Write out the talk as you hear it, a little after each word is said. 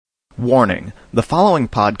Warning: the following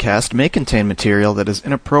podcast may contain material that is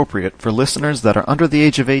inappropriate for listeners that are under the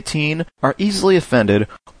age of 18, are easily offended,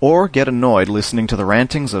 or get annoyed listening to the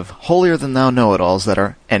rantings of holier-than-thou know-it-alls that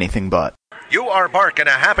are anything but. You are barking a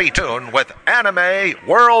happy tune with Anime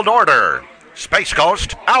World Order. Space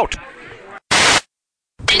Ghost, out!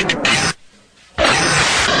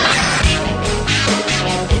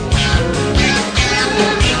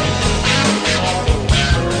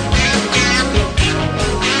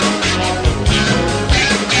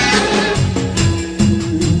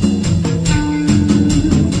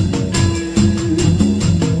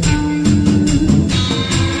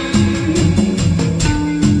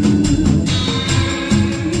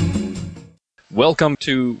 Welcome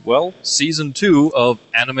to, Season 2 of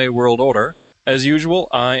Anime World Order. As usual,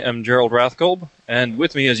 I am Gerald Rathkolb, and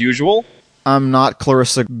with me as usual... I'm not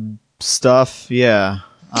Clarissa stuff, yeah.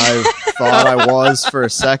 I thought I was for a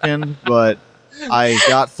second, but I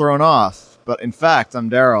got thrown off. But in fact, I'm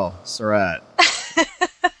Daryl Surratt.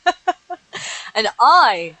 And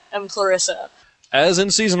I am Clarissa. As in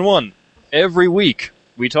Season 1, every week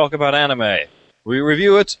we talk about anime. We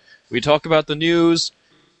review it, we talk about the news...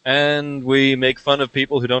 and we make fun of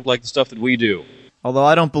people who don't like the stuff that we do. Although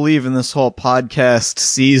I don't believe in this whole podcast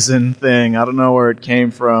season thing. I don't know where it came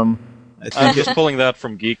from. I'm just pulling that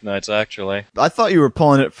from Geek Nights, actually. I thought you were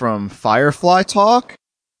pulling it from Firefly Talk?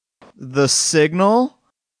 The Signal?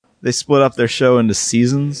 They split up their show into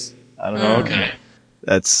seasons? I don't know. Okay.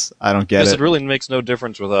 I don't get it. It really makes no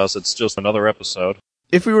difference with us. It's just another episode.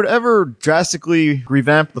 If we were to ever drastically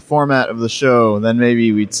revamp the format of the show, then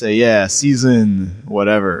maybe we'd say, yeah, season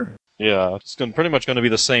whatever. Yeah, it's pretty much going to be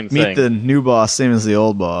the same thing. Meet the new boss, same as the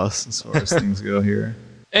old boss, as far as things go here.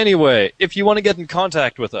 Anyway, if you want to get in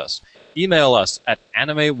contact with us, email us at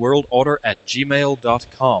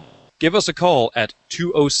animeworldorder@gmail.com. Give us a call at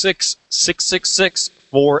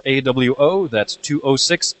 206-666-4AWO, that's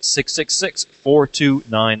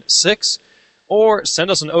 206-666-4296, or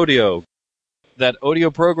send us an audio. That audio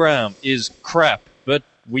program is crap, but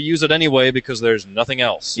we use it anyway because there's nothing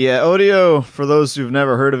else. Yeah, Audio, for those who've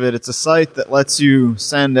never heard of it, it's a site that lets you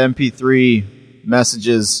send MP3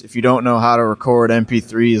 messages. If you don't know how to record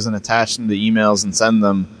MP3s and attach them to emails and send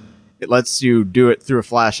them, it lets you do it through a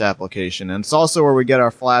Flash application. And it's also where we get our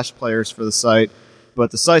Flash players for the site, but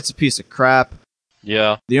the site's a piece of crap.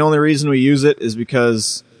 Yeah. The only reason we use it is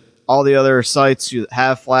because... all the other sites you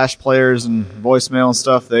have Flash players and voicemail and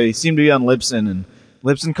stuff, they seem to be on Libsyn, and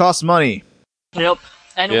Libsyn costs money. Yep.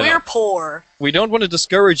 And we're poor. We don't want to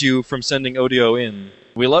discourage you from sending audio in.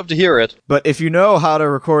 We love to hear it. But if you know how to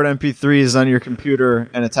record MP3s on your computer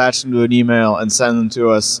and attach them to an email and send them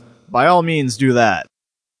to us, by all means do that.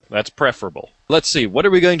 That's preferable. Let's see, what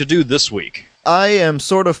are we going to do this week? I am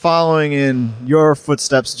sort of following in your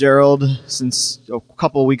footsteps, Gerald, since a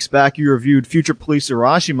couple of weeks back you reviewed Future Police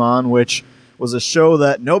Urashiman, which was a show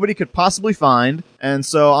that nobody could possibly find, and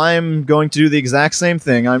so I'm going to do the exact same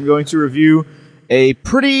thing. I'm going to review a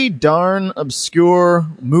pretty darn obscure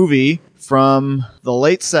movie from the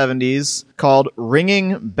late 70s called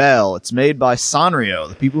Ringing Bell. It's made by Sanrio,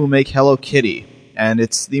 the people who make Hello Kitty, and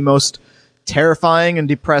it's the most terrifying and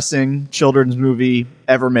depressing children's movie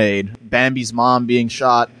ever made. Bambi's mom being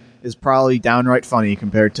shot is probably downright funny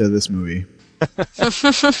compared to this movie.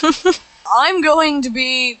 I'm going to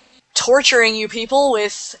be torturing you people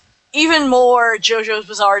with even more JoJo's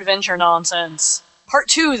Bizarre Adventure nonsense. Part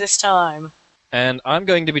 2 this time. And I'm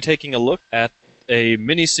going to be taking a look at a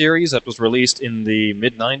miniseries that was released in the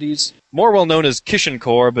mid-90s, more well known as Kishin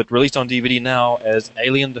Core, but released on DVD now as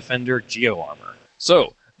Alien Defender Geo Armor.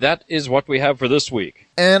 So, that is what we have for this week.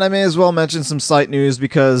 And I may as well mention some site news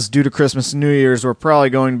because due to Christmas and New Year's, we're probably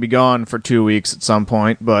going to be gone for 2 weeks at some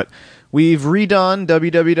point. But we've redone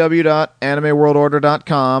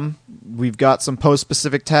www.animeworldorder.com. We've got some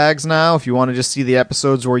post-specific tags now if you want to just see the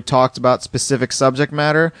episodes where we talked about specific subject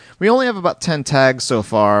matter. We only have about 10 tags so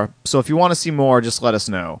far, so if you want to see more, just let us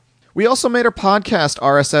know. We also made our podcast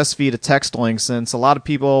RSS feed a text link since a lot of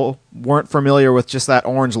people weren't familiar with just that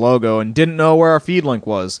orange logo and didn't know where our feed link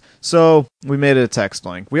was. So we made it a text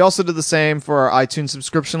link. We also did the same for our iTunes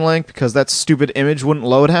subscription link because that stupid image wouldn't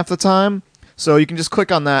load half the time. So you can just click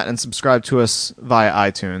on that and subscribe to us via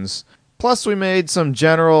iTunes. Plus we made some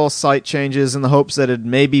general site changes in the hopes that it'd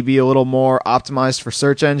maybe be a little more optimized for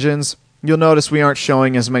search engines. You'll notice we aren't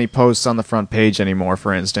showing as many posts on the front page anymore,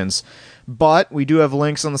 for instance. But we do have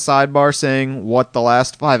links on the sidebar saying what the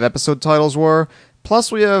last 5 episode titles were.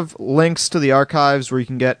 Plus, we have links to the archives where you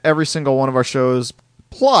can get every single one of our shows.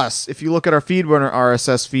 Plus, if you look at our FeedBurner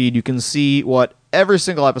RSS feed, you can see what every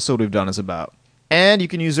single episode we've done is about. And you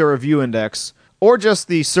can use our review index, or just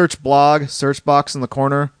the search blog search box in the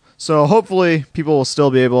corner. So hopefully people will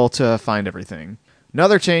still be able to find everything.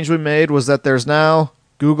 Another change we made was that there's now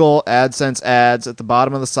Google AdSense ads at the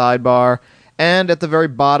bottom of the sidebar and at the very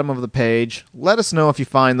bottom of the page. Let us know if you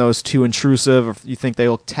find those too intrusive or if you think they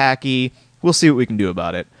look tacky. We'll see what we can do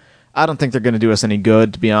about it. I don't think they're going to do us any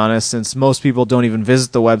good, to be honest, since most people don't even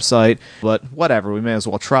visit the website, but whatever, we may as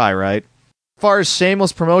well try, right? As far as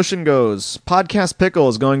shameless promotion goes, Podcast Pickle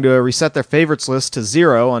is going to reset their favorites list to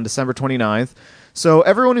 0 on December 29th, so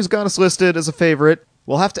everyone who's got us listed as a favorite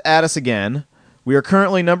will have to add us again. We are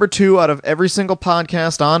currently number 2 out of every single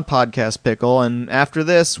podcast on Podcast Pickle, and after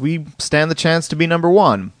this, we stand the chance to be number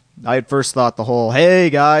 1. I had first thought the whole, hey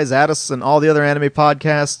guys, add us and all the other anime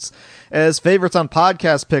podcasts as favorites on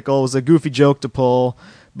Podcast Pickle was a goofy joke to pull,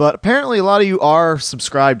 but apparently a lot of you are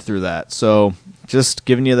subscribed through that, so just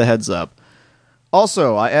giving you the heads up.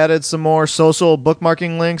 Also, I added some more social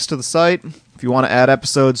bookmarking links to the site. If you want to add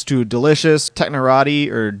episodes to Delicious,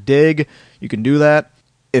 Technorati, or Dig, you can do that.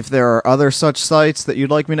 If there are other such sites that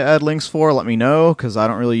you'd like me to add links for, let me know, because I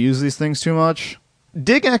don't really use these things too much.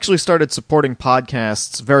 Dig actually started supporting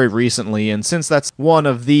podcasts very recently, and since that's one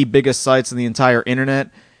of the biggest sites in the entire internet,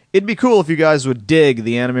 it'd be cool if you guys would dig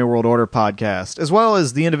the Anime World Order podcast, as well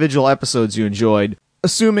as the individual episodes you enjoyed.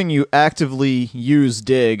 Assuming you actively use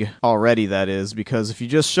Dig already, that is, because if you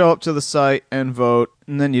just show up to the site and vote,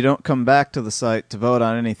 and then you don't come back to the site to vote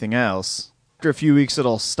on anything else, after a few weeks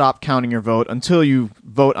it'll stop counting your vote until you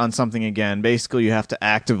vote on something again. Basically, you have to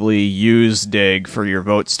actively use Dig for your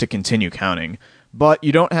votes to continue counting. But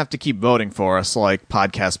you don't have to keep voting for us like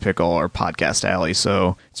Podcast Pickle or Podcast Alley,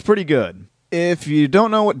 so it's pretty good. If you don't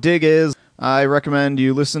know what Dig is, I recommend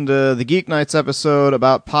you listen to the Geek Nights episode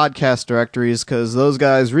about podcast directories, because those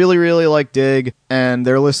guys really, really like Dig, and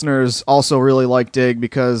their listeners also really like Dig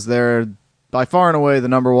because they're by far and away the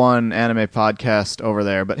number 1 anime podcast over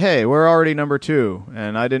there. But hey, we're already number 2,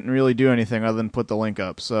 and I didn't really do anything other than put the link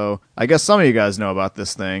up, so I guess some of you guys know about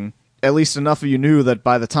this thing. At least enough of you knew that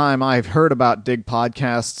by the time I've heard about Dig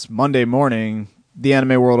podcasts Monday morning, the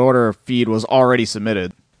Anime World Order feed was already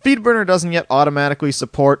submitted. FeedBurner doesn't yet automatically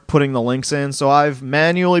support putting the links in, so I've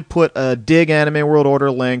manually put a Dig Anime World Order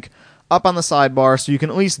link up on the sidebar so you can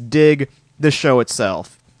at least dig the show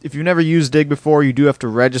itself. If you've never used Dig before, you do have to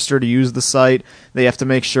register to use the site. They have to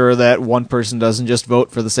make sure that one person doesn't just vote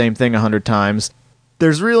for the same thing 100 times.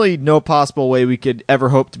 There's really no possible way we could ever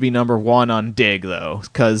hope to be number 1 on Dig, though,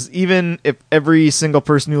 because even if every single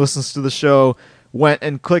person who listens to the show went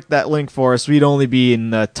and clicked that link for us, we'd only be in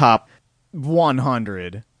the top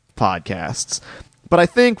 100 podcasts. But I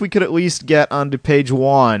think we could at least get onto page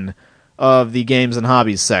 1 of the Games and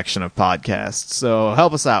Hobbies section of podcasts, so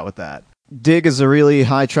help us out with that. Dig is a really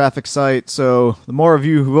high-traffic site, so the more of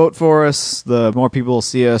you who vote for us, the more people will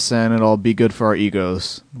see us, and it'll be good for our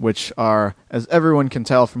egos, which are, as everyone can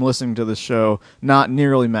tell from listening to this show, not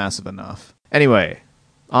nearly massive enough. Anyway,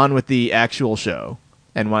 on with the actual show.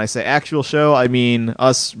 And when I say actual show, I mean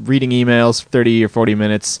us reading emails for 30 or 40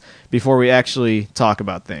 minutes before we actually talk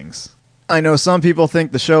about things. I know some people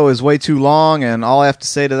think the show is way too long, and all I have to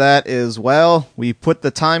say to that is, well, we put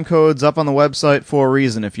the time codes up on the website for a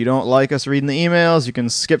reason. If you don't like us reading the emails, you can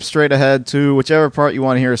skip straight ahead to whichever part you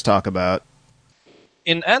want to hear us talk about.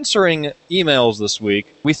 In answering emails this week,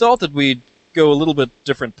 we thought that we'd go a little bit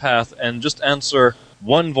different path and just answer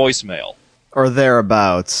one voicemail. Or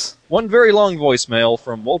thereabouts. One very long voicemail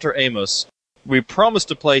from Walter Amos. We promised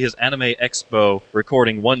to play his Anime Expo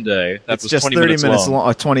recording one day. That was just 20 minutes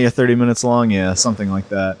long. 20 or 30 minutes long, yeah, something like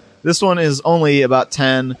that. This one is only about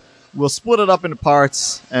 10. We'll split it up into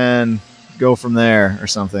parts and go from there or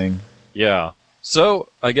something. Yeah. So,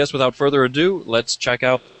 I guess without further ado, let's check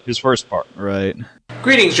out his first part. Right.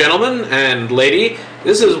 Greetings, gentlemen and lady.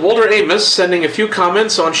 This is Walter Amos sending a few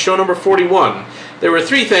comments on show number 41. There were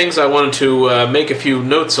 3 things I wanted to make a few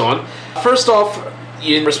notes on. First off,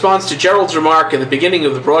 in response to Gerald's remark in the beginning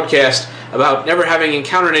of the broadcast about never having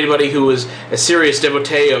encountered anybody who was a serious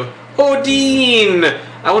devotee of Odin,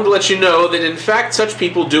 I want to let you know that in fact such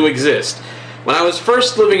people do exist. When I was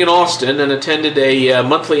first living in Austin and attended a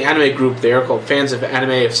monthly anime group there called Fans of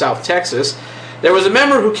Anime of South Texas, there was a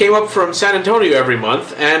member who came up from San Antonio every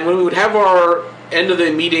month, and when we would have our end of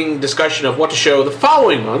the meeting discussion of what to show the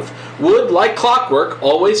following month, would, like clockwork,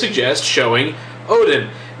 always suggest showing Odin.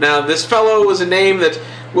 Now, this fellow was a name that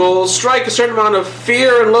will strike a certain amount of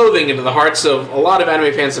fear and loathing into the hearts of a lot of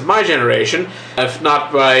anime fans of my generation, if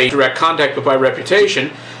not by direct contact but by reputation.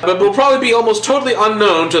 but will probably be almost totally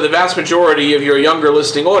unknown to the vast majority of your younger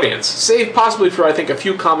listening audience, save possibly for, I think, a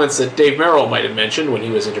few comments that Dave Merrill might have mentioned when he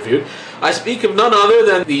was interviewed. I speak of none other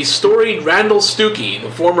than the storied Randall Stuckey, the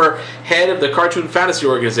former head of the Cartoon Fantasy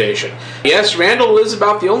Organization. Yes, Randall is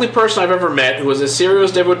about the only person I've ever met who was a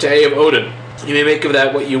serious devotee of Odin. You may make of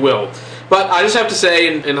that what you will. But I just have to say,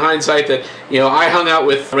 in hindsight, that I hung out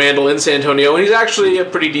with Randall in San Antonio, and he's actually a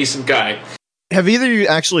pretty decent guy. Have either of you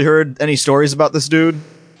actually heard any stories about this dude?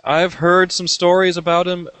 I've heard some stories about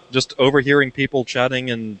him, just overhearing people chatting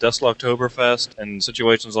in Desla Oktoberfest and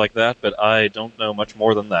situations like that, but I don't know much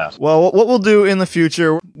more than that. Well, what we'll do in the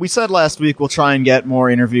future, we said last week we'll try and get more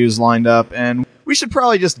interviews lined up, and we should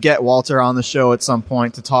probably just get Walter on the show at some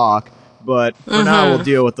point to talk, but for now we'll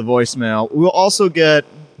deal with the voicemail. We'll also get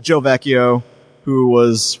Joe Vecchio, who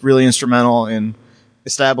was really instrumental in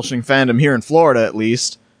establishing fandom here in Florida, at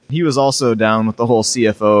least. He was also down with the whole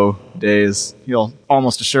CFO days. He'll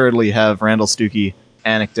almost assuredly have Randall Stuckey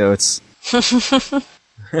anecdotes.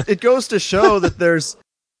 It goes to show that there's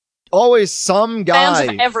always some guy. Fans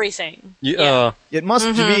of everything. Yeah. It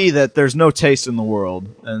must be that there's no taste in the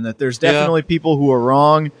world, and that there's definitely people who are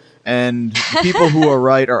wrong, and the people who are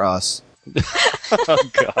right are us. Oh,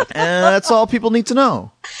 God. And that's all people need to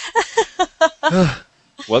know.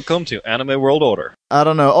 Welcome to Anime World Order. I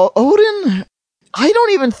don't know. Odin, I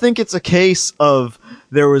don't even think it's a case of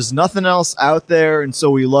there was nothing else out there and so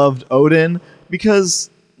we loved Odin, because,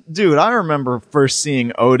 dude, I remember first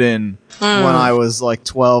seeing Odin when I was like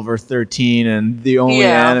 12 or 13, and the only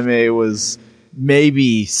anime was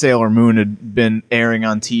maybe Sailor Moon had been airing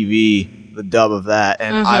on TV, the dub of that,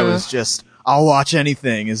 and I was just, I'll watch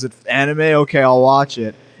anything. Is it anime? Okay, I'll watch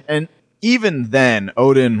it. And even then,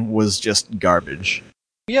 Odin was just garbage.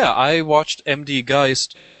 Yeah, I watched MD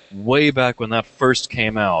Geist way back when that first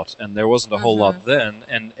came out, and there wasn't a whole lot then,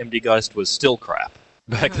 and MD Geist was still crap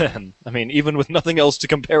back then. I mean, even with nothing else to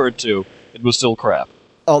compare it to, it was still crap.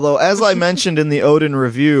 Although, as I mentioned in the Odin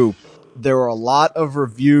review, there were a lot of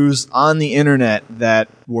reviews on the internet that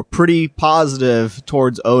were pretty positive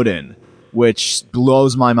towards Odin, which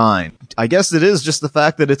blows my mind. I guess it is just the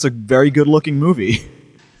fact that it's a very good-looking movie.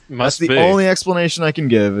 That's the only explanation I can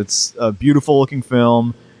give. It's a beautiful-looking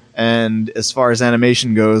film, and as far as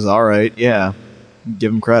animation goes, alright, yeah,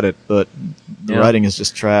 give them credit, but the writing is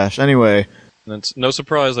just trash. Anyway. It's no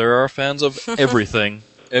surprise there are fans of everything.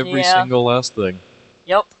 Every single last thing.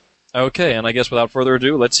 Yep. Okay, and I guess without further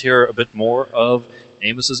ado, let's hear a bit more of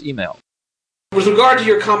Amos's email. With regard to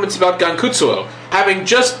your comments about Gankutsuo, having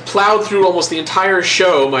just plowed through almost the entire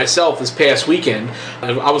show myself this past weekend,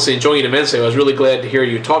 and obviously enjoying it immensely, I was really glad to hear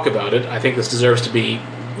you talk about it. I think this deserves to be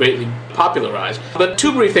greatly popularized. But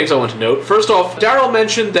two brief things I want to note. First off, Daryl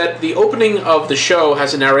mentioned that the opening of the show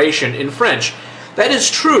has a narration in French. That is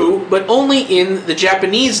true, but only in the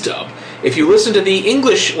Japanese dub. If you listen to the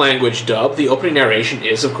English language dub, the opening narration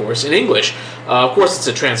is, of course, in English. Of course, it's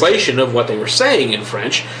a translation of what they were saying in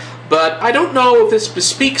French, but I don't know if this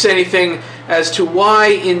bespeaks anything as to why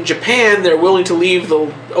in Japan they're willing to leave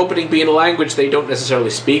the opening be in a language they don't necessarily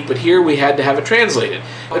speak, but here we had to have it translated.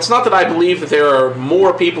 It's not that I believe that there are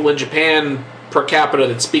more people in Japan per capita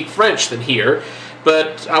that speak French than here,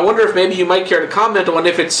 but I wonder if maybe you might care to comment on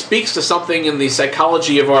if it speaks to something in the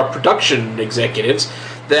psychology of our production executives,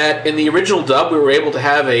 that in the original dub we were able to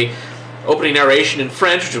have a opening narration in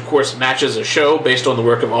French, which of course matches a show based on the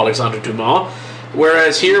work of Alexandre Dumas,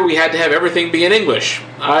 whereas here we had to have everything be in English.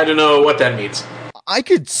 I don't know what that means. I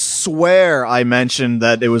could swear I mentioned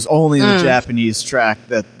that it was only the Japanese track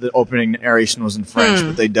that the opening narration was in French,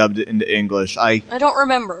 but they dubbed it into English. I don't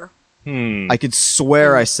remember. I could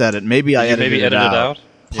swear I said it. Maybe I edited it out.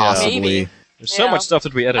 Possibly. Maybe. There's so much stuff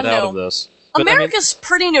that we edit out of this. But, America's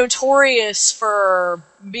pretty notorious for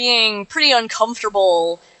being pretty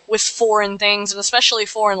uncomfortable with foreign things, and especially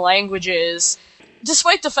foreign languages.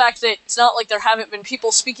 Despite the fact that it's not like there haven't been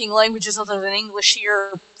people speaking languages other than English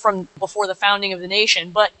here from before the founding of the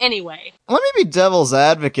nation, but anyway. Let me be devil's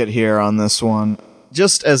advocate here on this one.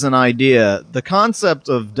 Just as an idea, the concept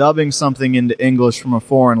of dubbing something into English from a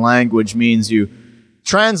foreign language means you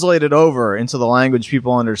translate it over into the language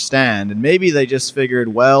people understand, and maybe they just figured,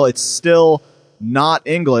 well, it's still not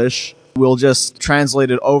English, we'll just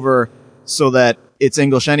translate it over so that it's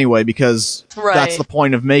English anyway, because that's the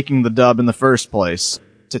point of making the dub in the first place.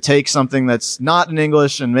 To take something that's not in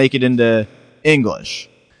English and make it into English.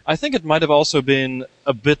 I think it might have also been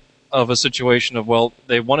a bit of a situation of, well,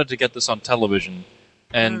 they wanted to get this on television,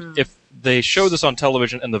 and if they show this on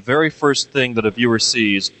television and the very first thing that a viewer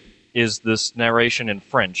sees is this narration in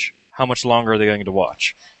French, how much longer are they going to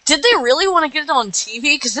watch? Did they really want to get it on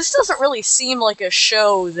TV? Because this doesn't really seem like a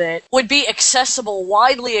show that would be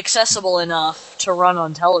widely accessible enough to run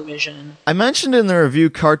on television. I mentioned in the review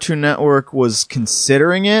Cartoon Network was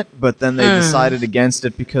considering it, but then they decided against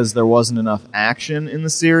it because there wasn't enough action in the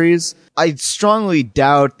series. I strongly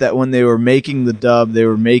doubt that when they were making the dub, they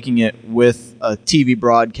were making it with a TV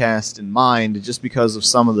broadcast in mind, just because of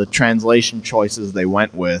some of the translation choices they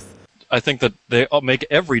went with. I think that they make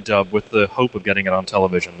every dub with the hope of getting it on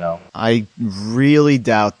television now. I really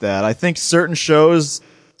doubt that. I think certain shows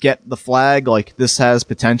get the flag, like this has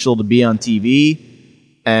potential to be on TV,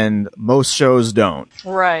 and most shows don't.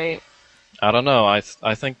 Right. I don't know. I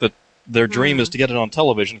think that their dream is to get it on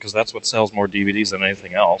television because that's what sells more DVDs than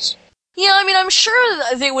anything else. Yeah, I mean, I'm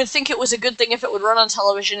sure they would think it was a good thing if it would run on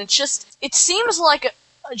television. It seems like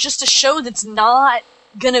just a show that's not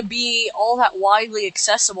gonna be all that widely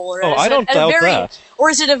accessible, or I don't doubt that. Or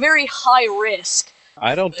is it a very high risk?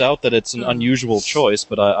 I don't doubt that it's an unusual choice,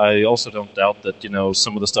 but I also don't doubt that,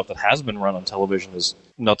 some of the stuff that has been run on television is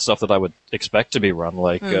not stuff that I would expect to be run,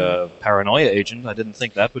 like Paranoia Agent. I didn't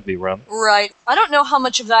think that would be run. Right. I don't know how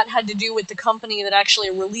much of that had to do with the company that actually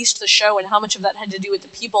released the show and how much of that had to do with the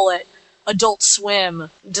people at Adult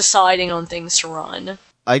Swim deciding on things to run.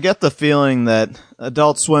 I get the feeling that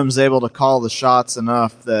Adult Swim's able to call the shots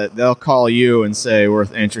enough that they'll call you and say we're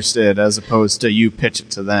interested, as opposed to you pitch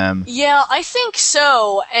it to them. Yeah, I think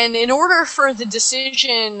so. And in order for the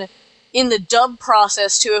decision in the dub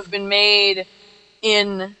process to have been made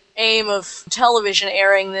in aim of television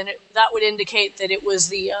airing, then that would indicate that it was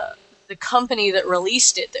the company that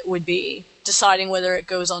released it that would be deciding whether it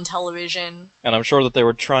goes on television. And I'm sure that they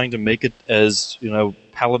were trying to make it as,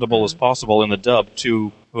 palatable as possible in the dub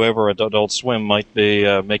to whoever at Adult Swim might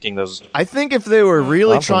be making those. I think if they were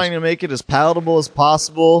really trying to make it as palatable as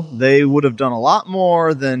possible, they would have done a lot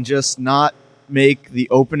more than just not make the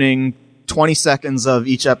opening 20 seconds of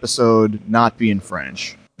each episode not be in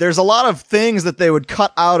French. There's a lot of things that they would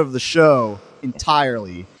cut out of the show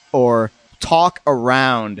entirely or talk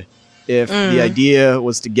around if the idea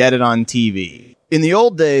was to get it on TV. In the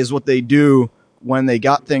old days, what they do when they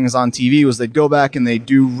got things on TV was they'd go back and they'd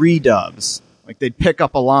do redubs. Like they'd pick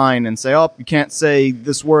up a line and say, you can't say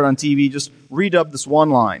this word on TV, just redub this one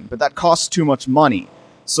line. But that costs too much money.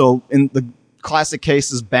 So in the classic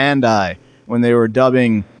case is Bandai, when they were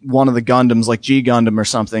dubbing one of the Gundams, like G Gundam or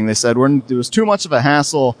something, they said, it was too much of a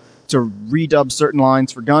hassle to redub certain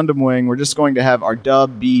lines for Gundam Wing. We're just going to have our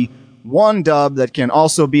dub be one dub that can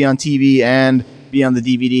also be on TV and be on the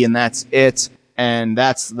DVD, and that's it. And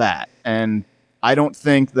that's that. And I don't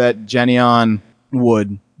think that Genion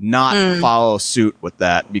would not follow suit with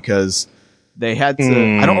that, because they had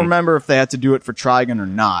to... I don't remember if they had to do it for Trigun or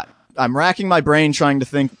not. I'm racking my brain trying to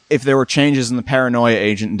think if there were changes in the Paranoia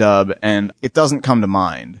Agent dub, and it doesn't come to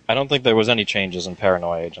mind. I don't think there was any changes in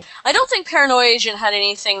Paranoia Agent. I don't think Paranoia Agent had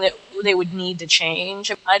anything that they would need to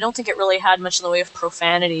change. I don't think it really had much in the way of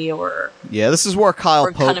profanity or... Yeah, this is where Kyle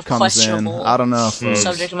Pope kind of comes in. I don't know.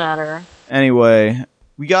 Subject matter. Anyway,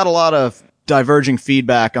 we got a lot of diverging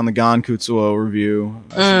feedback on the Gankutsuo review.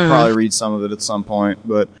 I should probably read some of it at some point,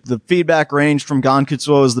 but the feedback ranged from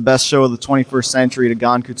Gankutsuo is the best show of the 21st century to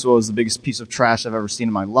Gankutsuo is the biggest piece of trash I've ever seen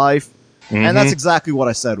in my life. And that's exactly what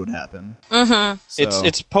I said would happen. So.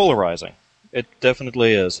 It's polarizing. It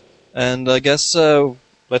definitely is. And I guess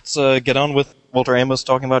let's get on with Walter Amos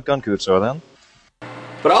talking about Gankutsuo then.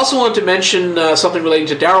 But I also wanted to mention something relating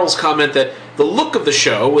to Daryl's comment that the look of the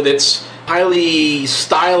show, with its highly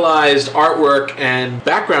stylized artwork and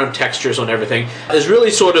background textures on everything, is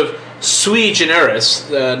really sort of sui generis,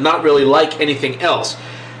 not really like anything else.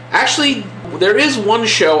 Actually, there is one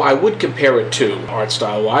show I would compare it to, art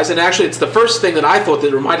style-wise, and actually it's the first thing that I thought that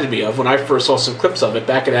it reminded me of when I first saw some clips of it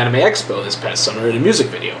back at Anime Expo this past summer in a music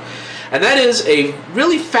video. And that is a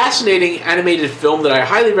really fascinating animated film that I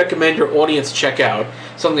highly recommend your audience check out,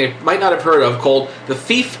 something they might not have heard of, called The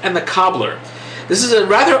Thief and the Cobbler. This is a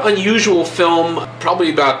rather unusual film,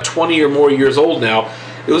 probably about 20 or more years old now.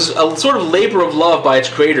 It was a sort of labor of love by its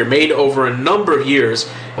creator, made over a number of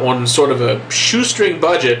years on sort of a shoestring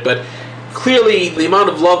budget, but clearly the amount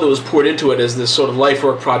of love that was poured into it as this sort of life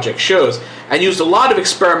work project shows, and used a lot of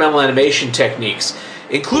experimental animation techniques,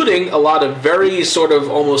 including a lot of very sort of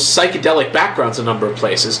almost psychedelic backgrounds in a number of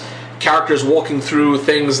places. Characters walking through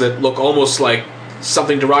things that look almost like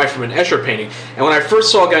something derived from an Escher painting. And when I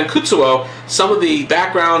first saw Gankutsuo, some of the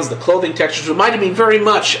backgrounds, the clothing textures reminded me very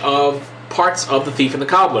much of parts of The Thief and the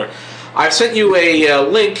Cobbler. I've sent you a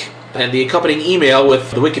link and the accompanying email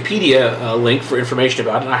with the Wikipedia link for information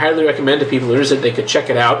about it. And I highly recommend to people who are interested they could check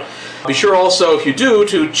it out. Be sure also, if you do,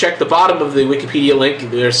 to check the bottom of the Wikipedia link.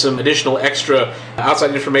 There's some additional extra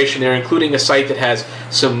outside information there, including a site that has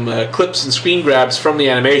some clips and screen grabs from the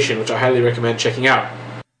animation, which I highly recommend checking out.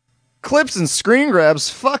 Clips and screen grabs?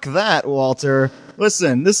 Fuck that, Walter.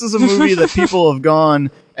 Listen, this is a movie that people have gone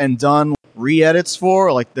and done re-edits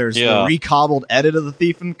for. Like, there's the recobbled edit of The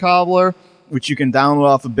Thief and Cobbler, which you can download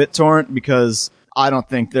off of BitTorrent, because I don't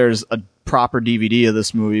think there's a proper DVD of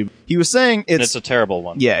this movie. He was saying it's a terrible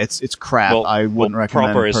one. Yeah, it's crap. I wouldn't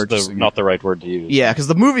recommend proper purchasing is not the right word to use. Yeah, because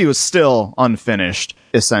the movie was still unfinished,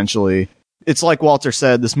 essentially. It's like Walter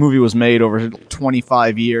said, this movie was made over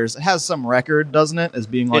 25 years. It has some record, doesn't it, as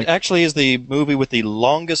being like... It actually is the movie with the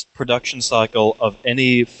longest production cycle of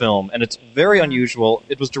any film, and it's very unusual.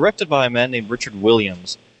 It was directed by a man named Richard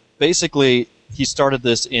Williams. Basically, he started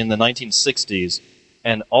this in the 1960s,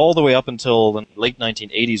 and all the way up until the late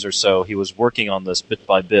 1980s or so, he was working on this bit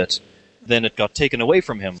by bit. Then it got taken away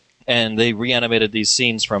from him, and they reanimated these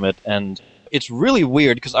scenes from it, and it's really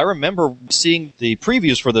weird, because I remember seeing the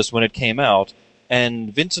previews for this when it came out,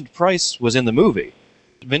 and Vincent Price was in the movie.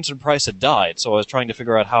 Vincent Price had died, so I was trying to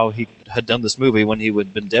figure out how he had done this movie when he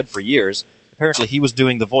had been dead for years. Apparently he was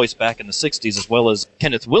doing the voice back in the 60s, as well as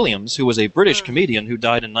Kenneth Williams, who was a British comedian who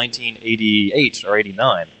died in 1988 or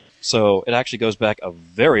 89. So it actually goes back a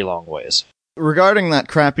very long ways. Regarding that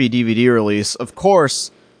crappy DVD release, of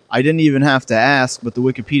course, I didn't even have to ask, but the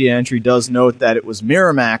Wikipedia entry does note that it was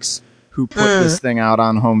Miramax who put this thing out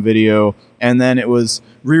on home video, and then it was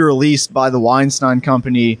re-released by the Weinstein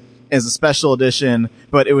Company as a special edition,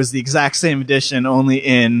 but it was the exact same edition, only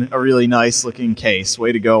in a really nice-looking case.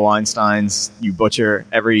 Way to go, Weinsteins. You butcher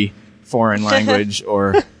every foreign language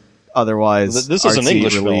or otherwise this is an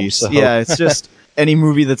English release. film, so. Yeah, it's just any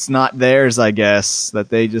movie that's not theirs, I guess, that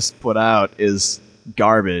they just put out is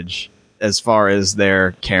garbage, as far as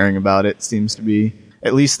their caring about it seems to be.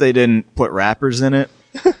 At least they didn't put rappers in it.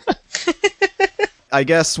 I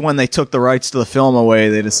guess when they took the rights to the film away,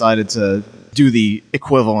 they decided to do the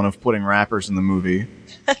equivalent of putting rappers in the movie.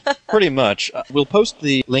 Pretty much. We'll post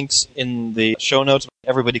the links in the show notes.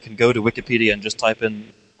 Everybody can go to Wikipedia and just type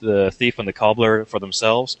in The Thief and the Cobbler for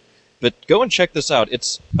themselves. But go and check this out.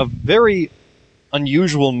 It's a very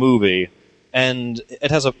unusual movie, and it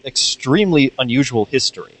has an extremely unusual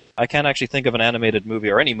history. I can't actually think of an animated movie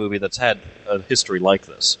or any movie that's had a history like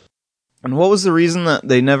this. And what was the reason that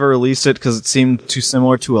they never released it? Because it seemed too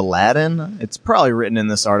similar to Aladdin? It's probably written in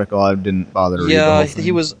this article. I didn't bother to read the whole thing.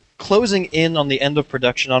 He was closing in on the end of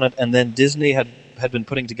production on it, and then Disney had been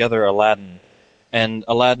putting together Aladdin. And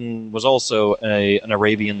Aladdin was also an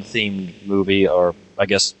Arabian-themed movie, or I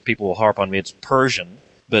guess people will harp on me, it's Persian.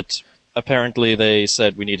 But apparently they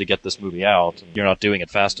said, we need to get this movie out, and you're not doing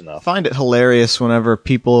it fast enough. I find it hilarious whenever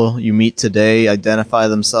people you meet today identify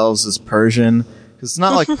themselves as Persian. Because it's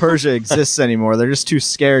not like Persia exists anymore. They're just too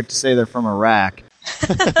scared to say they're from Iraq.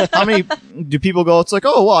 How many do people go, it's like,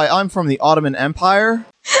 oh, well, I'm from the Ottoman Empire?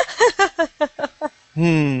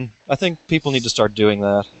 I think people need to start doing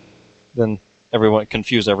that. Then everyone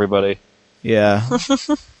confuse everybody. Yeah.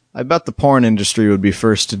 I bet the porn industry would be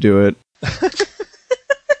first to do it.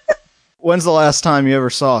 When's the last time you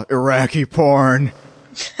ever saw Iraqi porn?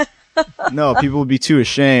 No, people would be too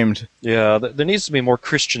ashamed. Yeah, there needs to be more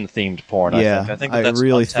Christian-themed porn, yeah, I think. I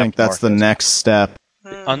really think that's the next step.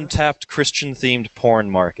 The untapped Christian-themed porn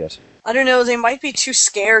market. I don't know, they might be too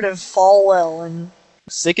scared of Falwell and...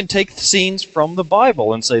 They can take scenes from the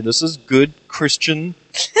Bible and say, this is good Christian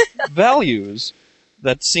values.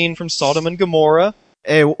 That scene from Sodom and Gomorrah.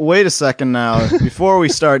 Hey, wait a second now. Before we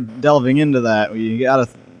start delving into that, we gotta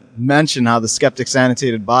mention how the Skeptic's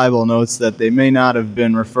Annotated Bible notes that they may not have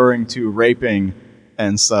been referring to raping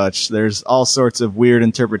and such. There's all sorts of weird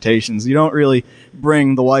interpretations. You don't really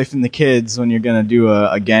bring the wife and the kids when you're going to do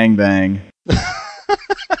a gangbang.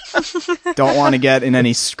 Don't want to get in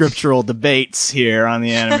any scriptural debates here on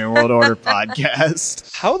the Anime World Order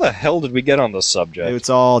podcast. How the hell did we get on this subject? It's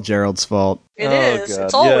all Gerald's fault. It is. God,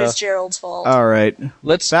 it's always Gerald's fault. All right.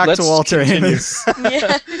 Let's to Walter Amos.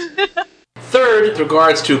 Yeah. Third, with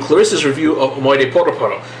regards to Clarissa's review of Omoide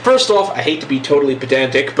Poroporo. First off, I hate to be totally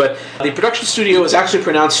pedantic, but the production studio is actually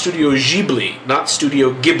pronounced Studio Ghibli, not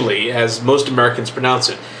Studio Ghibli, as most Americans pronounce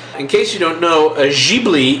it. In case you don't know,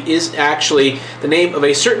 Ghibli is actually the name of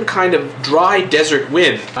a certain kind of dry desert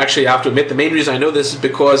wind. Actually, I have to admit, the main reason I know this is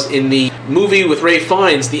because in the movie with Ray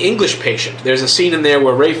Fiennes, The English Patient, there's a scene in there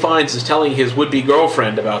where Ray Fiennes is telling his would-be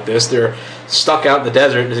girlfriend about this. They're stuck out in the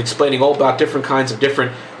desert and is explaining all about different kinds of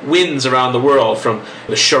different winds around the world, from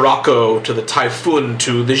the Scirocco to the Typhoon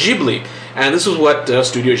to the Ghibli. and this was what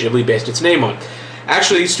Studio Ghibli based its name on.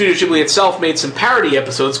 Actually, Studio Ghibli itself made some parody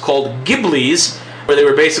episodes called Ghibli's, where they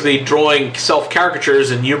were basically drawing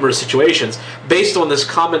self-caricatures in humorous situations based on this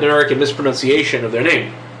common American mispronunciation of their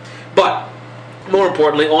name. But, more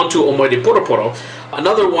importantly, on to Omoide Poroporo,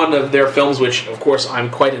 another one of their films which, of course, I'm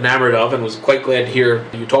quite enamored of and was quite glad to hear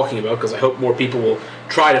you talking about, because I hope more people will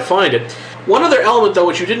try to find it. One other element, though,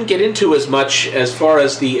 which you didn't get into as much as far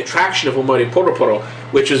as the attraction of Omoide Poroporo,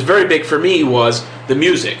 which was very big for me, was the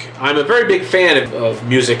music. I'm a very big fan of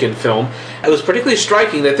music in film. It was particularly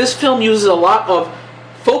striking that this film uses a lot of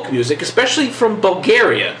folk music, especially from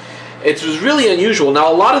Bulgaria. It was really unusual.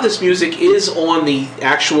 Now, a lot of this music is on the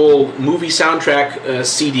actual movie soundtrack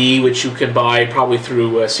CD, which you can buy probably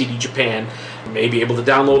through CD Japan. You may be able to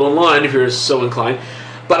download online if you're so inclined.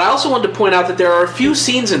 But I also wanted to point out that there are a few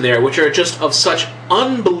scenes in there which are just of such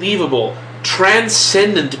unbelievable,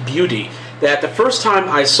 transcendent beauty that the first time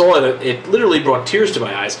I saw it, it literally brought tears to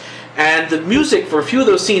my eyes. And the music for a few of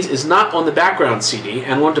those scenes is not on the background CD,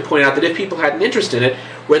 and I wanted to point out that if people had an interest in it,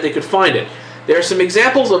 where they could find it. There are some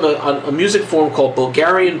examples of a music form called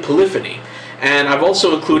Bulgarian polyphony, and I've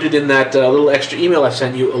also included in that little extra email I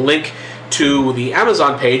sent you a link to the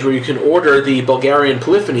Amazon page where you can order the Bulgarian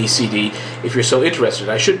polyphony CD if you're so interested.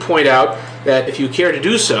 I should point out that if you care to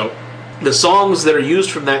do so, the songs that are used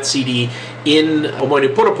from that CD in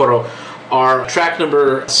Omoide Poroporo are track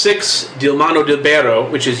number 6, Dilmano Dilbero,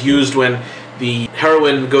 which is used when the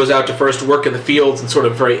heroine goes out to first work in the fields and sort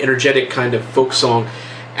of very energetic kind of folk song,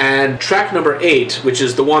 and track number 8, which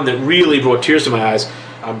is the one that really brought tears to my eyes.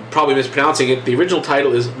 I'm probably mispronouncing it. The original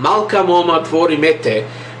title is Malka Moma Tvorimete,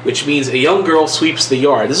 which means a young girl sweeps the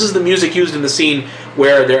yard. This is the music used in the scene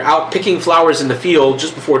where they're out picking flowers in the field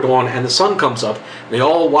just before dawn, and the sun comes up. They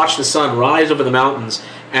all watch the sun rise over the mountains,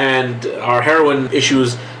 and our heroine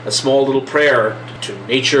issues a small little prayer to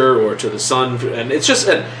nature or to the sun, and it's just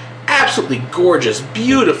an absolutely gorgeous,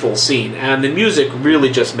 beautiful scene, and the music really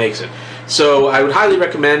just makes it. So I would highly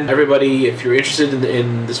recommend everybody, if you're interested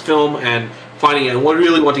in this film and finding it and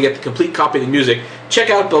really want to get the complete copy of the music, check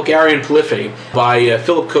out Bulgarian Polyphony by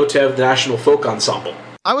Philip Kotev, the National Folk Ensemble.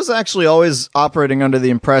 I was actually always operating under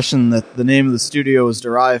the impression that the name of the studio was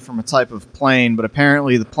derived from a type of plane, but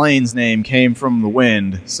apparently the plane's name came from the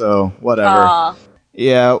wind, so whatever.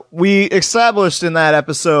 Yeah, we established in that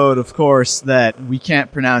episode, of course, that we can't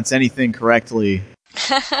pronounce anything correctly.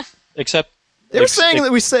 Except... They were saying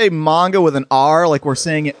that we say manga with an R, like we're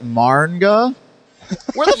saying it marnga.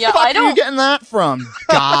 Where the fuck are you getting that from,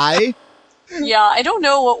 guy? Yeah, I don't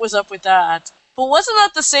know what was up with that. But wasn't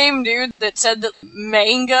that the same dude that said that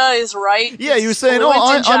manga is right? Yeah, you were saying,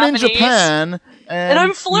 I'm in Japan, and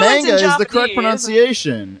I'm fluent manga in Japanese. is the correct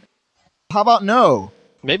pronunciation. How about no?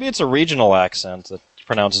 Maybe it's a regional accent that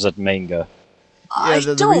pronounces it manga. Yeah,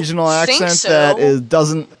 the regional accent that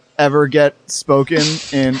doesn't ever get spoken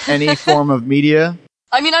in any form of media.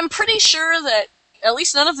 I mean, I'm pretty sure that at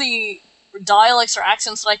least none of the dialects or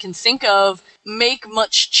accents that I can think of make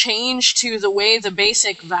much change to the way the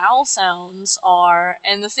basic vowel sounds are.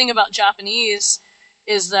 And the thing about Japanese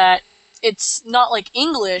is that it's not like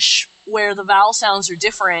English, where the vowel sounds are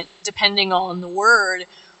different depending on the word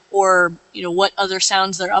or, you know, what other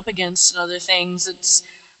sounds they're up against and other things. It's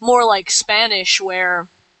more like Spanish, where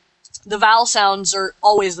the vowel sounds are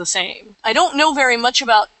always the same. I don't know very much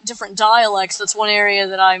about different dialects. That's one area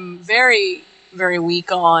that I'm very, very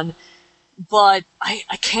weak on. But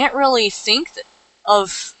I can't really think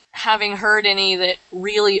of having heard any that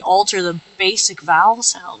really alter the basic vowel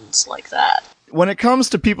sounds like that. When it comes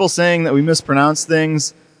to people saying that we mispronounce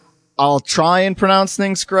things, I'll try and pronounce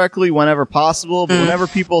things correctly whenever possible, but whenever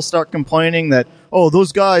people start complaining that, oh,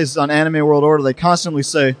 those guys on Anime World Order, they constantly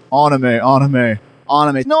say, anime.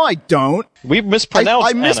 No, I don't. We mispronounce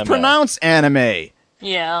I mispronounce anime.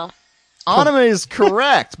 Yeah. Anime is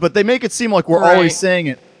correct, but they make it seem like we're always saying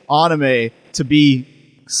it anime to be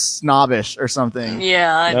snobbish or something.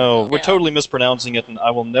 Yeah. No, we're totally mispronouncing it, and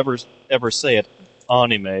I will never, ever say it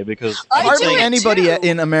anime, because hardly anybody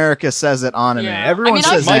in America says it anime. Yeah. Everyone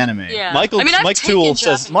says anime. Yeah. Mike Toole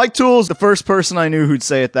says... Mike Toole's the first person I knew who'd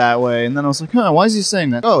say it that way, and then I was like, why is he saying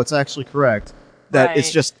that? Oh, it's actually correct. That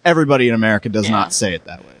it's just everybody in America does not say it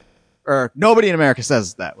that way. Or nobody in America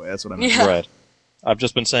says it that way. That's what I mean. Yeah. Right. I've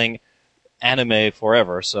just been saying anime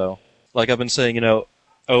forever, so... Like I've been saying,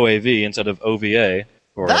 OAV instead of OVA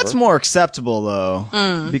forever. That's more acceptable,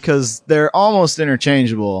 though, because they're almost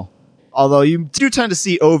interchangeable. Although you do tend to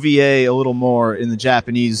see OVA a little more in the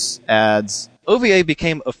Japanese ads. OVA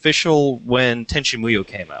became official when Tenchi Muyo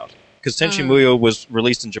came out. Because Tenchi Muyo was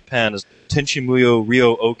released in Japan as Tenchi Muyo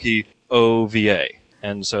Ryo Oki OVA.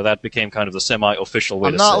 and so that became kind of the semi-official way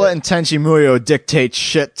I'm to not say it. letting Tenchi Muyo dictate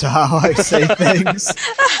shit to how I say things.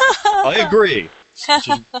 I agree. Which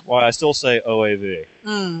is why I still say OAV.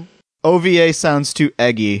 OVA sounds too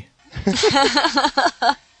eggy.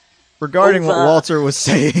 Regarding what Walter was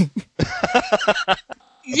saying. About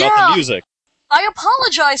the music. I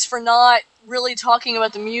apologize for not really talking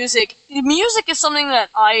about the music. Music is something that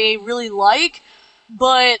I really like,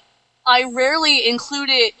 but I rarely include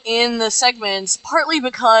it in the segments, partly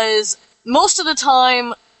because most of the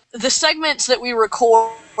time, the segments that we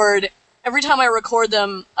record, every time I record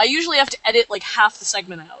them, I usually have to edit like half the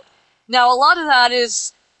segment out. Now, a lot of that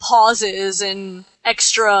is pauses and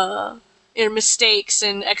extra mistakes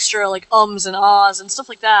and extra like ums and ahs and stuff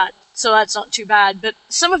like that, so that's not too bad, but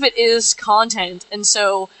some of it is content, and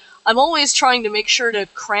so I'm always trying to make sure to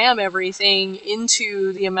cram everything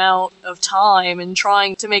into the amount of time and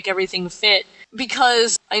trying to make everything fit,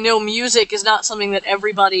 because I know music is not something that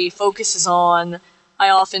everybody focuses on. I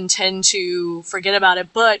often tend to forget about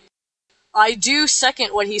it, but I do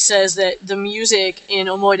second what he says, that the music in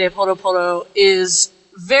Omoide Poro Poro is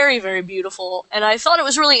very, very beautiful, and I thought it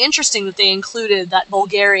was really interesting that they included that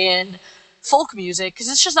Bulgarian folk music, because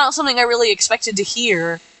it's just not something I really expected to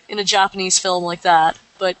hear in a Japanese film like that,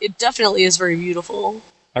 but it definitely is very beautiful.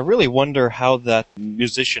 I really wonder how that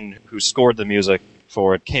musician who scored the music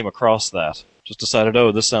for it came across that. Just decided,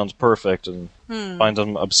 oh, this sounds perfect, and find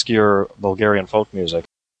some obscure Bulgarian folk music.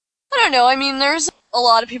 I don't know, I mean, there's a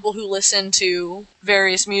lot of people who listen to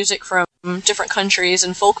various music from different countries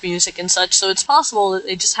and folk music and such, so it's possible that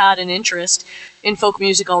they just had an interest in folk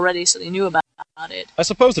music already, so they knew about it. I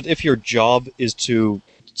suppose that if your job is to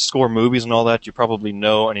score movies and all that, you probably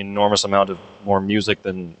know an enormous amount of more music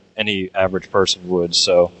than any average person would,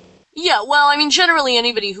 so... Yeah, well, I mean, generally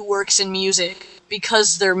anybody who works in music,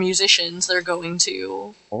 because they're musicians, they're going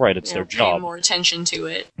to... All right, it's their job. Pay more attention to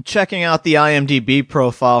it. Checking out the IMDb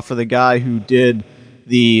profile for the guy who did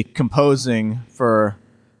the composing for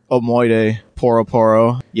Omoide Poro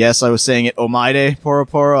Poro. Yes, I was saying it Omaide Poro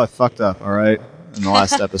Poro. I fucked up, alright, in the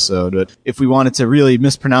last episode. But if we wanted to really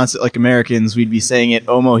mispronounce it like Americans, we'd be saying it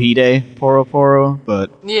Omohide Poro Poro.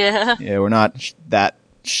 But yeah, we're not that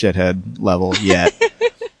shithead level yet.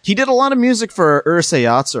 He did a lot of music for Urusei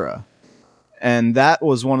Yatsura. And that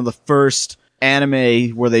was one of the first anime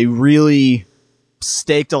where they really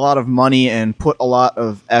staked a lot of money and put a lot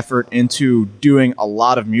of effort into doing a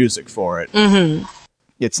lot of music for it. Mm-hmm.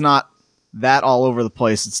 It's not that all over the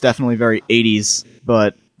place. It's definitely very 80s,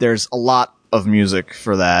 but there's a lot of music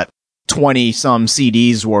for that. 20-some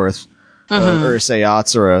CDs worth of Urusei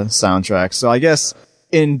Yatsura soundtracks. So I guess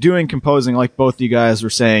in doing composing, like both you guys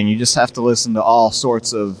were saying, you just have to listen to all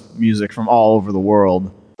sorts of music from all over the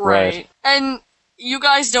world. Right. And you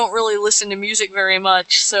guys don't really listen to music very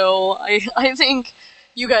much, so I think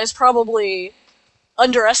you guys probably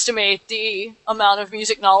underestimate the amount of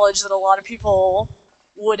music knowledge that a lot of people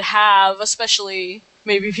would have, especially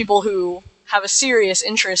maybe people who have a serious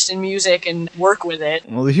interest in music and work with it.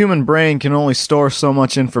 Well, the human brain can only store so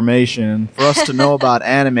much information. For us to know about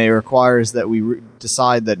anime requires that we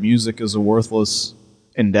decide that music is a worthless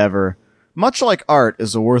endeavor. Much like art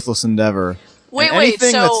is a worthless endeavor. Wait,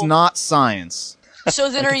 anything so that's not science. So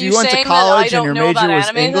then like are if you went saying to college that I don't and your know major about was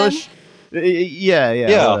anime English? then? Yeah,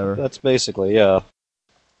 whatever. That's basically, yeah.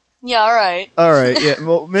 Yeah, alright. Alright, yeah.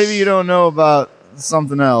 Well, maybe you don't know about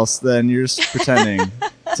something else, then you're just pretending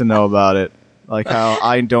to know about it. Like how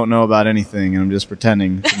I don't know about anything, and I'm just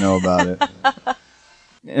pretending to know about it.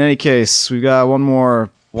 In any case, we've got one more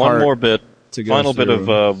bit to go final through bit of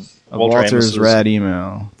Walter's Amos's rad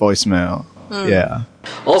voicemail. Yeah.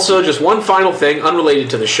 Also, just one final thing, unrelated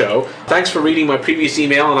to the show. Thanks for reading my previous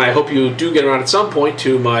email, and I hope you do get around at some point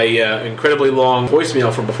to my incredibly long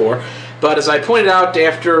voicemail from before. But as I pointed out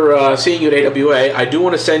after seeing you at AWA, I do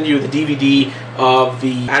want to send you the DVD of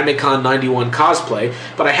the AnimeCon 91 cosplay.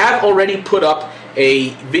 But I have already put up a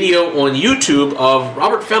video on YouTube of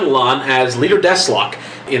Robert Fenelon as Leader Deathlock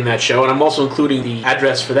in that show, and I'm also including the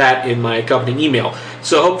address for that in my accompanying email.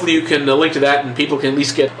 So hopefully you can link to that, and people can at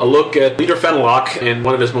least get a look at Leader Fenelon in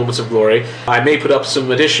one of his moments of glory. I may put up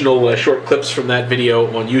some additional short clips from that video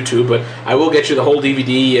on YouTube, but I will get you the whole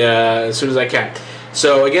DVD as soon as I can.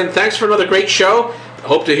 So again, thanks for another great show.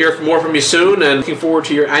 Hope to hear more from you soon, and looking forward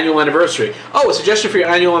to your annual anniversary. Oh, a suggestion for your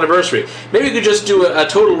annual anniversary. Maybe you could just do a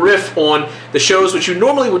total riff on the shows which you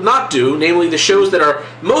normally would not do, namely the shows that are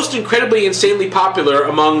most incredibly insanely popular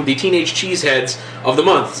among the teenage cheeseheads of the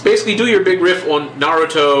month. Basically, do your big riff on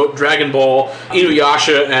Naruto, Dragon Ball,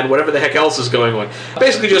 Inuyasha, and whatever the heck else is going on.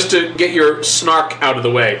 Basically just to get your snark out of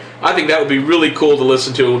the way. I think that would be really cool to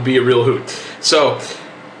listen to. It would be a real hoot. So,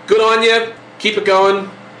 good on you. Keep it going.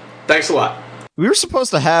 Thanks a lot. We were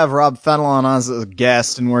supposed to have Rob Fenelon on as a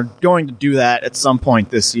guest, and we're going to do that at some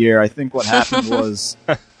point this year. I think what happened was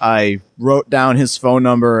I wrote down his phone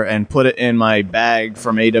number and put it in my bag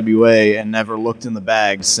from AWA and never looked in the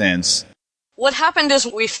bag since. What happened is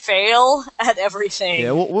we fail at everything.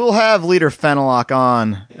 Yeah, we'll have Leader Fenelon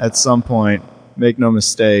on at some point. Make no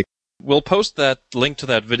mistake. We'll post that link to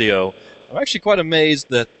that video. I'm actually quite amazed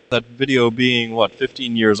that that video being,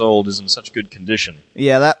 15 years old is in such good condition.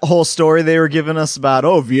 Yeah, that whole story they were giving us about,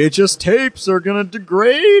 VHS tapes are gonna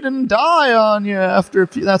degrade and die on you after a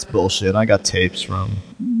few... That's bullshit. I got tapes from...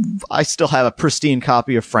 I still have a pristine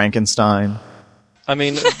copy of Frankenstein. I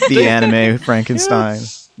mean... the anime Frankenstein.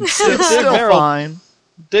 Yeah. It's still fine.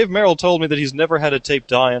 Dave Merrill told me that he's never had a tape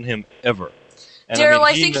die on him, ever. And Daryl,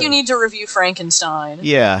 I think you need to review Frankenstein.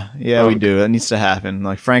 Yeah, we do. It needs to happen.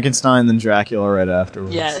 Like Frankenstein, then Dracula right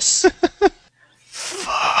afterwards. Yes.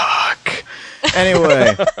 Fuck.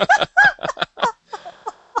 Anyway.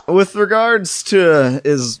 With regards to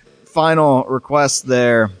his final request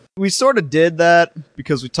there, we sort of did that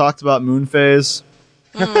because we talked about Moonphase.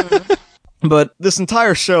 But this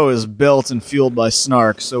entire show is built and fueled by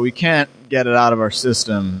Snark, so we can't get it out of our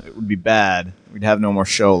system. It would be bad. We'd have no more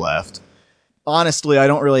show left. Honestly, I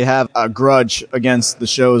don't really have a grudge against the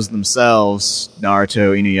shows themselves.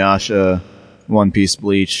 Naruto, Inuyasha, One Piece,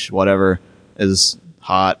 Bleach, whatever is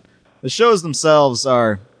hot. The shows themselves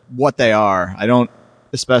are what they are. I don't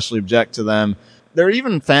especially object to them. There are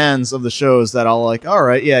even fans of the shows that I'll like,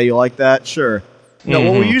 alright, yeah, you like that? Sure.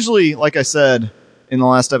 What we usually, like I said in the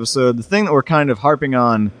last episode, the thing that we're kind of harping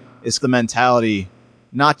on is the mentality,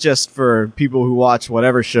 not just for people who watch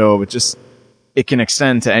whatever show, but just it can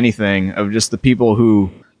extend to anything, of just the people who,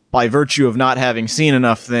 by virtue of not having seen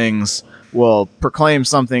enough things, will proclaim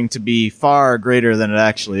something to be far greater than it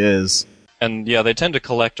actually is. And yeah, they tend to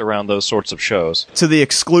collect around those sorts of shows. To the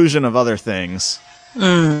exclusion of other things.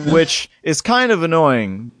 Which is kind of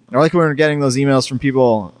annoying. I like when we were getting those emails from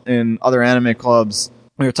people in other anime clubs.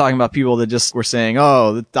 We were talking about people that just were saying,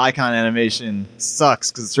 the Daikon animation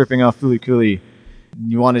sucks because it's ripping off Fooly Cooly.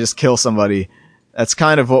 You want to just kill somebody. That's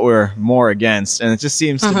kind of what we're more against, and it just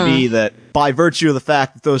seems to be that by virtue of the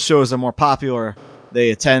fact that those shows are more popular,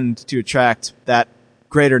 they tend to attract that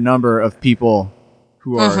greater number of people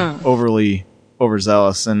who are overly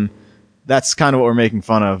overzealous, and that's kind of what we're making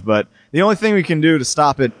fun of. But the only thing we can do to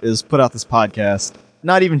stop it is put out this podcast.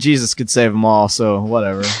 Not even Jesus could save them all, so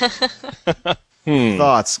whatever.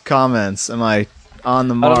 Thoughts, comments? Am I on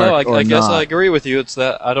the mark? I don't know. I guess not? I agree with you. It's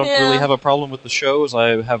that I don't really have a problem with the shows.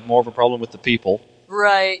 I have more of a problem with the people.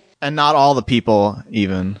 Right. And not all the people,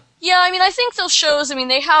 even. Yeah, I mean, I think those shows,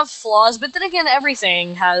 they have flaws, but then again,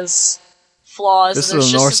 everything has flaws. Fist and of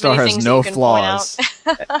the North Star has no flaws.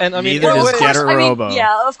 And I mean, neither does Getter Robo.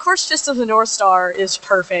 Yeah, of course, Fist of the North Star is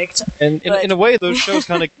perfect. And in a way, those shows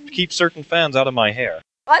kind of keep certain fans out of my hair.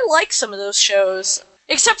 I like some of those shows,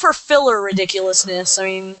 except for filler ridiculousness. I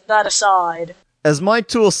mean, that aside. As Mike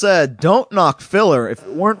Toole said, don't knock filler. If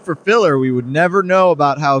it weren't for filler, we would never know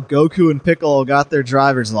about how Goku and Piccolo got their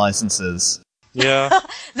driver's licenses. Yeah.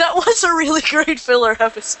 That was a really great filler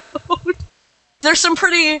episode. There's some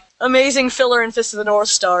pretty amazing filler in Fist of the North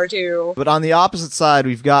Star, too. But on the opposite side,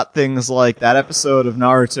 we've got things like that episode of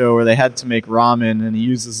Naruto where they had to make ramen, and he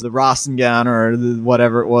uses the Rasengan or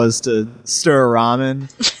whatever it was to stir ramen.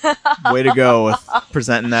 Way to go with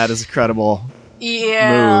presenting that as a credible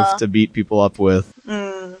move to beat people up with.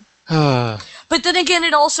 But then again,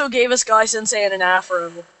 it also gave us Guy Sensei and an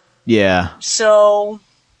afro. Yeah. So,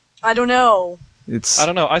 I don't know. I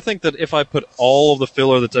don't know. I think that if I put all of the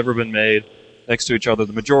filler that's ever been made next to each other,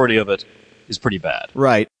 the majority of it is pretty bad.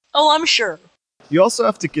 Right. Oh, I'm sure. You also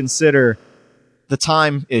have to consider the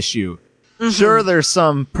time issue. Sure, there's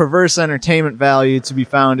some perverse entertainment value to be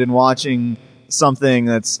found in watching something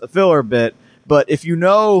that's a filler bit, but if you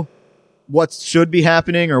know what should be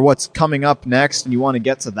happening or what's coming up next and you want to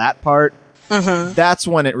get to that part, that's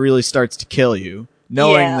when it really starts to kill you.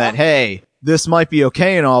 Knowing that, hey, this might be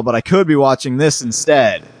okay and all, but I could be watching this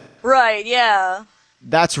instead. Right, yeah.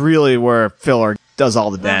 That's really where filler does all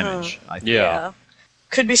the damage, I think. Yeah.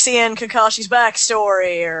 Could be seeing Kakashi's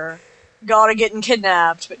backstory, or Gaara getting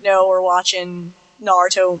kidnapped, but no, we're watching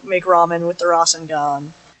Naruto make ramen with the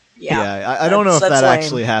Rasengan. Yeah, I don't know if that lame.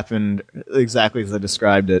 actually happened exactly as I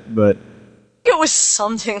described it, but it was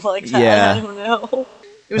something like that. Yeah. I don't know.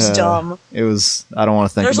 It was dumb. It was, I don't want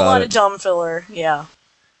to think There's about it. a lot of dumb filler, yeah.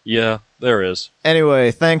 Yeah, there is.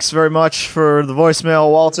 Anyway, thanks very much for the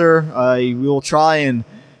voicemail, Walter. We will try and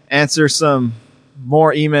answer some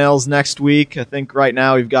more emails next week. I think right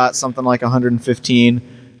now we've got something like 115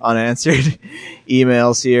 unanswered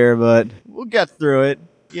emails here, but We'll get through it.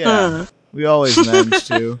 Yeah. We always manage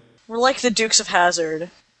to. We're like the Dukes of Hazzard.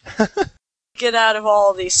 Get out of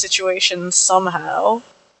all these situations somehow.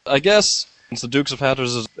 I guess the Dukes of Hazzard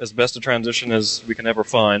is as best a transition as we can ever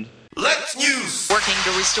find. Let's news! Working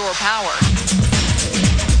to restore power.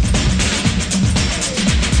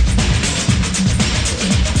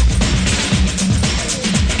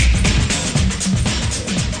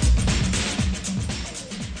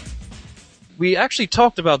 We actually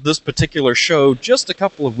talked about this particular show just a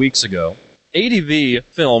couple of weeks ago. ADV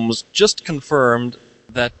Films just confirmed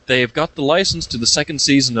that they've got the license to the second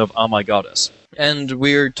season of Oh My Goddess. And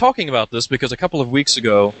we're talking about this because a couple of weeks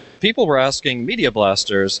ago, people were asking Media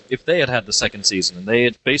Blasters if they had had the second season, and they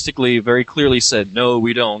had basically very clearly said, no,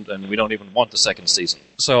 we don't, and we don't even want the second season.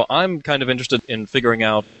 So I'm kind of interested in figuring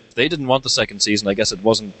out, if they didn't want the second season, I guess it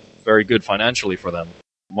wasn't very good financially for them.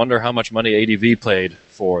 Wonder how much money ADV paid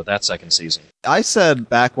for that second season. I said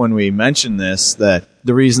back when we mentioned this that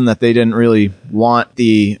the reason that they didn't really want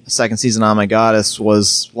the second season of Oh My Goddess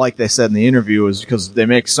was, like they said in the interview, was because they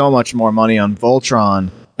make so much more money on Voltron,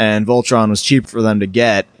 and Voltron was cheap for them to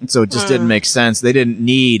get, so it just didn't make sense. They didn't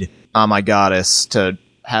need Oh My Goddess to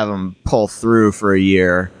have them pull through for a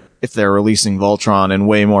year if they're releasing Voltron, and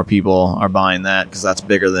way more people are buying that because that's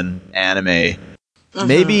bigger than anime.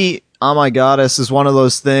 Maybe Oh My Goddess is one of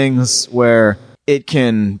those things where it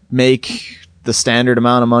can make the standard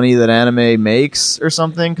amount of money that anime makes or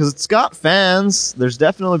something, because it's got fans. There's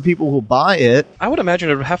definitely people who buy it. I would imagine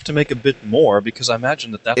it would have to make a bit more, because I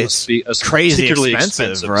imagine that must be a crazy particularly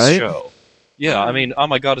expensive, expensive right? show. Yeah, I mean, Oh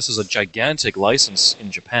My Goddess is a gigantic license in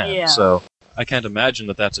Japan, Yeah. so I can't imagine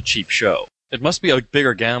that that's a cheap show. It must be a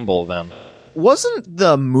bigger gamble then. Wasn't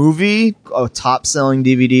the movie a top-selling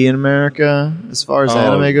DVD in America as far as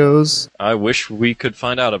anime goes? I wish we could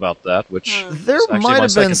find out about that, which There is actually might my have been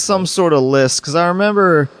second some point. sort of list, because I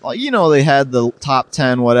remember, they had the top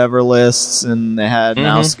 10 whatever lists, and they had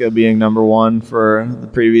Nausicaa being number one for the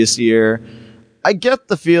previous year. I get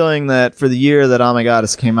the feeling that for the year that Oh My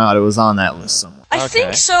Goddess came out, it was on that list somewhere. I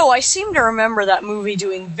think so. I seem to remember that movie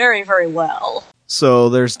doing very, very well. So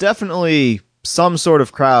there's definitely some sort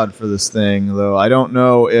of crowd for this thing, though I don't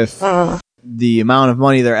know if the amount of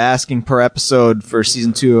money they're asking per episode for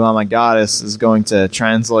season 2 of Oh My Goddess is going to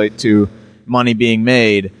translate to money being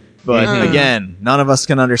made. But again, none of us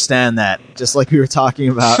can understand that. Just like we were talking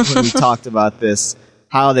about when we talked about this,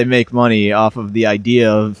 how they make money off of the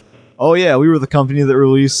idea of, oh yeah, we were the company that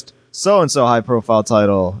released so-and-so high-profile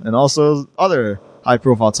title, and also other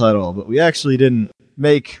high-profile title, but we actually didn't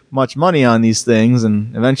make much money on these things,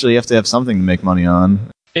 and eventually you have to have something to make money on.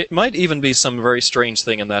 It might even be some very strange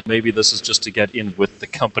thing in that maybe this is just to get in with the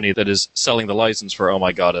company that is selling the license for Oh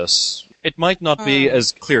My Goddess. It might not be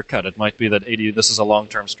as clear-cut. It might be that this is a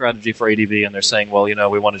long-term strategy for ADV, and they're saying, well,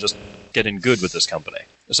 we want to just get in good with this company.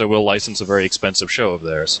 So we'll license a very expensive show of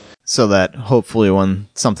theirs. So that hopefully when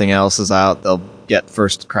something else is out, they'll get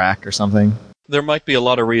first crack or something. There might be a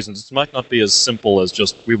lot of reasons. It might not be as simple as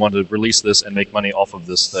just, we want to release this and make money off of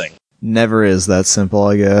this thing. Never is that simple,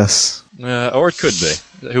 I guess. Or it could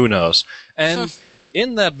be. Who knows? And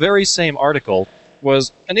in that very same article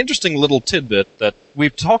was an interesting little tidbit that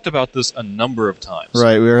we've talked about this a number of times.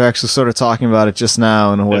 Right, we were actually sort of talking about it just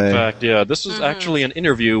now in a way. In fact, yeah, this was actually an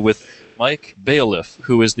interview with Mike Bailiff,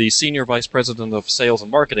 who is the Senior Vice President of Sales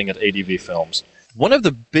and Marketing at ADV Films. One of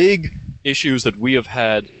the big issues that we have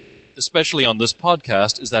had, especially on this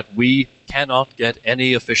podcast, is that we cannot get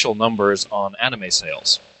any official numbers on anime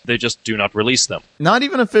sales. They just do not release them. Not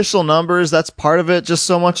even official numbers, that's part of it, just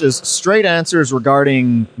so much as straight answers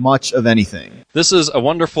regarding much of anything. This is a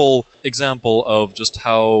wonderful example of just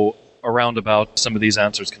how roundabout some of these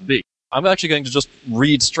answers can be. I'm actually going to just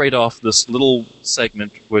read straight off this little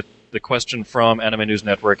segment with the question from Anime News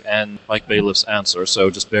Network and Mike Bailiff's answer, so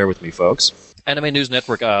just bear with me, folks. Anime News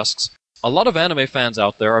Network asks, a lot of anime fans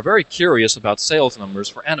out there are very curious about sales numbers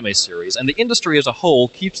for anime series, and the industry as a whole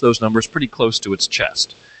keeps those numbers pretty close to its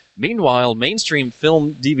chest. Meanwhile, mainstream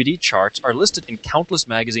film DVD charts are listed in countless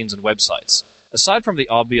magazines and websites. Aside from the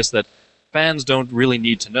obvious that fans don't really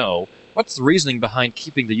need to know, what's the reasoning behind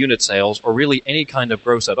keeping the unit sales, or really any kind of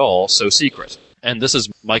gross at all, so secret? And this is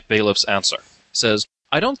Mike Bailiff's answer. He says,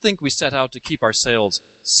 I don't think we set out to keep our sales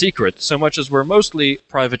secret so much as we're mostly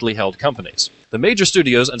privately held companies. The major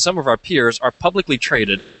studios and some of our peers are publicly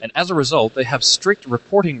traded, and as a result, they have strict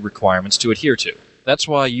reporting requirements to adhere to. That's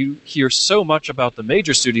why you hear so much about the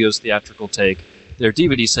major studios' theatrical take, their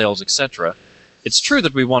DVD sales, etc. It's true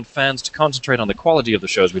that we want fans to concentrate on the quality of the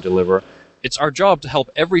shows we deliver. It's our job to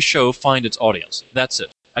help every show find its audience. That's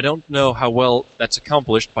it. I don't know how well that's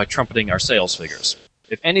accomplished by trumpeting our sales figures.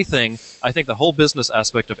 If anything, I think the whole business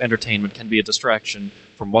aspect of entertainment can be a distraction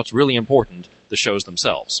from what's really important, the shows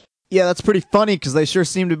themselves. Yeah, that's pretty funny because they sure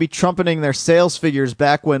seem to be trumpeting their sales figures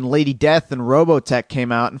back when Lady Death and Robotech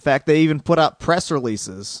came out. In fact, they even put out press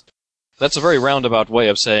releases. That's a very roundabout way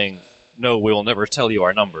of saying, no, we will never tell you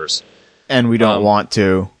our numbers. And we don't want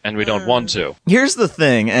to. And we don't want to. Here's the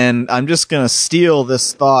thing, and I'm just going to steal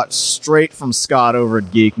this thought straight from Scott over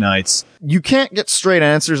at Geek Nights. You can't get straight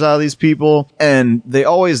answers out of these people, and they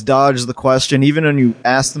always dodge the question, even when you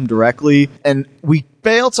ask them directly. And we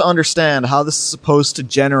fail to understand how this is supposed to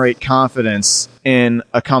generate confidence in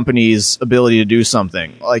a company's ability to do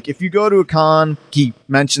something. Like, if you go to a con, he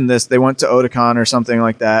mentioned this, they went to Otakon or something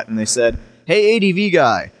like that, and they said, hey, ADV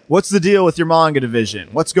guy, what's the deal with your manga division?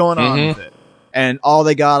 What's going on with it? And all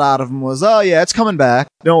they got out of him was, oh, yeah, it's coming back.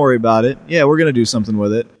 Don't worry about it. Yeah, we're going to do something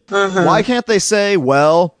with it. Why can't they say,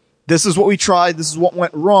 well, this is what we tried, this is what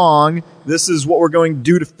went wrong, this is what we're going to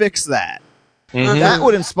do to fix that? That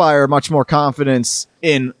would inspire much more confidence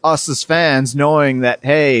in us as fans, knowing that,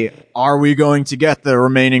 hey, are we going to get the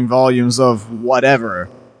remaining volumes of whatever?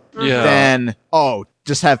 Yeah. Then, oh,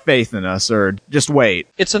 just have faith in us, or just wait.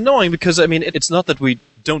 It's annoying because, I mean, it's not that we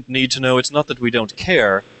don't need to know, it's not that we don't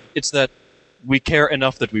care, it's that we care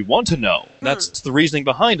enough that we want to know. That's the reasoning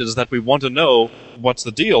behind it, is that we want to know what's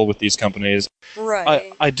the deal with these companies.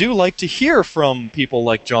 Right. I do like to hear from people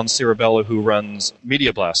like John Cirabella, who runs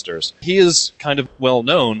Media Blasters. He is kind of well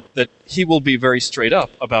known that he will be very straight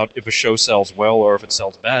up about if a show sells well or if it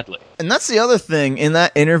sells badly. And that's the other thing. In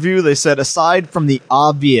that interview, they said, aside from the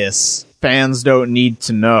obvious, fans don't need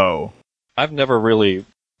to know. I've never really...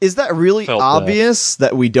 Is that really felt obvious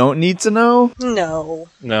that we don't need to know? No.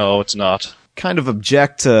 No, it's not. Kind of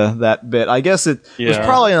object to that bit. I guess it was Yeah.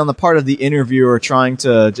 probably on the part of the interviewer trying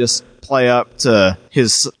to just play up to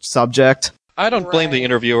his subject. I don't blame the Right.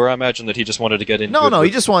 interviewer. I imagine that he just wanted to get into it. No, he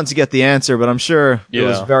just wanted to get the answer, but I'm sure it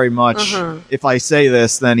was Yeah. very much, if I say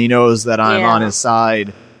this, then he knows that I'm Yeah. on his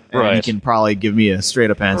side, and he Right. can probably give me a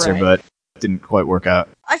straight-up answer, Right. but it didn't quite work out.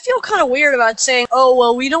 I feel kind of weird about saying, oh,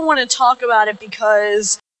 well, we don't want to talk about it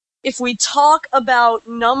because if we talk about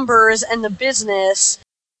numbers and the business,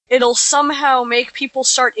 it'll somehow make people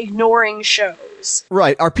start ignoring shows.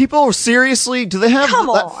 Right. Are people seriously, do they have Come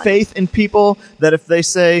that on. faith in people that if they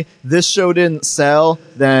say this show didn't sell,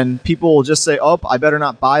 then people will just say, oh, I better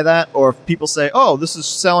not buy that? Or if people say, oh, this is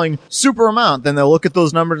selling super amount, then they'll look at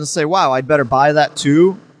those numbers and say, wow, I'd better buy that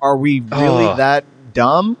too? Are we really that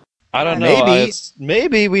dumb? I don't know. Maybe.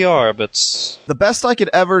 Maybe we are, but... The best I could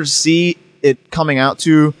ever see it coming out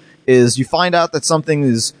to is you find out that something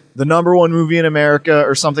is the number one movie in America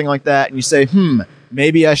or something like that, and you say,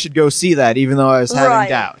 maybe I should go see that, even though I was having Right.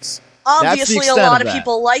 doubts. Obviously, a extent lot of of that.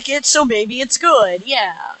 people like it, so maybe it's good,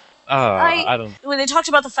 yeah. I don't... When they talked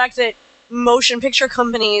about the fact that motion picture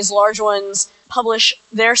companies, large ones, publish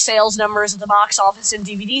their sales numbers at the box office and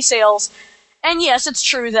DVD sales, and yes, it's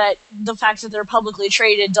true that the fact that they're publicly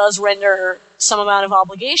traded does render some amount of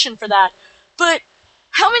obligation for that, but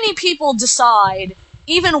how many people decide,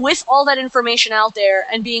 even with all that information out there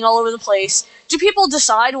and being all over the place, do people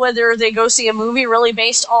decide whether they go see a movie really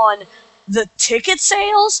based on the ticket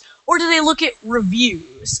sales, or do they look at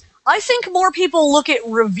reviews? I think more people look at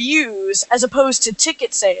reviews as opposed to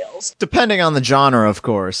ticket sales. Depending on the genre, of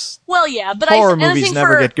course. Well, yeah, but Horror and I movies think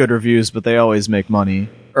never for, get good reviews, but they always make money.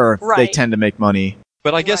 Or they Right. tend to make money.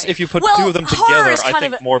 But I guess Right. if you put Well, two of them horror together, is I kind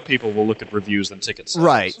think of a- more people will look at reviews than tickets.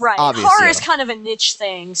 Right. Right, Obviously. horror is kind of a niche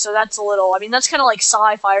thing, so that's a little. I mean, that's kind of like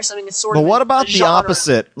sci-fi or something. It's sort But of. what a about the genre.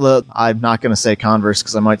 opposite? Look, I'm not going to say converse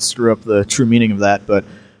because I might screw up the true meaning of that, but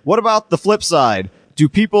what about the flip side? Do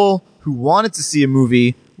people who wanted to see a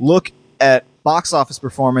movie look at box office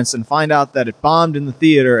performance and find out that it bombed in the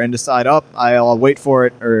theater and decide, oh, I'll wait for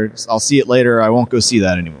it, or I'll see it later, I won't go see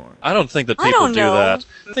that anymore? I don't think that I people don't do know. that.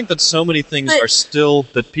 I think that so many things But- are still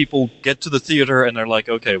that people get to the theater and they're like,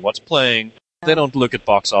 okay, what's playing? They don't look at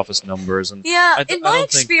box office numbers. And Yeah, I in don't my think-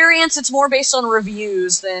 experience, it's more based on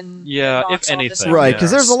reviews than Yeah, box if office anything. numbers. Right, Yeah.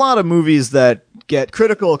 because there's a lot of movies that get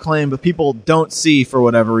critical acclaim, but people don't see for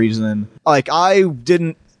whatever reason. Like, I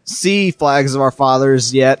didn't see Flags of Our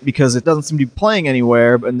Fathers yet because it doesn't seem to be playing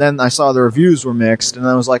anywhere, but then I saw the reviews were mixed, and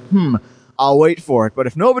I was like, I'll wait for it. But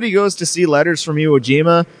if nobody goes to see Letters from Iwo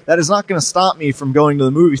Jima, that is not going to stop me from going to the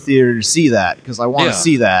movie theater to see that, because I want Yeah. to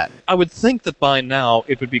see that. I would think that by now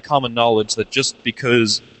it would be common knowledge that just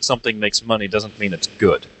because something makes money doesn't mean it's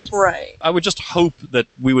good. Right. I would just hope that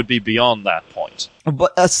we would be beyond that point.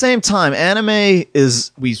 But at the same time, anime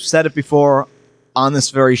is, we've said it before on this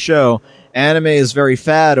very show, anime is very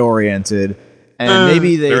fad-oriented, and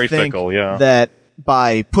maybe they Very think fickle, yeah. that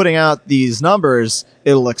by putting out these numbers,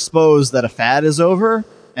 it'll expose that a fad is over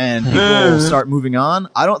and people will start moving on.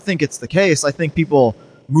 I don't think it's the case. I think people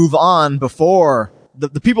move on before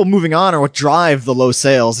the people moving on are what drive the low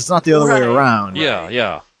sales. It's not the other way around.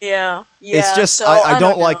 Yeah. It's just so I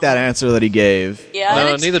don't know. like that answer that he gave. Yeah,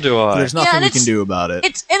 No, neither do I. There's nothing we can do about it.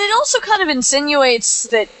 And it also kind of insinuates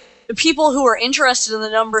that the people who are interested in the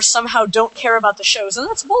numbers somehow don't care about the shows, and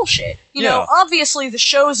that's bullshit. You know, obviously the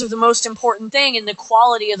shows are the most important thing, and the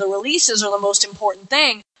quality of the releases are the most important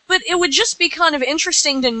thing. But it would just be kind of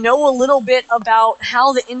interesting to know a little bit about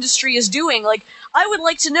how the industry is doing. Like, I would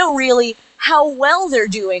like to know, really, how well they're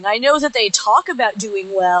doing. I know that they talk about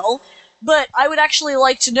doing well, but I would actually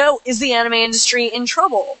like to know, is the anime industry in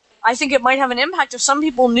trouble? I think it might have an impact if some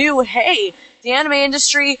people knew, hey, the anime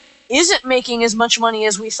industry isn't making as much money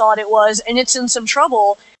as we thought it was, and it's in some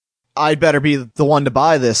trouble. I'd better be the one to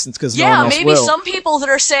buy this because no one else maybe will. some people that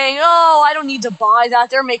are saying, oh, I don't need to buy that,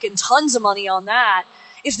 they're making tons of money on that.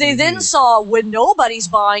 If they then saw when nobody's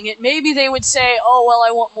buying it, maybe they would say, oh, well,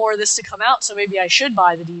 I want more of this to come out, so maybe I should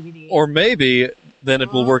buy the DVD. Or maybe then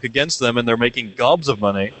it will work against them and they're making gobs of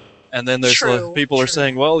money. And then there's people are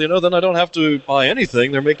saying, well, then I don't have to buy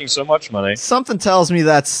anything. They're making so much money. Something tells me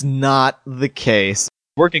that's not the case.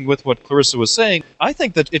 Working with what Clarissa was saying, I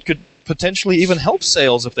think that it could potentially even help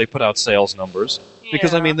sales if they put out sales numbers.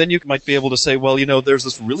 Because, then you might be able to say, well, there's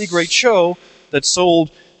this really great show that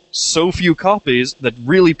sold so few copies that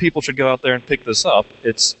really people should go out there and pick this up.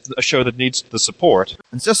 It's a show that needs the support.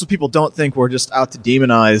 It's just so people don't think we're just out to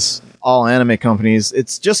demonize all anime companies.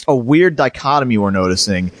 It's just a weird dichotomy we're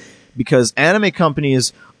noticing, because anime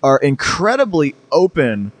companies are incredibly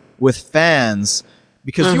open with fans,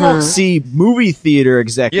 because you won't see movie theater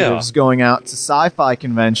executives going out to sci-fi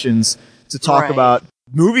conventions to talk about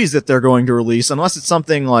movies that they're going to release, unless it's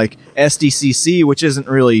something like SDCC, which isn't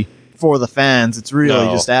really for the fans. It's really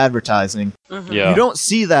just advertising. You don't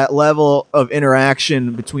see that level of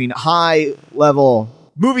interaction between high-level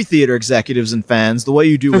movie theater executives and fans the way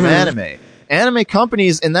you do with anime. Anime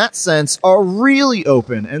companies, in that sense, are really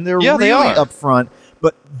open, and they're really upfront,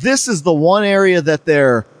 but this is the one area that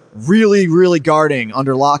they're really, really guarding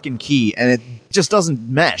under lock and key, and it just doesn't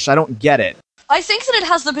mesh. I don't get it. I think that it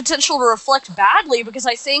has the potential to reflect badly, because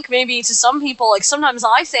I think maybe to some people, like sometimes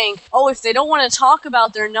I think, oh, if they don't want to talk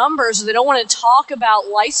about their numbers, or they don't want to talk about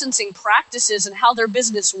licensing practices and how their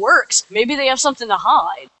business works, maybe they have something to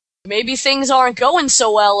hide. Maybe things aren't going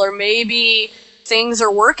so well, or maybe things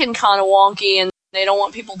are working kind of wonky and they don't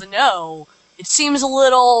want people to know. It seems a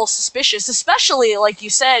little suspicious, especially, like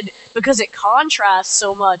you said, because it contrasts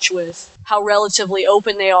so much with how relatively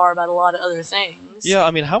open they are about a lot of other things. Yeah,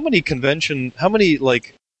 how many companies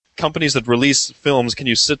that release films can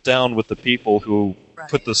you sit down with the people who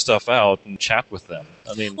put the stuff out and chat with them?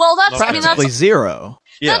 Well, that's practically zero.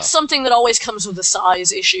 That's something that always comes with the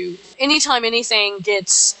size issue. Anytime anything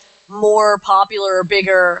gets more popular or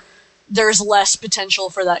bigger, there's less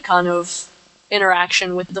potential for that kind of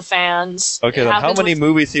interaction with the fans. Okay, then how many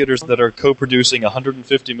movie theaters that are co-producing a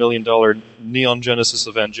 $150 million Neon Genesis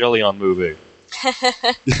Evangelion movie?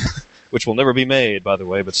 Which will never be made, by the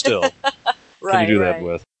way, but still. Can you do that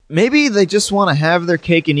with? Maybe they just want to have their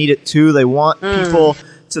cake and eat it too. They want people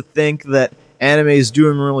to think that anime is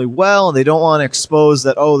doing really well, and they don't want to expose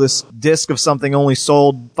that, oh, this disc of something only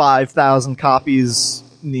sold 5,000 copies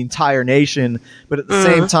in the entire nation, but at the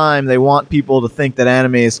same time they want people to think that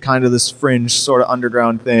anime is kind of this fringe sort of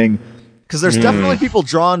underground thing, because there's definitely people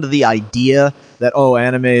drawn to the idea that, oh,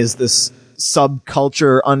 anime is this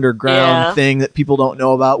subculture underground thing that people don't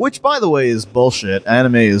know about, which, by the way, is bullshit.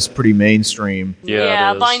 Anime is pretty mainstream.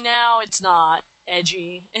 Yeah, by now it's not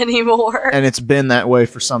edgy anymore, and it's been that way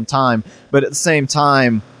for some time, but at the same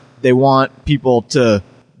time they want people to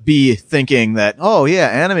be thinking that, oh yeah,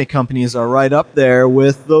 anime companies are right up there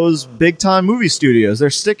with those big-time movie studios. They're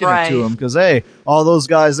sticking it to them because, hey, all those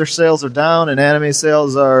guys, their sales are down and anime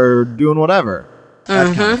sales are doing whatever.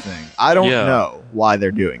 That kind of thing. I don't know why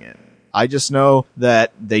they're doing it. I just know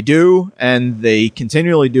that they do, and they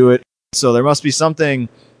continually do it, so there must be something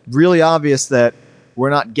really obvious that we're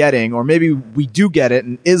not getting, or maybe we do get it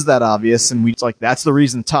and is that obvious, and it's like, that's the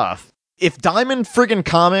reason tough. If Diamond friggin'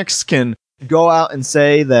 Comics can go out and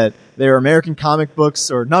say that their American comic books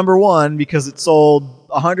are number one because it sold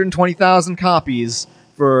 120,000 copies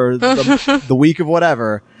for the week of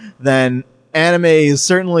whatever, then anime is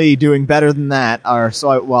certainly doing better than that.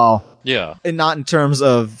 And not in terms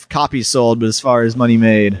of copies sold, but as far as money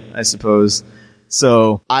made, I suppose.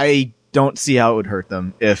 So I don't see how it would hurt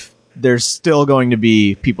them if there's still going to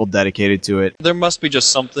be people dedicated to it. There must be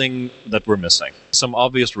just something that we're missing. Some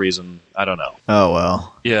obvious reason. I don't know. Oh,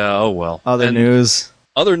 well. Yeah, oh well. Other news?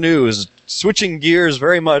 Other news. Switching gears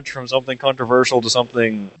very much from something controversial to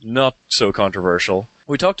something not so controversial.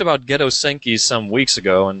 We talked about Ghetto Senki some weeks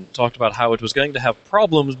ago and talked about how it was going to have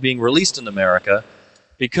problems being released in America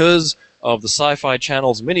because of the Sci-Fi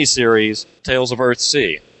Channel's miniseries, Tales of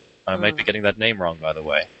Earthsea. I might be getting that name wrong, by the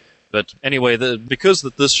way. But anyway, because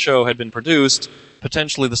this show had been produced,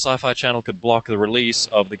 potentially the Sci-Fi Channel could block the release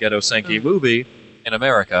of the Ghetto Senki movie in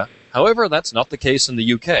America. However, that's not the case in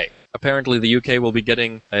the UK. Apparently, the UK will be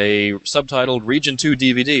getting a subtitled Region 2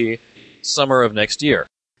 DVD summer of next year.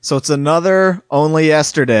 So it's another Only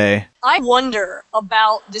Yesterday. I wonder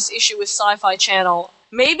about this issue with Sci-Fi Channel.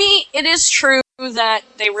 Maybe it is true that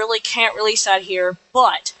they really can't release that here,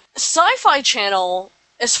 but Sci-Fi Channel,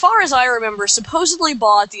 as far as I remember, supposedly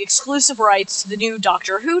bought the exclusive rights to the new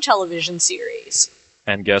Doctor Who television series.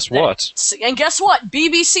 And guess what? And guess what?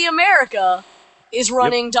 BBC America is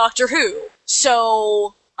running Doctor Who.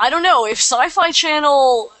 So, I don't know, if Sci-Fi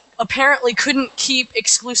Channel apparently couldn't keep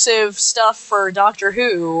exclusive stuff for Doctor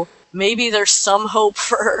Who, maybe there's some hope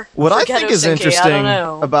for What I Ghetto think is Senki. I interesting don't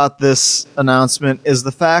know. about this announcement is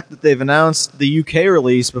the fact that they've announced the UK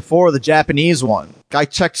release before the Japanese one. I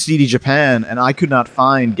checked CD Japan, and I could not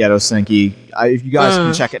find Ghetto Senki. If you guys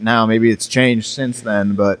can check it now, maybe it's changed since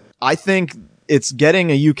then, but I think it's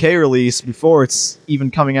getting a UK release before it's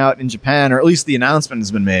even coming out in Japan, or at least the announcement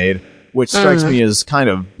has been made, which strikes me as kind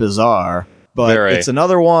of bizarre. But it's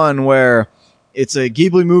another one where it's a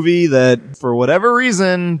Ghibli movie that, for whatever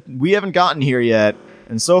reason, we haven't gotten here yet.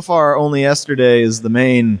 And so far, Only Yesterday is the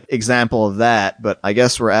main example of that. But I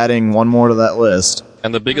guess we're adding one more to that list.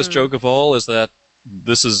 And the biggest joke of all is that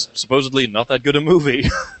this is supposedly not that good a movie.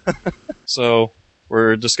 So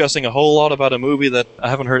we're discussing a whole lot about a movie that I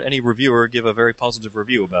haven't heard any reviewer give a very positive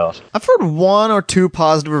review about. I've heard one or two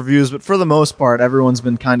positive reviews, but for the most part, everyone's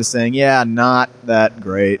been kind of saying, yeah, not that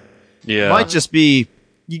great. Yeah. Might just be,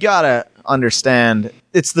 you gotta understand,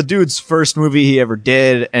 it's the dude's first movie he ever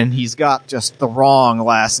did, and he's got just the wrong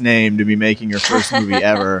last name to be making your first movie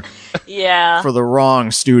ever. Yeah. For the wrong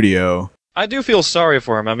studio. I do feel sorry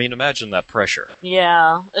for him. I mean, imagine that pressure.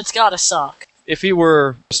 Yeah, it's gotta suck. If he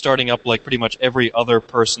were starting up like pretty much every other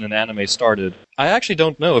person in anime started, I actually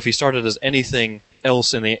don't know if he started as anything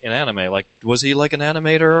else in anime. Like, was he like an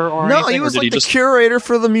animator or anything? No, he was or like the curator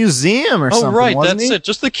for the museum or something, Oh, right, wasn't that's he? it.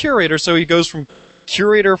 Just the curator. So he goes from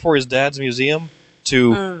curator for his dad's museum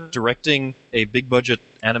to directing a big-budget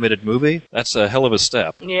animated movie. That's a hell of a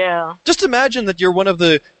step. Yeah. Just imagine that you're one of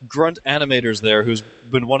the grunt animators there who's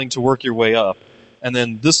been wanting to work your way up, and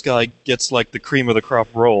then this guy gets like the cream of the crop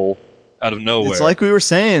role out of nowhere. It's like we were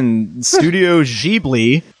saying, Studio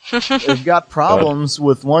Ghibli, they've got problems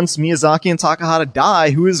with once Miyazaki and Takahata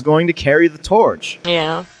die, who is going to carry the torch?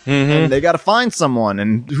 Yeah. And they got to find someone,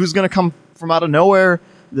 and who's going to come from out of nowhere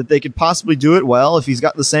that they could possibly do it well if he's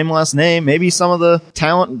got the same last name. Maybe some of the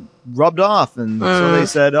talent rubbed off, and so they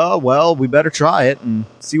said, oh, well, we better try it and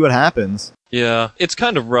see what happens. Yeah, it's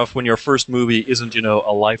kind of rough when your first movie isn't,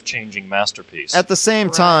 a life-changing masterpiece. At the same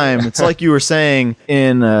time, it's like you were saying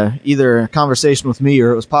in either a conversation with me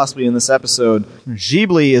or it was possibly in this episode,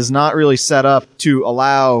 Ghibli is not really set up to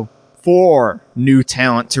allow for new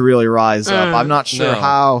talent to really rise up. I'm not sure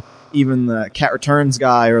how even the Cat Returns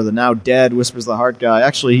guy or the now dead Whispers of the Heart guy,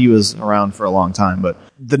 actually he was around for a long time, but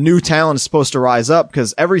the new talent is supposed to rise up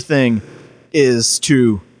because everything is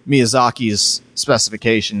to Miyazaki's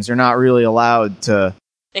specifications. You're not really allowed to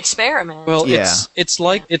experiment. Well, it's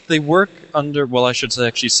like if they work under, well, I should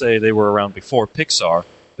actually say they were around before Pixar,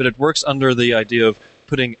 but it works under the idea of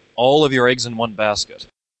putting all of your eggs in one basket.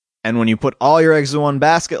 And when you put all your eggs in one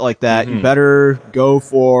basket like that, you better go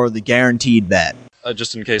for the guaranteed bet.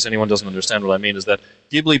 Just in case anyone doesn't understand what I mean, is that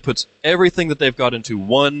Ghibli puts everything that they've got into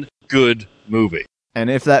one good movie. And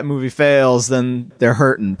if that movie fails, then they're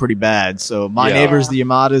hurting pretty bad. So My Neighbors, the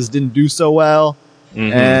Yamadas, didn't do so well,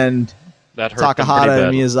 and that hurt Takahata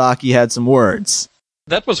and Miyazaki had some words.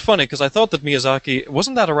 That was funny, because I thought that Miyazaki...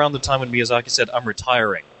 Wasn't that around the time when Miyazaki said, I'm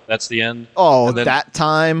retiring? That's the end? Oh, that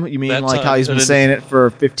time? You mean like how he's been saying it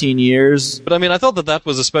for 15 years? But I mean, I thought that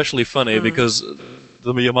was especially funny, because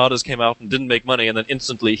the Yamadas came out and didn't make money, and then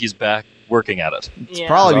instantly he's back working at it. It's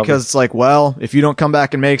probably because it's like, well, if you don't come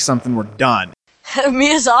back and make something, we're done.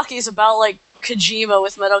 Miyazaki's about like Kojima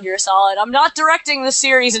with Metal Gear Solid. I'm not directing the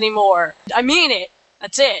series anymore. I mean it.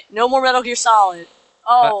 That's it. No more Metal Gear Solid.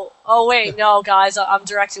 Oh, wait, no, guys, I'm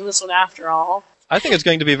directing this one after all. I think it's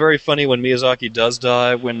going to be very funny when Miyazaki does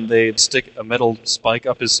die, when they stick a metal spike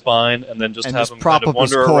up his spine and then just And have just him prop kind of up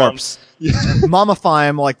his wander corpse. around. Mummify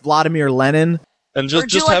him like Vladimir Lenin. And Or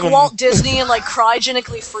just do have like him... Walt Disney and like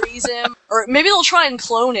cryogenically freeze him? Or maybe they'll try and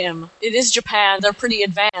clone him. It is Japan, they're pretty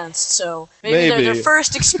advanced, so maybe. Their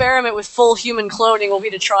first experiment with full human cloning will be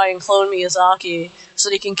to try and clone Miyazaki so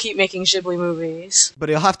that he can keep making Ghibli movies. But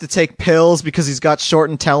he'll have to take pills because he's got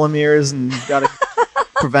shortened telomeres and he's got to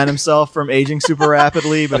prevent himself from aging super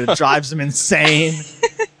rapidly, but it drives him insane.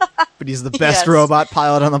 But he's the best robot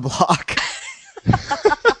pilot on the block.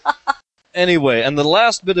 Anyway, and the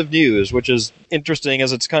last bit of news, which is interesting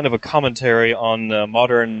as it's kind of a commentary on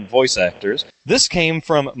modern voice actors, this came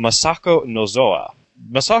from Masako Nozoa.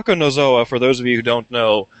 Masako Nozoa, for those of you who don't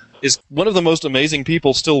know, is one of the most amazing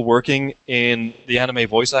people still working in the anime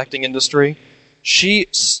voice acting industry. She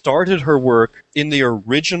started her work in the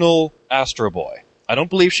original Astro Boy. I don't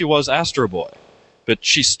believe she was Astro Boy, but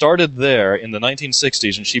she started there in the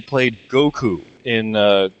 1960s, and she played Goku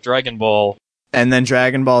in Dragon Ball. And then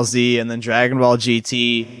Dragon Ball Z, and then Dragon Ball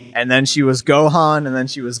GT, and then she was Gohan, and then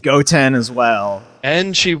she was Goten as well.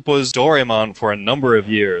 And she was Doraemon for a number of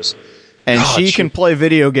years. And she can play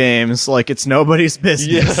video games like it's nobody's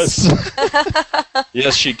business. Yes.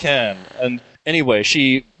 Yes, she can. And anyway,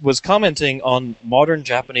 she was commenting on modern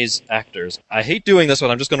Japanese actors. I hate doing this, but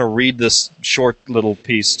I'm just going to read this short little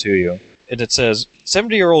piece to you. And it says,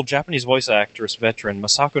 70-year-old Japanese voice actress veteran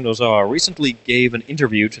Masako Nozawa recently gave an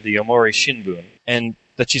interview to the Yomiuri Shimbun, and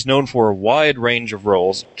that she's known for a wide range of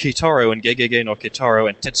roles, Kitaro in Gegege no Kitaro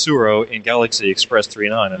and Tetsuro in Galaxy Express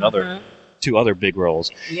 39, and two other big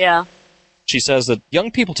roles. Yeah. She says that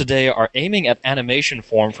young people today are aiming at animation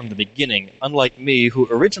form from the beginning, unlike me, who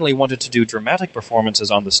originally wanted to do dramatic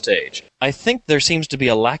performances on the stage. I think there seems to be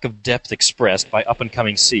a lack of depth expressed by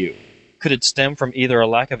up-and-coming seiyuu. Could it stem from either a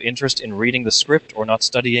lack of interest in reading the script or not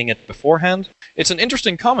studying it beforehand? It's an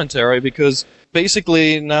interesting commentary because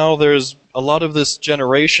basically now there's a lot of this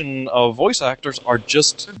generation of voice actors are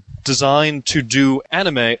just designed to do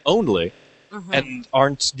anime only and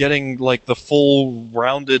aren't getting like the full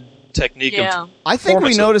rounded technique of I think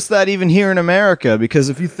we noticed that even here in America, because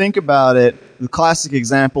if you think about it, the classic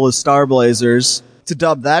example is Star Blazers. To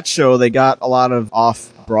dub that show, they got a lot of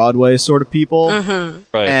off-Broadway sort of people,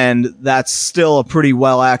 Right. and that's still a pretty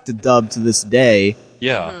well-acted dub to this day.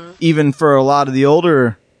 Yeah. Even for a lot of the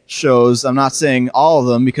older shows, I'm not saying all of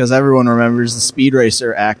them, because everyone remembers the Speed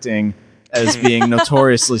Racer acting as being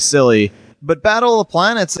notoriously silly. But Battle of the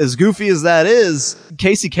Planets, as goofy as that is,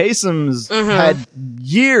 Casey Kasem's had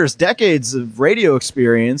years, decades of radio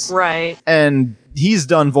experience. Right. And he's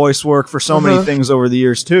done voice work for so many things over the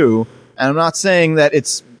years, too. And I'm not saying that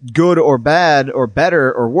it's good or bad or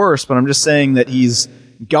better or worse, but I'm just saying that he's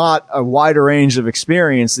got a wider range of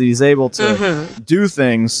experience, that he's able to do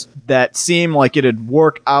things that seem like it'd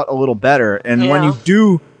work out a little better. And when you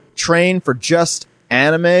do train for just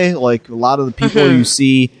anime, like a lot of the people you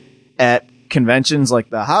see at conventions like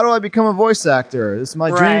the how do I become a voice actor? It's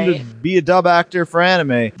my dream to be a dub actor for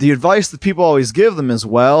anime. The advice that people always give them is,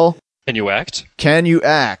 well, Can you act? Can you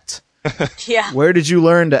act? Yeah. Where did you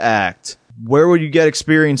learn to act? Where would you get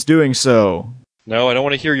experience doing so? No, I don't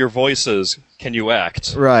want to hear your voices. Can you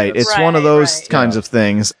act? Right. It's one of those kinds of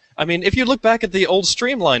things. I mean, if you look back at the old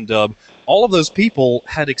Streamline dub, all of those people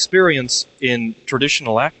had experience in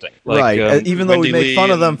traditional acting. Like, right. Even though we make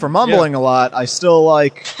fun of them for mumbling a lot, I still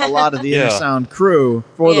like a lot of the Inner Sound crew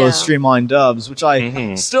for those streamlined dubs, which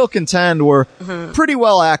I still contend were pretty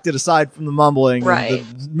well acted aside from the mumbling. Right.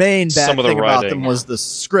 The main bad thing about them was the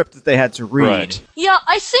script that they had to read. Right. Yeah,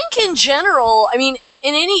 I think in general, I mean,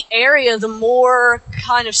 in any area, the more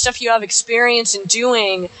kind of stuff you have experience in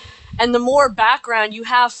doing, and the more background you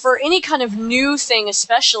have for any kind of new thing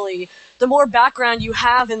especially, the more background you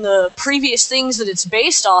have in the previous things that it's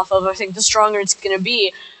based off of, I think the stronger it's going to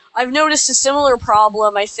be. I've noticed a similar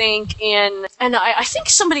problem, I think, and I think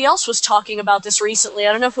somebody else was talking about this recently.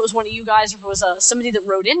 I don't know if it was one of you guys or if it was somebody that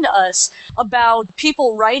wrote into us about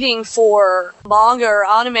people writing for manga or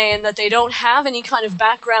anime and that they don't have any kind of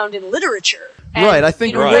background in literature. And, right, I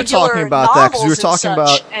think we were talking about that because we were talking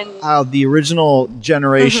about how the original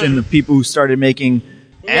generation of people who started making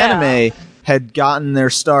anime had gotten their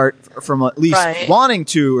start from at least wanting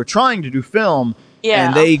to or trying to do film,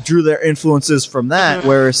 and they drew their influences from that,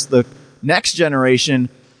 whereas the next generation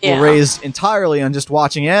were raised entirely on just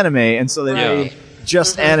watching anime, and so they made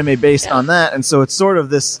just anime based on that, and so it's sort of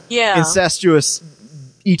this incestuous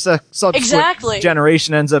each subsequent Exactly.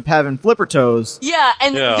 generation ends up having flipper toes. Yeah,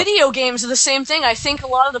 and Yeah. video games are the same thing. I think a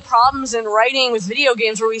lot of the problems in writing with video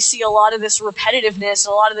games where we see a lot of this repetitiveness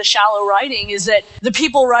and a lot of the shallow writing is that the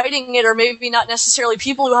people writing it are maybe not necessarily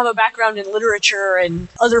people who have a background in literature and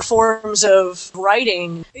other forms of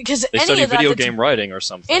writing. Because They any study of that video that's- game writing or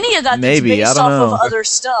something. Any of that Maybe, that's based I don't off know. of other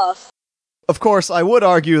stuff. Of course, I would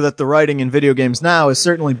argue that the writing in video games now is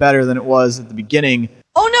certainly better than it was at the beginning.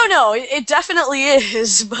 Oh, no, it definitely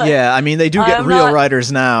is. But Yeah, I mean, they do get I'm real not-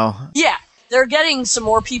 writers now. yeah, they're getting some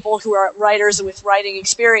more people who are writers with writing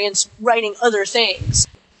experience writing other things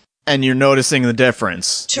And you're noticing the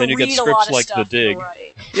difference. to Then you get read a scripts lot of like stuff The Dig. and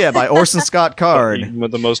write. Yeah, by Orson Scott Card.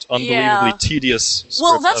 With the most unbelievably Yeah. tedious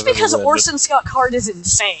Well, script that's I've ever because read, but- Orson Scott Card is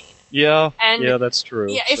insane. Yeah, And- yeah, that's true.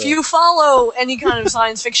 Yeah, if so. you follow any kind of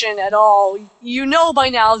science fiction at all, you know by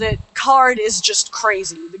now that Card is just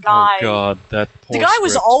crazy. The guy, Oh god, that poor the guy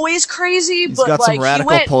was script. always crazy, He's but got like some radical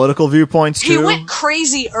he went, political viewpoints, he too. went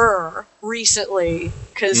crazier recently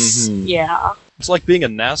because Mhm. yeah, It's like being a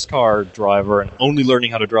NASCAR driver and only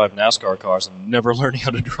learning how to drive NASCAR cars and never learning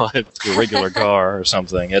how to drive a regular car or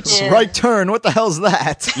something. It's Yeah. Right turn, what the hell's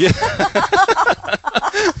that?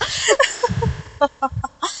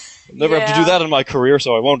 never have to do Yeah. that in my career,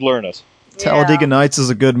 so I won't learn it. Talladega Nights is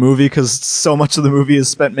a good movie because so much of the movie is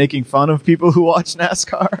spent making fun of people who watch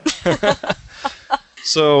NASCAR.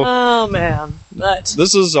 So Oh man, but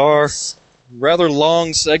this is our rather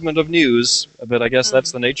long segment of news, but I guess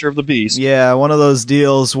that's the nature of the beast. Yeah, one of those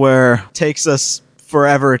deals where it takes us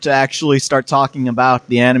forever to actually start talking about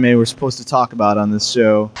the anime we're supposed to talk about on this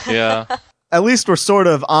show. Yeah. At least we're sort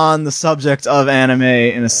of on the subject of anime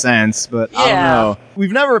in a sense, but I don't Yeah. know.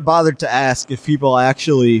 We've never bothered to ask if people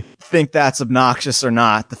actually think that's obnoxious or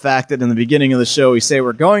not. The fact that in the beginning of the show we say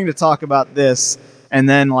we're going to talk about this, and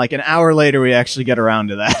then like an hour later we actually get around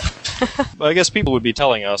to that. But I guess people would be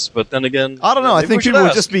telling us, but then again... I don't know, I maybe think we should people would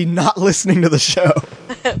ask. just be not listening to the show.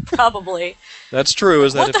 probably. That's true,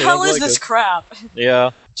 is that What if the they hell don't is like this it... crap? Yeah.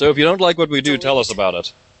 So if you don't like what we do, tell us about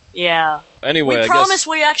it. Yeah, Anyway, we I promise guess...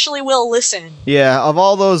 we actually will listen. Yeah, of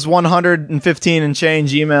all those 115 and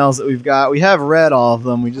change emails that we've got, we have read all of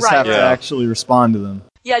them. We just Right. have to Yeah. actually respond to them.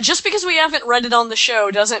 Yeah, just because we haven't read it on the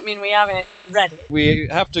show doesn't mean we haven't read it. We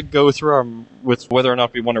have to go through with whether or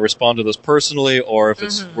not we want to respond to this personally, or if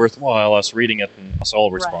it's worthwhile us reading it and us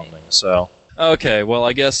all responding. So, okay, well,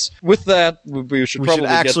 I guess with that, we should We probably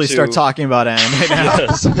should actually get to... start talking about anime now.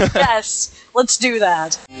 Yes. Yes, let's do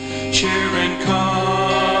that. Cheer and come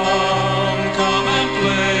and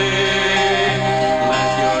play. Let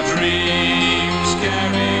your dreams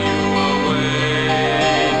carry you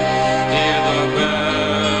away. Hear the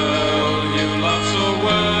bell you love so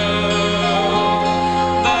well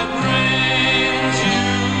that brings you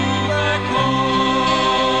back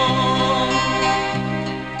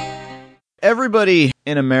home. Everybody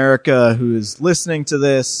in America who is listening to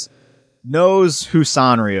this knows who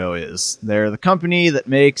Sanrio is. They're the company that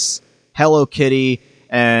makes Hello Kitty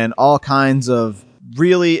and all kinds of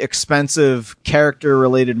really expensive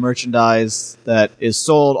character-related merchandise that is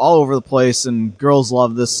sold all over the place, and girls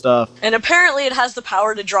love this stuff. And apparently it has the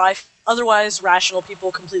power to drive otherwise rational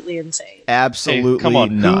people completely insane. Absolutely Hey, come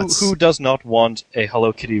on, nuts. who does not want a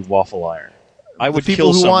Hello Kitty waffle iron? I The would people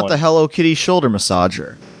kill who someone. want the Hello Kitty shoulder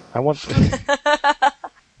massager. I want...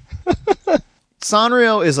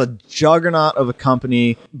 Sanrio is a juggernaut of a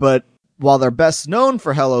company, but while they're best known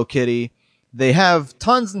for Hello Kitty, they have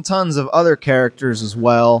tons and tons of other characters as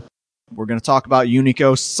well. We're going to talk about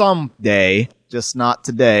Unico someday, just not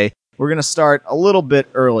today. We're going to start a little bit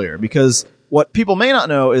earlier, because what people may not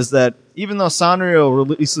know is that even though Sanrio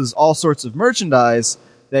releases all sorts of merchandise,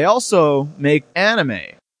 they also make anime.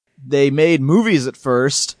 They made movies at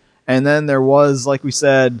first, and then there was, like we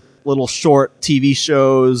said, little short TV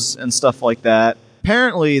shows and stuff like that.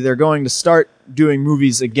 Apparently, they're going to start doing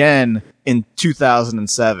movies again in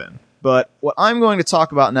 2007. But what I'm going to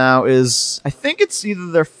talk about now is, I think it's either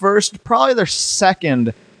their first, probably their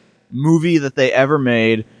second movie that they ever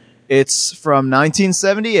made. It's from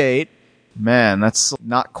 1978. Man, that's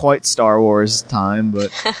not quite Star Wars time,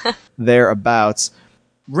 but thereabouts.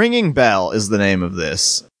 Ringing Bell is the name of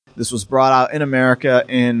this. This was brought out in America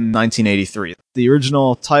in 1983. The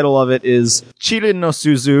original title of it is Chirin no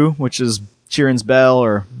Suzu, which is Chirin's Bell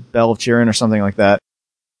or Bell of Chirin or something like that.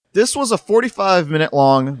 This was a 45-minute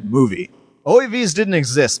long movie. OAVs didn't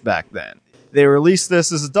exist back then. They released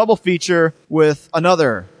this as a double feature with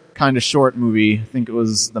another kind of short movie. I think it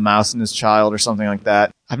was The Mouse and His Child or something like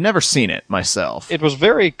that. I've never seen it myself. It was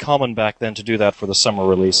very common back then to do that for the summer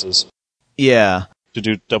releases. Yeah. To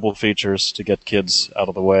do double features to get kids out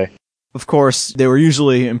of the way. Of course, they were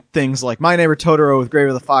usually in things like My Neighbor Totoro with Grave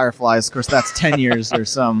of the Fireflies. Of course, that's 10 years or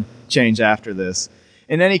some change after this.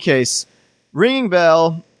 In any case, Ringing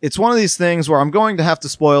Bell, it's one of these things where I'm going to have to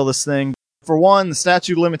spoil this thing. For one, the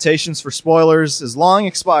statute of limitations for spoilers is long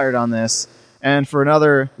expired on this. And for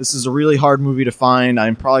another, this is a really hard movie to find.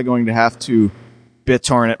 I'm probably going to have to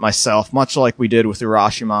BitTorrent it myself, much like we did with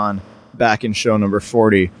Urashiman back in show number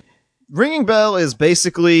 40. Ringing Bell is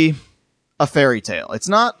basically a fairy tale. It's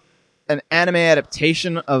not an anime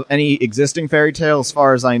adaptation of any existing fairy tale as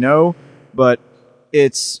far as I know, but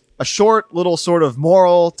it's a short little sort of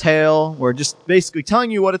moral tale where just basically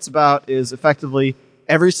telling you what it's about is effectively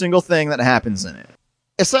every single thing that happens in it.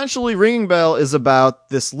 Essentially, Ringing Bell is about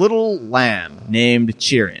this little lamb named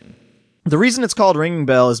Chirin. The reason it's called Ringing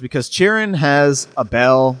Bell is because Chirin has a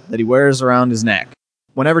bell that he wears around his neck.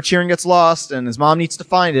 Whenever Chirin gets lost and his mom needs to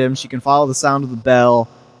find him, she can follow the sound of the bell,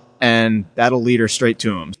 and that'll lead her straight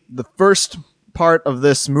to him. The first part of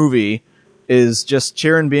this movie is just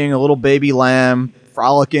Chirin being a little baby lamb,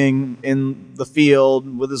 frolicking in the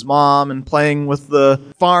field with his mom and playing with the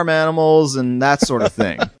farm animals and that sort of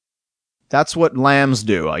thing. That's what lambs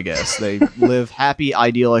do, I guess. They live happy,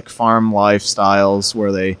 idyllic farm lifestyles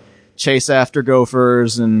where they chase after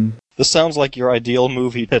gophers and... This sounds like your ideal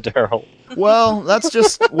movie, Daryl. Well, that's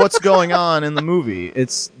just what's going on in the movie.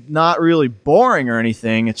 It's not really boring or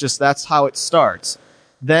anything. It's just that's how it starts.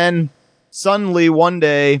 Then, suddenly, one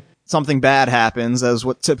day, something bad happens, as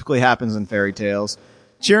what typically happens in fairy tales.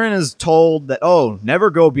 Chirin is told that, never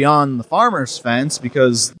go beyond the farmer's fence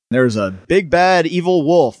because there's a big, bad, evil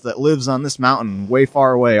wolf that lives on this mountain way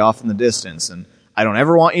far away off in the distance, and I don't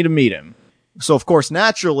ever want you to meet him. So, of course,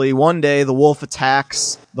 naturally, one day the wolf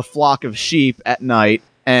attacks the flock of sheep at night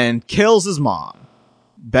and kills his mom.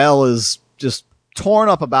 Bell is just torn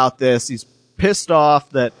up about this. He's pissed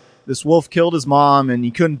off that this wolf killed his mom and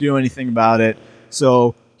he couldn't do anything about it.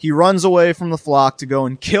 So he runs away from the flock to go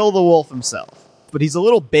and kill the wolf himself. But he's a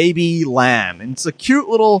little baby lamb, and it's a cute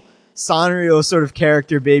little Sanrio sort of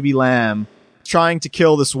character, baby lamb, trying to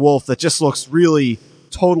kill this wolf that just looks really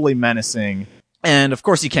totally menacing. And of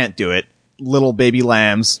course he can't do it. Little baby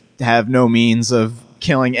lambs have no means of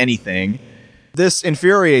killing anything. This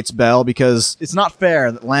infuriates Bell because it's not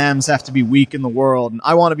fair that lambs have to be weak in the world, and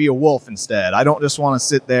I want to be a wolf instead. I don't just want to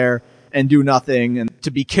sit there and do nothing and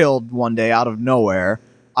to be killed one day out of nowhere.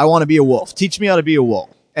 I want to be a wolf. Teach me how to be a wolf.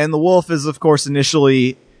 And the wolf is, of course,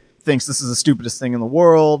 initially thinks this is the stupidest thing in the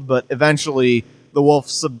world, but eventually the wolf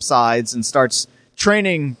subsides and starts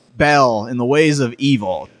training Bell in the ways of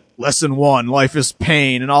evil. Lesson 1, life is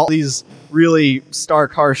pain, and all these really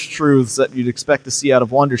stark, harsh truths that you'd expect to see out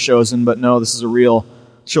of Wonder Chosen, but no, this is a real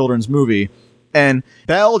children's movie. And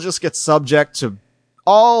Bell just gets subject to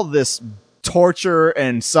all this torture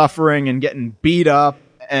and suffering and getting beat up,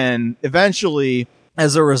 and eventually,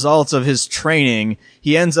 as a result of his training,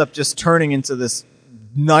 he ends up just turning into this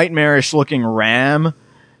nightmarish-looking ram,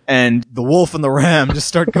 and the wolf and the ram just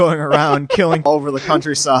start going around killing all over the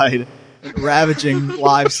countryside, ravaging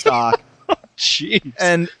livestock. Jeez.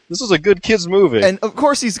 And this is a good kids movie. And of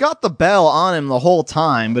course he's got the bell on him the whole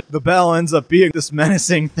time, but the bell ends up being this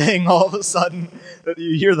menacing thing all of a sudden that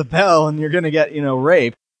you hear the bell and you're gonna get,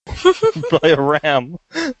 raped. By a ram.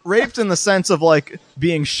 Raped in the sense of like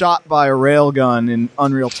being shot by a railgun in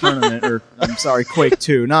Unreal Tournament, or Quake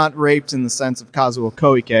 2. Not raped in the sense of Kazuo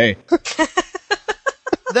Koike.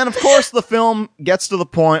 Then, of course, the film gets to the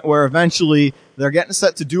point where eventually they're getting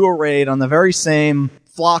set to do a raid on the very same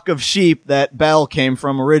flock of sheep that Bell came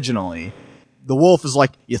from originally. The wolf is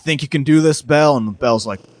like, you think you can do this, Bell? And Bell's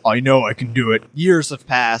like, I know I can do it. Years have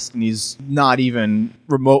passed, and he's not even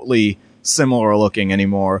remotely similar looking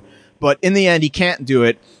anymore. But in the end, he can't do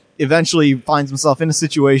it. Eventually, he finds himself in a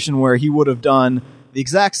situation where he would have done the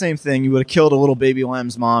exact same thing. He would have killed a little baby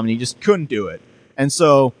lamb's mom, and he just couldn't do it. And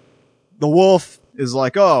so the wolf is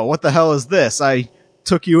like, oh, what the hell is this? I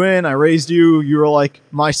took you in, I raised you, you were like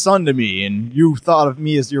my son to me, and you thought of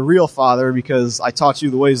me as your real father because I taught you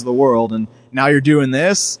the ways of the world, and now you're doing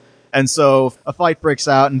this? And so a fight breaks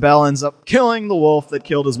out, and Bell ends up killing the wolf that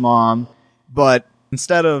killed his mom, but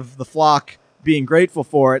instead of the flock being grateful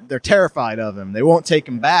for it, they're terrified of him. They won't take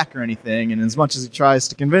him back or anything, and as much as he tries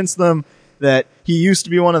to convince them that he used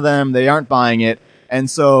to be one of them, they aren't buying it. And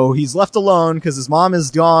so he's left alone because his mom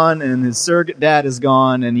is gone and his surrogate dad is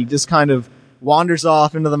gone, and he just kind of wanders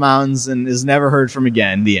off into the mountains and is never heard from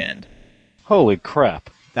again. The end. Holy crap.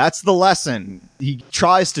 That's the lesson. He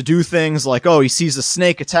tries to do things like, he sees a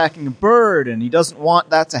snake attacking a bird, and he doesn't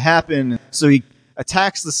want that to happen. So he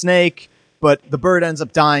attacks the snake, but the bird ends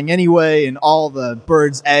up dying anyway, and all the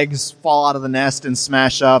bird's eggs fall out of the nest and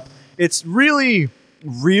smash up. It's really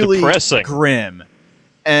really Depressing. grim.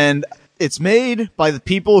 And it's made by the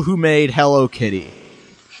people who made Hello Kitty.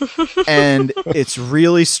 And it's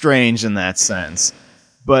really strange in that sense.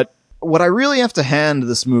 But what I really have to hand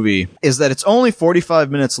this movie is that it's only 45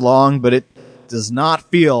 minutes long, but it does not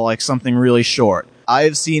feel like something really short.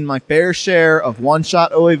 I've seen my fair share of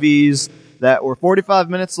one-shot OAVs that were 45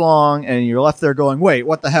 minutes long, and you're left there going, wait,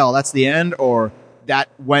 what the hell, that's the end? Or that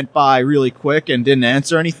went by really quick and didn't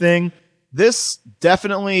answer anything. This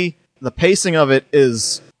definitely, the pacing of it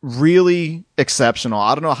is really exceptional.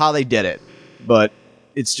 I don't know how they did it, but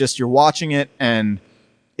it's just you're watching it, and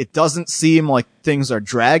it doesn't seem like things are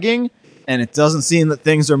dragging, and it doesn't seem that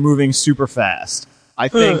things are moving super fast. I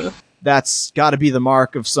think that's got to be the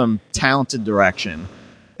mark of some talented direction.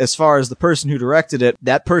 As far as the person who directed it,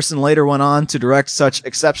 that person later went on to direct such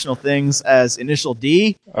exceptional things as Initial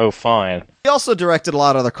D. Oh, fine. He also directed a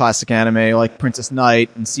lot of other classic anime, like Princess Knight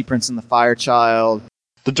and Sea Prince and the Fire Child.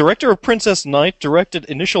 The director of Princess Knight directed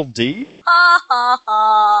Initial D? Ha ha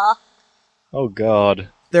ha. Oh, God.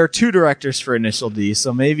 There are two directors for Initial D,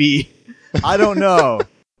 so maybe, I don't know.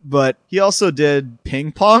 But he also did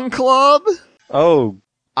Ping Pong Club? Oh,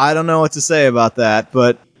 I don't know what to say about that,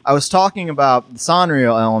 but I was talking about the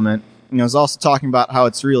Sanrio element, and I was also talking about how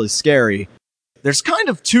it's really scary. There's kind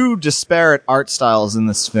of two disparate art styles in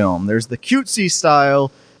this film. There's the cutesy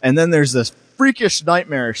style, and then there's this freakish,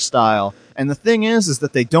 nightmarish style. And the thing is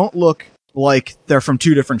that they don't look like they're from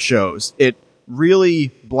two different shows. It really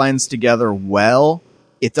blends together well.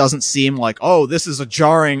 It doesn't seem like, oh, this is a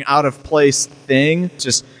jarring, out-of-place thing.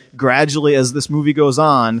 Just gradually, as this movie goes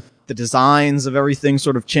on, the designs of everything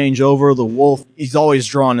sort of change over. The wolf, he's always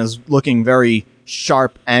drawn as looking very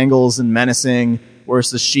sharp angles and menacing,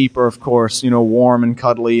 whereas the sheep are, of course, warm and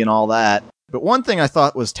cuddly and all that. But one thing I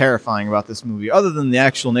thought was terrifying about this movie, other than the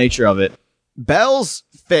actual nature of it, Belle's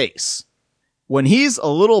face. When he's a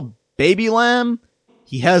little baby lamb,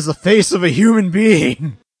 he has the face of a human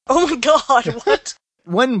being. Oh my god, what?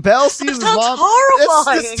 When Belle sees his That's mom...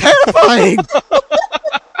 horrifying! It's terrifying!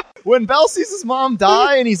 When Belle sees his mom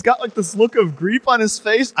die and he's got like this look of grief on his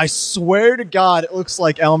face, I swear to God, it looks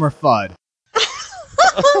like Elmer Fudd.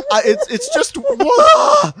 It's just...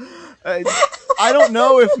 I don't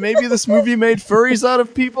know if maybe this movie made furries out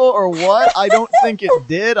of people or what. I don't think it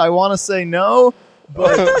did. I want to say no.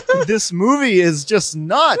 But this movie is just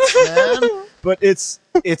nuts, man. But it's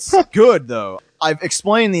good, though. I've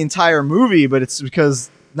explained the entire movie, but it's because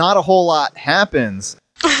not a whole lot happens.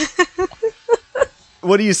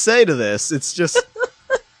 What do you say to this? It's just...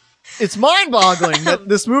 It's mind-boggling that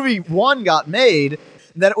this movie, one, got made,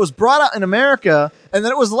 that it was brought out in America, and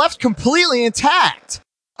that it was left completely intact.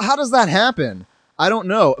 How does that happen? I don't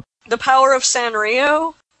know. The power of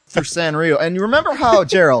Sanrio? For Sanrio. And you remember how,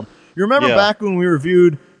 Gerald, you remember Yeah. back when we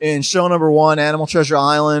reviewed in show number 1, Animal Treasure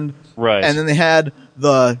Island? right. And then they had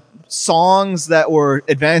the songs that were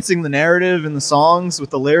advancing the narrative in the songs with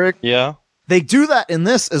the lyric. Yeah. They do that in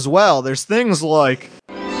this as well. There's things like...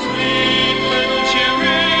 Sleep, little children,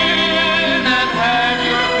 and have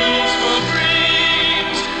your peaceful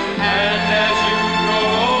dreams. And as you grow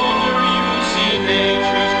older, you'll see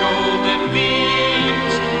nature's golden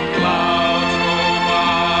beams. Clouds roll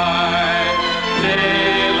by,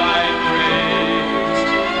 daylight breaks.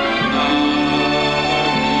 Another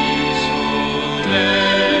peaceful day.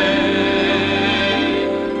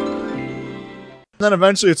 Then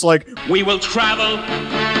eventually it's like, We will travel,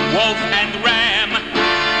 wolf and ram,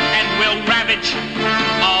 and we'll ravage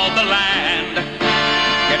all the land.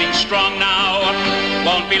 Getting strong now,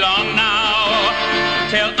 won't be long now,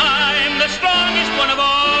 till I'm the strongest one of all.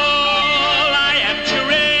 I am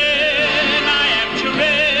Turin, I am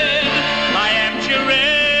Turin, I am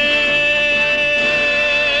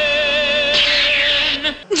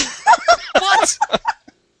Turin. what?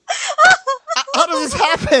 How does this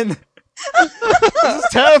happen? This is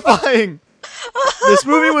terrifying. This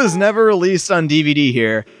movie was never released on DVD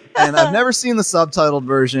here, and I've never seen the subtitled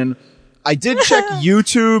version. I did check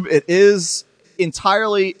YouTube. It is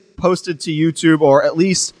entirely posted to YouTube, or at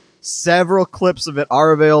least several clips of it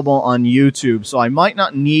are available on YouTube, so I might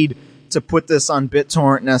not need to put this on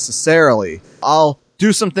BitTorrent necessarily. I'll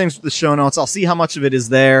do some things with the show notes. I'll see how much of it is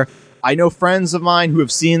there. I know friends of mine who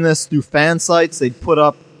have seen this through fan sites. They'd put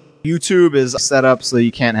up... YouTube is set up so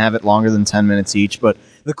you can't have it longer than 10 minutes each, but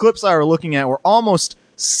the clips I were looking at were almost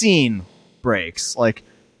scene breaks. Like,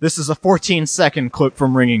 this is a 14-second clip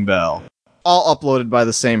from Ringing Bell, all uploaded by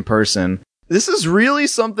the same person. This is really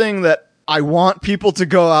something that I want people to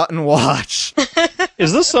go out and watch.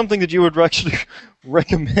 Is this something that you would actually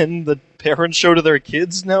recommend that parents show to their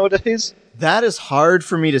kids nowadays? That is hard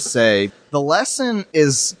for me to say. The lesson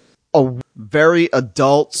is a very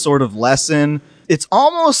adult sort of lesson. It's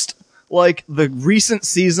almost like the recent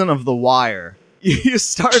season of The Wire. You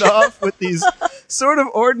start off with these sort of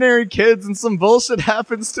ordinary kids and some bullshit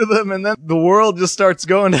happens to them and then the world just starts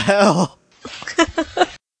going to hell.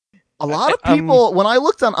 A lot of people, when I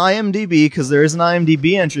looked on IMDb, because there is an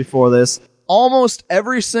IMDb entry for this, almost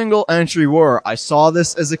every single entry were, I saw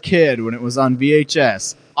this as a kid when it was on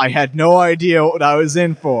VHS. I had no idea what I was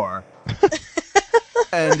in for.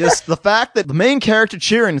 And just the fact that the main character,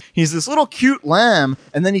 Chirin, he's this little cute lamb,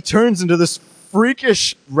 and then he turns into this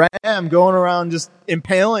freakish ram going around just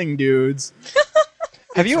impaling dudes.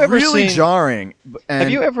 Have you ever really seen? jarring. And Have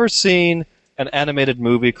you ever seen an animated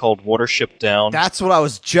movie called Watership Down? that's what I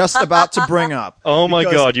was just about to bring up. Oh my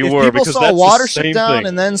Because God, you if were, people because saw that's the Watership same Down thing.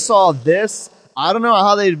 and then saw this, I don't know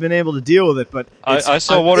how they'd been able to deal with it, but I saw it's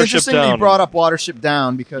Watership interesting that you Down. brought up Watership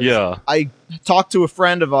Down because Yeah. I talked to a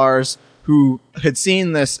friend of ours who had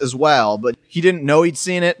seen this as well, but he didn't know he'd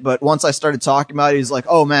seen it, but once I started talking about it, he's like,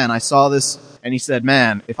 oh man, I saw this, and he said,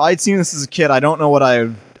 man, if I'd seen this as a kid, I don't know what I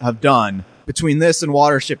would have done. Between this and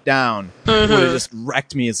Watership Down, would have just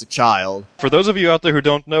wrecked me as a child. For those of you out there who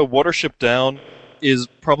don't know, Watership Down is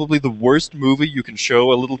probably the worst movie you can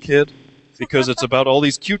show a little kid because it's about all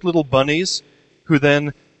these cute little bunnies who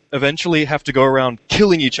then eventually have to go around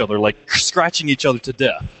killing each other, like scratching each other to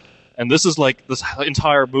death. And this is like, this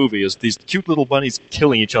entire movie is these cute little bunnies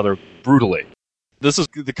killing each other brutally. This is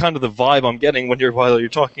the kind of the vibe I'm getting while you're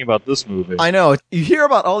talking about this movie. I know. You hear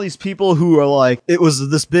about all these people who are like, it was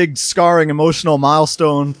this big, scarring, emotional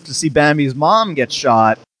milestone to see Bambi's mom get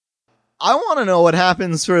shot. I want to know what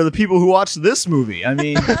happens for the people who watch this movie. I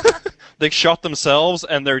mean, They shot themselves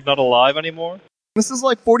and they're not alive anymore? this is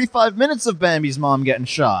like 45 minutes of Bambi's mom getting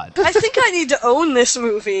shot. I think I need to own this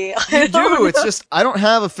movie. You do. It's just, I don't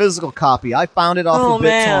have a physical copy. I found it off Oh, of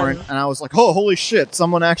man. BitTorrent, and I was like, oh, holy shit,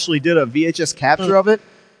 someone actually did a VHS capture of it.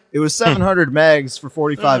 It was 700 megs for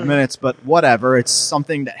 45 minutes, but whatever. It's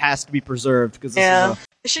something that has to be preserved, because this Yeah. is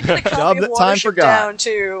I should get a Dub copy of that time Watership forgot. Down,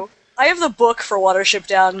 too. I have the book for Watership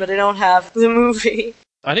Down, but I don't have the movie.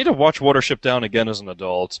 I need to watch Watership Down again as an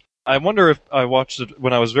adult. I wonder if I watched it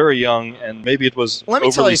when I was very young and maybe it was Let me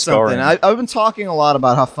overly tell you scarring. something. I've been talking a lot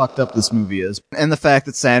about how fucked up this movie is, and the fact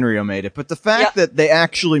that Sanrio made it, but the fact Yeah. that they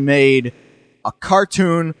actually made a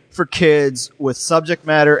cartoon for kids with subject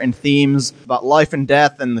matter and themes about life and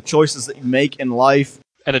death and the choices that you make in life,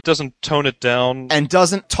 And it doesn't tone it down. and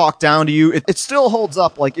doesn't talk down to you, it still holds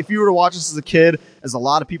up. Like, if you were to watch this as a kid, as a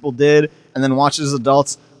lot of people did, and then watch it as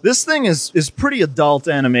adults, this thing is pretty adult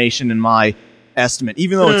animation in my estimate,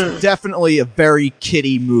 even though it's definitely a very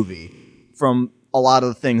kiddie movie from a lot of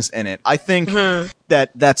the things in it. I think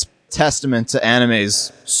that's testament to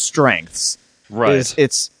anime's strengths. Right. Is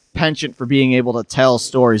its penchant for being able to tell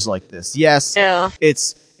stories like this. Yes, Yeah.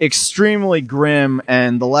 it's extremely grim,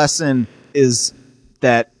 and the lesson is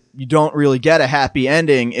that you don't really get a happy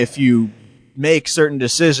ending if you make certain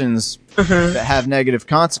decisions that have negative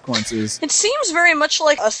consequences. It seems very much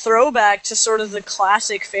like a throwback to sort of the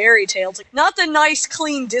classic fairy tales. Like, not the nice,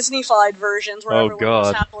 clean, Disney-fied versions where Oh, everyone was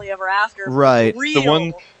God. happily ever after. but Right. Real The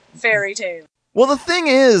one- fairy tale. Well, the thing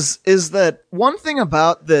is that one thing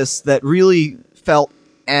about this that really felt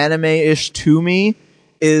anime-ish to me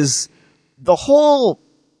is the whole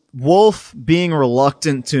wolf being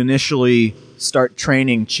reluctant to initially start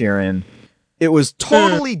training Chirin. It was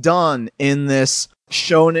totally done in this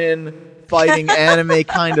shonen fighting anime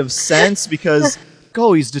kind of sense because,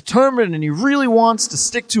 he's determined and he really wants to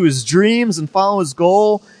stick to his dreams and follow his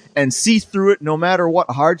goal and see through it no matter what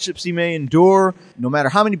hardships he may endure, no matter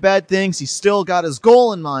how many bad things, he's still got his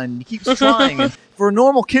goal in mind and he keeps trying. And for a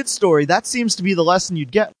normal kid story, that seems to be the lesson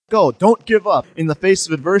you'd get. Don't give up in the face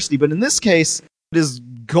of adversity. But in this case, his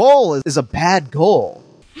goal is a bad goal.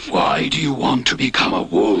 Why do you want to become a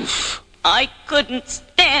wolf? I couldn't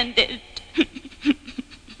stand it.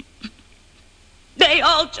 They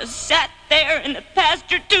all just sat there in the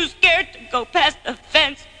pasture, too scared to go past the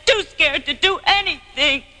fence, too scared to do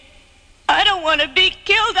anything. I don't want to be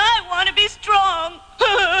killed. I want to be strong.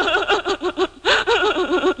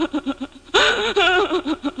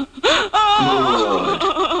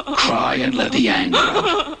 Good. Cry and let the anger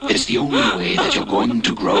out. It's the only way that you're going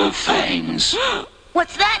to grow fangs.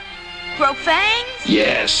 What's that? Grow fangs?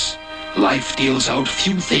 Yes. Life deals out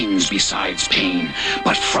few things besides pain,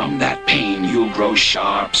 but from that pain you'll grow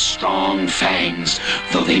sharp, strong fangs,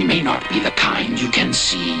 though they may not be the kind you can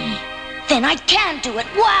see. Then I can do it.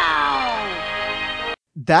 Wow!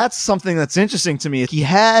 That's something that's interesting to me. He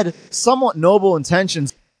had somewhat noble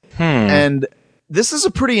intentions, and this is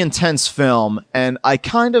a pretty intense film, and I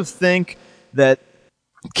kind of think that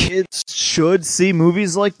kids should see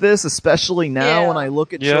movies like this, especially now Yeah. when I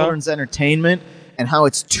look at Yeah. children's entertainment and how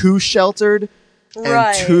it's too sheltered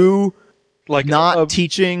Right. and too Like not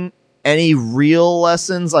teaching any real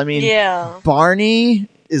lessons. I mean, Yeah. Barney,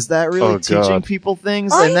 is that really Oh, teaching God. people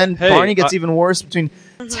things? I- And then Hey, Barney gets even worse between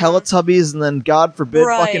Teletubbies and then, God forbid,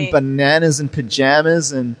 Right. fucking bananas and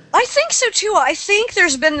pajamas and... I think so too. I think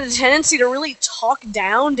there's been a tendency to really talk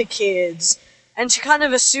down to kids and to kind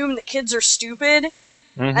of assume that kids are stupid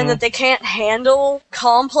and that they can't handle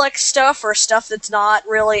complex stuff or stuff that's not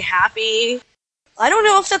really happy. I don't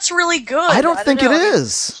know if that's really good. I don't think know. it I mean,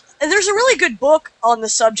 is. there's a really good book on the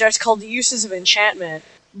subject called The Uses of Enchantment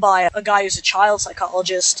by a guy who's a child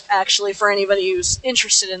psychologist, actually, for anybody who's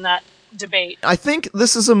interested in that debate. I think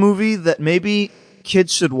this is a movie that maybe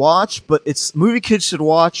kids should watch, but it's a movie kids should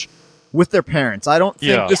watch with their parents. I don't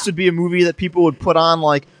think Yeah. this would be a movie that people would put on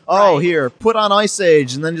like, oh, Right. here, put on Ice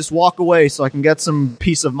Age and then just walk away so I can get some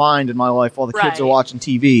peace of mind in my life while the kids are Right. watching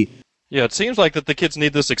TV. Yeah, it seems like that the kids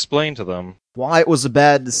need this explained to them. Why it was a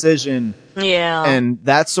bad decision Yeah. and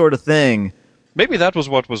that sort of thing. Maybe that was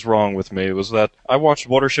what was wrong with me, was that I watched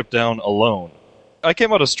Watership Down alone. I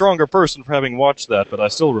came out a stronger person for having watched that, but I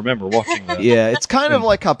still remember watching that. Yeah, it's kind of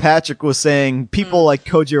like how Patrick was saying, people like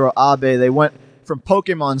Kojiro Abe, they went from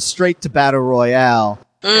Pokemon straight to Battle Royale.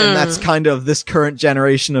 And that's kind of this current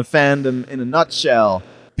generation of fandom in a nutshell.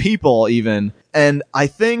 People, even. And I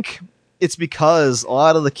think it's because a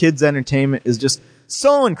lot of the kids' entertainment is just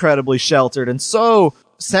so incredibly sheltered and so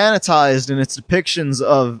sanitized in its depictions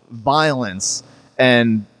of violence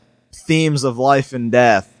and themes of life and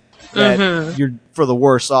death that you're for the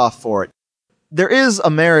worse off for it. There is a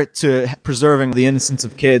merit to preserving the innocence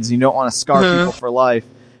of kids. You don't want to scar people for life.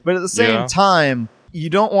 But at the same Yeah. time, you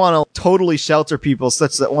don't want to totally shelter people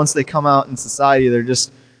such that once they come out in society, they're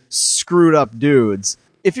just screwed up dudes.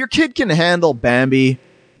 If your kid can handle Bambi,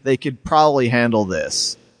 they could probably handle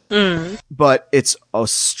this. But it's a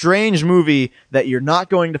strange movie that you're not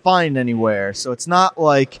going to find anywhere. So it's not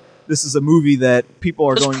like this is a movie that people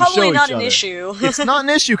are It's going to show probably not each an other. issue. It's not an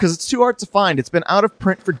issue because it's too hard to find. It's been out of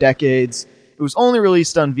print for decades. It was only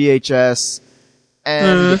released on VHS.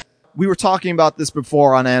 And we were talking about this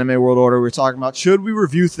before on Anime World Order. We were talking about, should we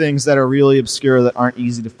review things that are really obscure that aren't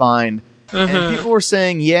easy to find? And people were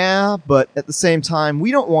saying, yeah, but at the same time,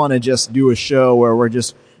 we don't want to just do a show where we're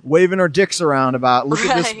just waving our dicks around about, look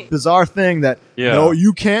at this Right. bizarre thing that, Yeah. no,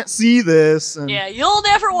 you can't see this. And Yeah, you'll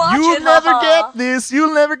never watch You'll it. never haha. get this.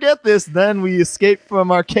 You'll never get this. Then we escape from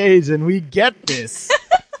our cage and we get this.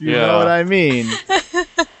 You Yeah. know what I mean?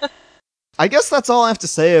 I guess that's all I have to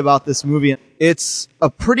say about this movie. It's a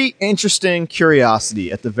pretty interesting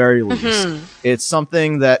curiosity at the very least. It's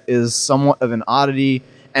something that is somewhat of an oddity,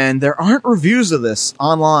 and there aren't reviews of this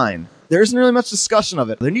online. There isn't really much discussion of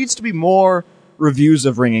it. There needs to be more reviews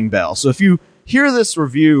of Ringing Bell. So if you hear this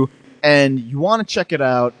review and you want to check it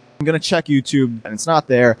out, I'm going to check YouTube and it's not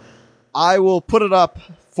there. I will put it up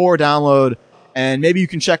for download and maybe you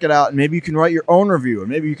can check it out and maybe you can write your own review and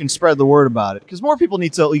maybe you can spread the word about it because more people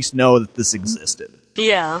need to at least know that this existed.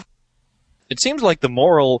 Yeah. It seems like the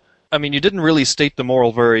moral, I mean, you didn't really state the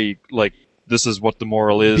moral very, like, this is what the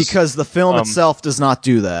moral is. Because the film itself does not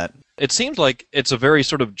do that. It seems like it's a very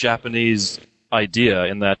sort of Japanese idea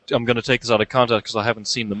in that, I'm going to take this out of context because I haven't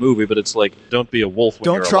seen the movie, but it's like, don't be a wolf when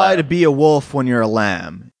Don't you're a try lamb. to be a wolf when you're a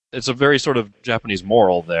lamb. It's a very sort of Japanese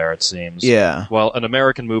moral there, it seems. Yeah. While an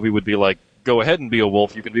American movie would be like, go ahead and be a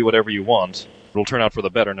wolf, you can be whatever you want. It'll turn out for the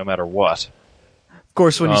better no matter what. Of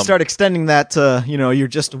course, when you start extending that to, you know, you're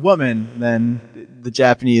just a woman, then the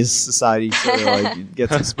Japanese society sort of like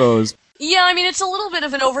gets exposed. Yeah, I mean, it's a little bit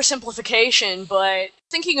of an oversimplification, but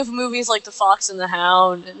thinking of movies like The Fox and the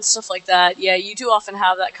Hound and stuff like that, yeah, you do often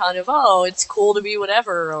have that kind of, oh, it's cool to be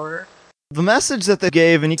whatever, or... The message that they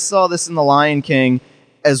gave, and you saw this in The Lion King,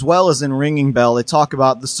 as well as in Ringing Bell, they talk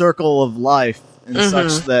about the circle of life and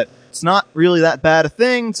such that it's not really that bad a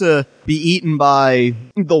thing to be eaten by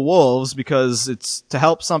the wolves because it's to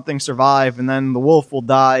help something survive and then the wolf will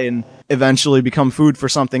die and eventually become food for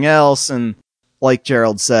something else and, like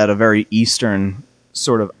Gerald said, a very Eastern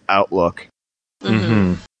sort of outlook.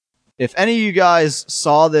 If any of you guys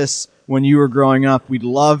saw this when you were growing up, we'd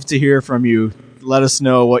love to hear from you. Let us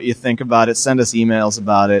know what you think about it. Send us emails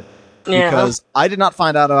about it. Yeah. Because I did not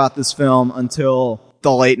find out about this film until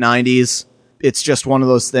the late 90s. It's just one of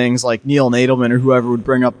those things like Neil Nadelman or whoever would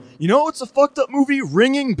bring up, you know, it's a fucked up movie,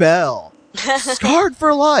 Ringing Bell. Scarred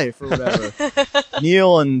for life or whatever.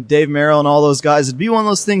 Neil and Dave Merrill and all those guys, it'd be one of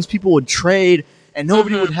those things people would trade and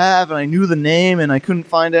nobody would have, and I knew the name and I couldn't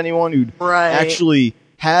find anyone who'd Right. actually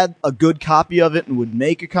had a good copy of it and would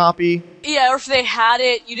make a copy. Yeah, or if they had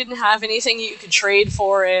it, you didn't have anything you could trade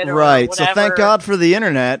for it, or Right, whatever. so thank God for the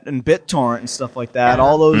internet and BitTorrent and stuff like that. Yeah.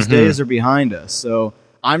 All those days are behind us, so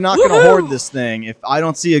I'm not going to hoard this thing. If I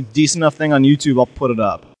don't see a decent enough thing on YouTube, I'll put it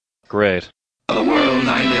up. Great. The world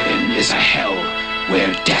I live in is a hell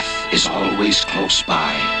where death is always close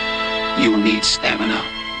by. You need stamina,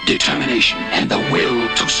 determination, and the will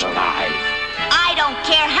to survive. I don't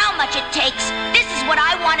care how much it takes. This is what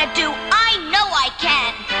I want to do. I know I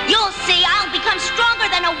can. You'll see, I'll become stronger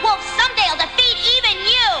than a wolf. Someday I'll defeat even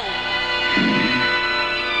you.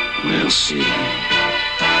 We'll see.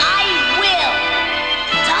 I will.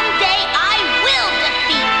 Someday I will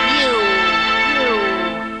defeat you.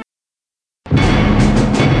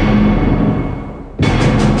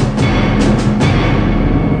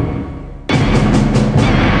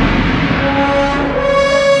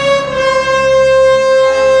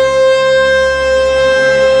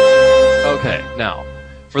 Okay, now,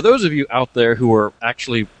 for those of you out there who were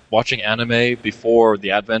actually watching anime before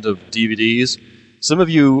the advent of DVDs, some of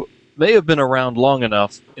you may have been around long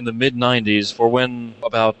enough in the mid-90s for when,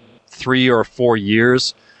 about 3 or 4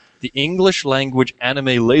 years, the English language anime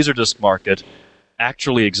laserdisc market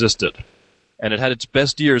actually existed. And it had its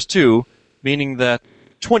best years too, meaning that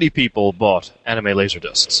 20 people bought anime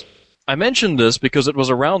laserdiscs. I mention this because it was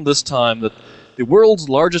around this time that the world's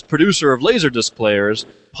largest producer of laserdisc players,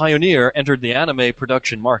 Pioneer, entered the anime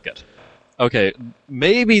production market. Okay,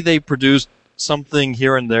 maybe they produced something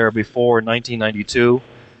here and there before 1992,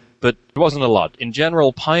 but it wasn't a lot. In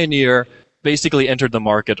general, Pioneer basically entered the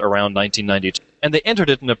market around 1992, and they entered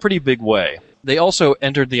it in a pretty big way. They also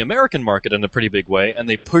entered the American market in a pretty big way, and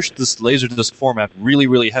they pushed this laserdisc format really,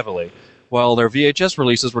 really heavily, while their VHS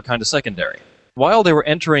releases were kind of secondary. While they were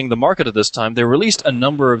entering the market at this time, they released a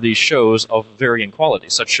number of these shows of varying quality,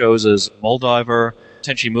 such shows as Moldiver,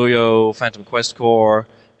 Tenchi Muyo, Phantom Quest Corps,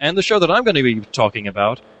 and the show that I'm going to be talking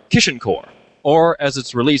about, Kishin Corps, or as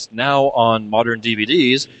it's released now on modern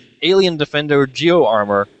DVDs, Alien Defender Geo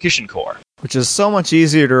Armor Kishin Corps. Which is so much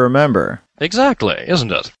easier to remember. Exactly,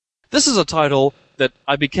 isn't it? This is a title that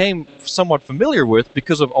I became somewhat familiar with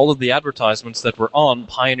because of all of the advertisements that were on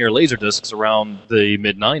Pioneer Laserdiscs around the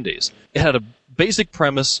mid-90s. It had a basic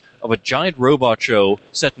premise of a giant robot show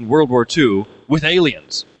set in World War II with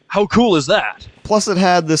aliens. How cool is that? Plus it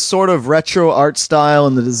had this sort of retro art style,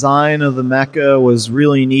 and the design of the mecha was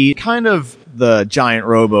really neat. Kind of the giant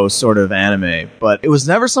robo sort of anime, but it was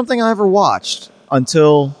never something I ever watched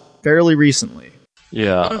until fairly recently.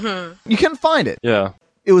 Yeah. You can find it. Yeah.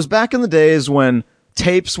 It was back in the days when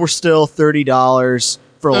tapes were still $30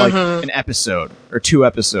 for like an episode or 2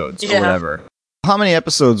 episodes or whatever. How many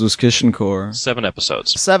episodes was Kishin Corps? 7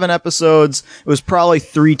 episodes. 7 episodes. It was probably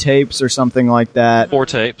 3 tapes or something like that. 4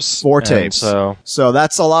 tapes. 4 tapes. So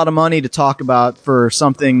that's a lot of money to talk about for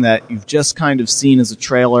something that you've just kind of seen as a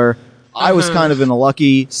trailer. I was kind of in a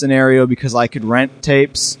lucky scenario because I could rent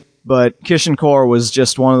tapes, but Kishin Corps was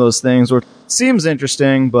just one of those things where it seems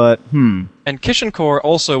interesting, but And Kishin Corps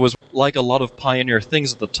also was, like a lot of Pioneer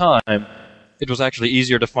things at the time, it was actually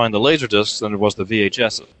easier to find the Laserdiscs than it was the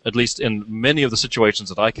VHS, at least in many of the situations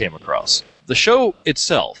that I came across. The show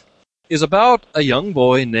itself is about a young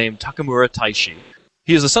boy named Takamura Taishi.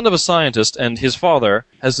 He is the son of a scientist, and his father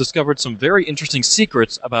has discovered some very interesting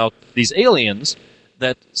secrets about these aliens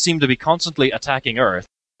that seem to be constantly attacking Earth.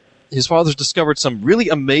 His father's discovered some really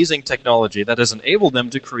amazing technology that has enabled them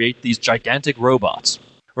to create these gigantic robots.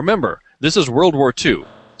 Remember, this is World War II,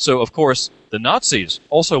 so of course the Nazis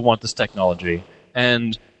also want this technology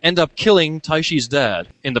and end up killing Taishi's dad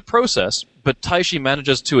in the process, but Taishi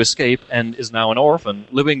manages to escape and is now an orphan,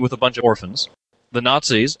 living with a bunch of orphans. The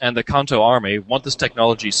Nazis and the Kanto army want this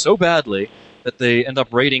technology so badly that they end up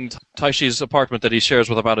raiding Taishi's apartment that he shares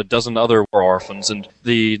with about a dozen other war orphans, and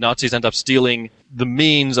the Nazis end up stealing the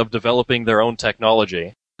means of developing their own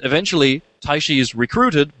technology. Eventually, Taishi is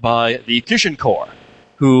recruited by the Kishin Corps,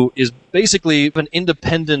 who is basically an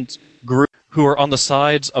independent group who are on the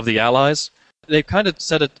sides of the Allies. They've kind of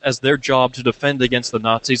set it as their job to defend against the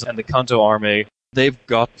Nazis and the Kanto army. They've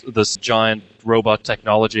got this giant robot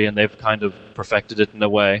technology, and they've kind of perfected it in a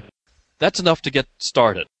way. That's enough to get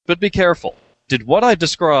started. But be careful. Did what I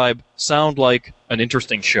describe sound like an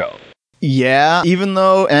interesting show? yeah, even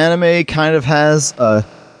though anime kind of has a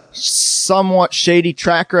somewhat shady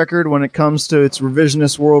track record when it comes to its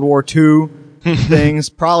revisionist World War II things,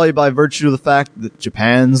 probably by virtue of the fact that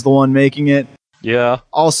Japan's the one making it. Yeah.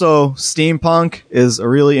 Also, steampunk is a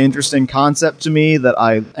really interesting concept to me that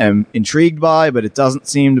I am intrigued by, but it doesn't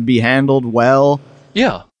seem to be handled well.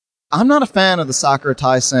 Yeah. I'm not a fan of the Sakura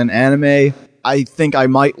Taisen anime. I think I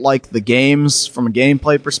might like the games from a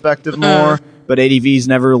gameplay perspective more, but ADV's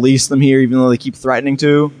never released them here, even though they keep threatening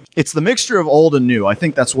to. It's the mixture of old and new. I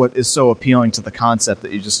think that's what is so appealing to the concept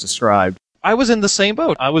that you just described. I was in the same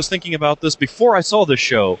boat. I was thinking about this before I saw this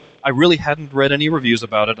show. I really hadn't read any reviews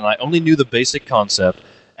about it, and I only knew the basic concept,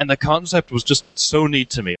 and the concept was just so neat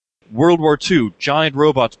to me. World War II, giant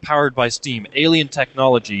robots powered by steam, alien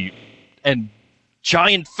technology, and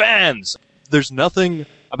giant fans! There's nothing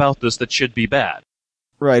about this that should be bad.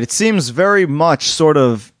 Right, it seems very much sort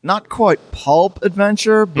of, not quite pulp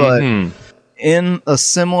adventure, but in a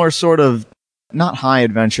similar sort of, not high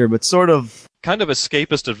adventure, but sort of... kind of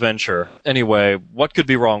escapist adventure. Anyway, what could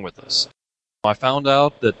be wrong with this? I found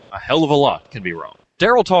out that a hell of a lot can be wrong.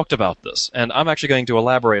 Daryl talked about this, and I'm actually going to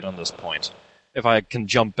elaborate on this point, if I can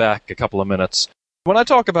jump back a couple of minutes. When I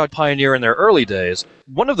talk about Pioneer in their early days,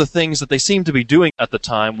 one of the things that they seemed to be doing at the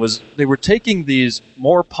time was they were taking these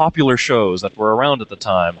more popular shows that were around at the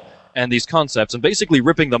time, and these concepts, and basically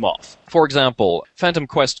ripping them off. For example, Phantom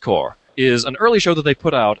Quest Corps is an early show that they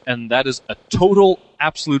put out, and that is a total,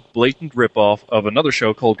 absolute, blatant ripoff of another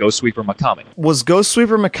show called Ghost Sweeper Makami. Was Ghost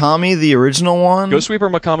Sweeper Makami the original one? Ghost Sweeper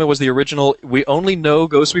Makami was the original. We only know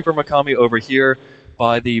Ghost Sweeper Makami over here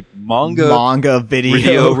by the manga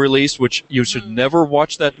video release, which you should never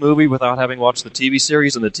watch that movie without having watched the TV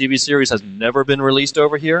series, and the TV series has never been released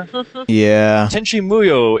over here. Yeah. Tenchi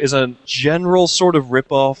Muyo is a general sort of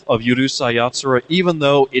ripoff of Yurusai Yatsura, even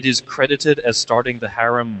though it is credited as starting the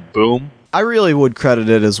harem boom. I really would credit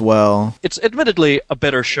it as well. It's admittedly a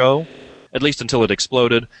better show, at least until it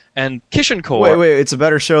exploded, and Kishin Corps... Wait, it's a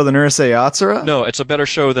better show than Urusei Yatsura? No, it's a better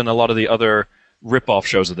show than a lot of the other ripoff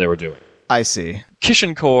shows that they were doing. I see.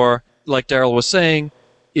 Kishin Corps, like Daryl was saying,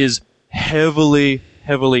 is heavily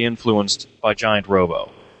influenced by Giant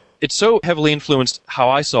Robo. It's so heavily influenced how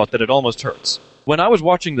I saw it that it almost hurts. When I was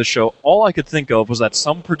watching the show, all I could think of was that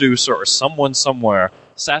some producer or someone somewhere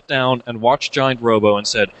sat down and watched Giant Robo and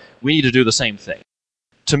said, we need to do the same thing.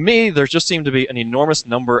 To me, there just seemed to be an enormous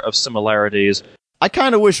number of similarities. I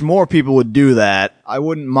kind of wish more people would do that. I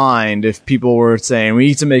wouldn't mind if people were saying, we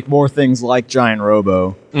need to make more things like Giant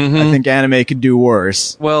Robo. I think anime could do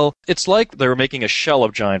worse. Well, it's like they were making a shell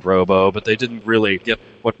of Giant Robo, but they didn't really get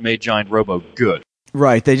what made Giant Robo good.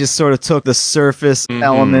 Right, they just sort of took the surface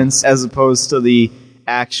elements as opposed to the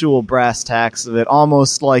actual brass tacks of it,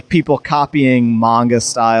 almost like people copying manga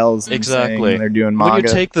styles. Exactly. They're doing manga. When you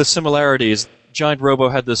take the similarities, Giant Robo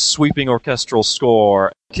had this sweeping orchestral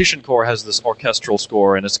score. Kishin Corps has this orchestral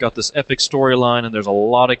score, and it's got this epic storyline, and there's a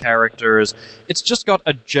lot of characters. It's just got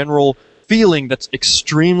a general feeling that's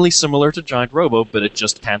extremely similar to Giant Robo, but it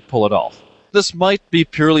just can't pull it off. This might be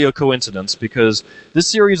purely a coincidence, because this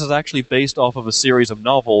series is actually based off of a series of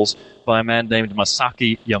novels by a man named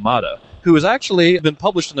Masaki Yamada, who has actually been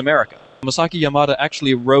published in America. Masaki Yamada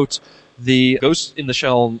actually wrote the Ghost in the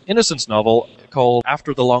Shell Innocence novel called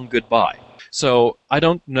After the Long Goodbye. So I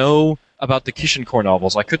don't know about the Kishin Corps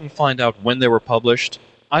novels. I couldn't find out when they were published.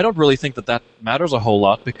 I don't really think that that matters a whole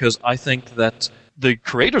lot, because I think that the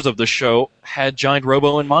creators of the show had Giant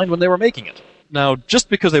Robo in mind when they were making it. Now, just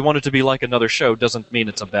because they wanted to be like another show doesn't mean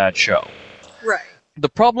it's a bad show. Right. The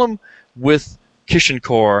problem with Kishin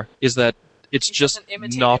Corps is that it's just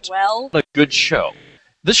not a good show.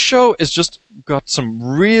 This show has just got some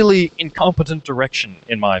really incompetent direction,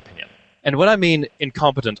 in my opinion. And when I mean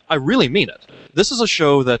incompetent, I really mean it. This is a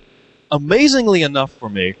show that, amazingly enough for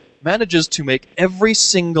me, manages to make every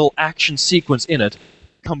single action sequence in it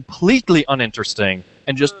completely uninteresting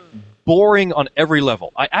and just boring on every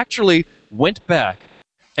level. I actually went back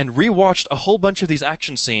and rewatched a whole bunch of these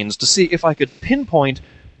action scenes to see if I could pinpoint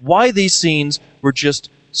why these scenes were just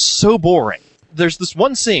so boring. There's this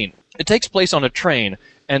one scene. It takes place on a train,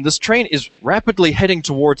 and this train is rapidly heading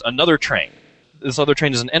towards another train. This other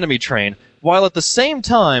train is an enemy train, while at the same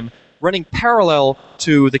time, running parallel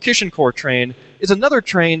to the Kishin Corps train, is another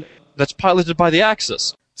train that's piloted by the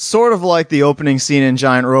Axis. Sort of like the opening scene in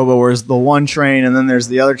Giant Robo, where there's the one train and then there's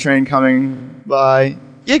the other train coming by.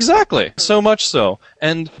 Exactly. So much so.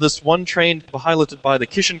 And this one train piloted by the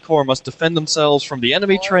Kishin Corps must defend themselves from the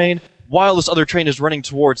enemy train, while this other train is running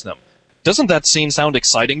towards them. Doesn't that scene sound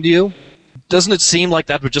exciting to you? Doesn't it seem like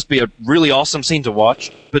that would just be a really awesome scene to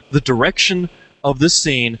watch? But the direction of this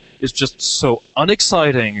scene is just so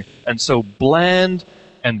unexciting and so bland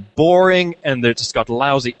and boring, and it's just got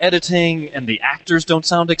lousy editing, and the actors don't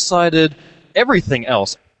sound excited. Everything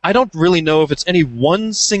else. I don't really know if it's any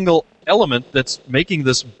one single element that's making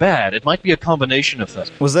this bad. It might be a combination of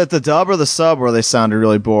things. Was that the dub or the sub where they sounded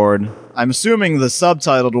really bored? I'm assuming the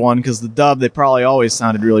subtitled one, because the dub, they probably always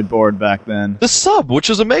sounded really bored back then. The sub, which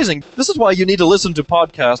is amazing. This is why you need to listen to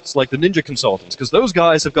podcasts like the Ninja Consultants, because those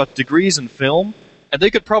guys have got degrees in film, and they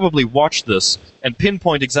could probably watch this and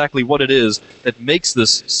pinpoint exactly what it is that makes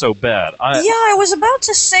this so bad. I was about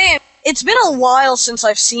to say, it's been a while since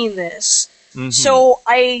I've seen this, so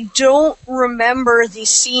I don't remember these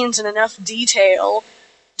scenes in enough detail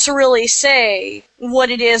to really say what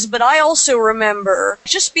it is, but I also remember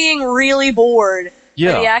just being really bored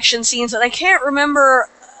by the action scenes, and I can't remember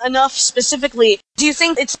enough specifically. Do you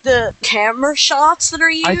think it's the camera shots that are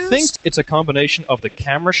used? I think it's a combination of the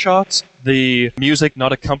camera shots, the music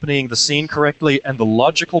not accompanying the scene correctly, and the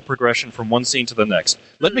logical progression from one scene to the next.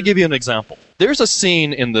 Let me give you an example. There's a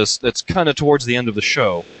scene in this that's kind of towards the end of the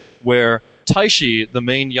show where Taishi, the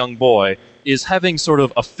main young boy, is having sort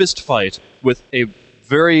of a fist fight with a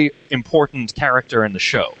very important character in the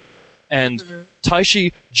show. And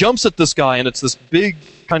Taishi jumps at this guy, and it's this big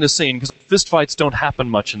kind of scene, because fistfights don't happen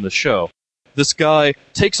much in the show. This guy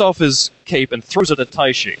takes off his cape and throws it at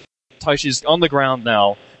Taishi. Taishi's on the ground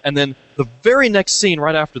now, and then the very next scene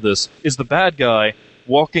right after this is the bad guy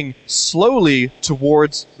walking slowly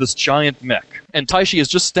towards this giant mech. And Taishi is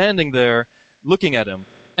just standing there looking at him.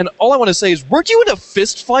 And all I want to say is, weren't you in a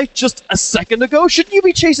fist fight just a second ago? Shouldn't you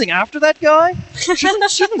be chasing after that guy?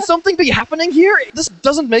 Shouldn't something be happening here? This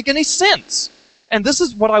doesn't make any sense. And this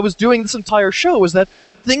is what I was doing this entire show, is that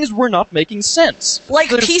things were not making sense. Like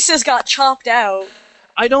pieces got chopped out.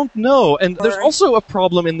 I don't know. And there's also a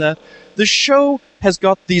problem in that the show has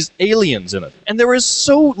got these aliens in it. And there is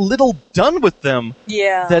so little done with them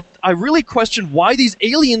that I really question why these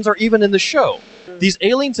aliens are even in the show. These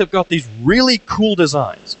aliens have got these really cool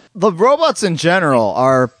designs. The robots in general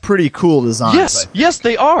are pretty cool designs. Yes,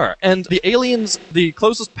 they are. And the aliens, the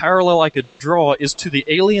closest parallel I could draw is to the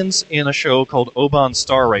aliens in a show called Oban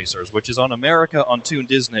Star Racers, which is on America on Toon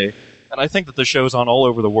Disney, and I think that the show's on all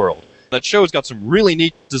over the world. That show's got some really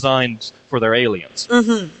neat designs for their aliens.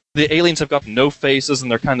 The aliens have got no faces,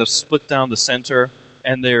 and they're kind of split down the center,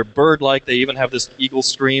 and they're bird-like. They even have this eagle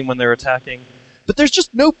scream when they're attacking. But there's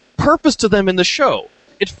just no purpose to them in the show.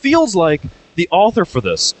 It feels like the author for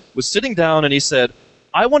this was sitting down and he said,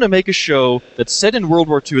 I want to make a show that's set in World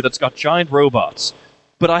War II that's got giant robots,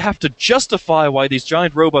 but I have to justify why these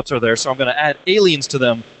giant robots are there, so I'm going to add aliens to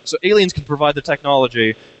them so aliens can provide the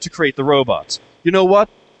technology to create the robots. You know what?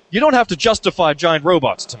 You don't have to justify giant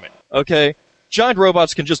robots to me, okay? Giant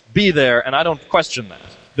robots can just be there, and I don't question that.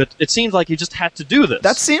 But it seems like he just had to do this.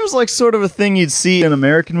 That seems like sort of a thing you'd see in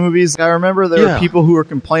American movies. I remember there were people who were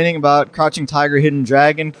complaining about Crouching Tiger, Hidden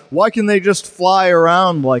Dragon. Why can they just fly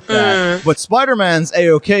around like that? But Spider-Man's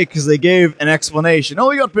A-okay because they gave an explanation. Oh,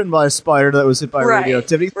 he got bitten by a spider that was hit by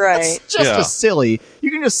radioactivity. That's just as silly. You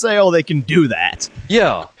can just say, oh, they can do that.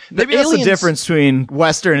 Yeah. Maybe that's the difference between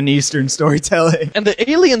Western and Eastern storytelling. And the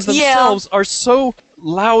aliens themselves are so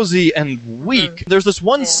lousy and weak. There's this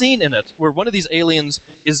one scene in it where one of these aliens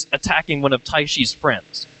is attacking one of Taishi's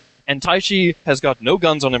friends. And Taishi has got no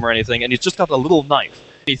guns on him or anything, and he's just got a little knife.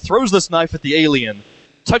 He throws this knife at the alien,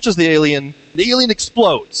 touches the alien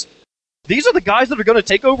explodes. These are the guys that are going to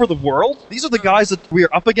take over the world? These are the guys that we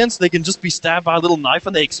are up against? They can just be stabbed by a little knife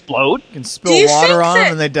and they explode? You can spill water on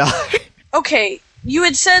them and they die. Okay, you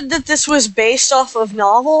had said that this was based off of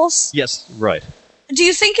novels? Yes, right. Do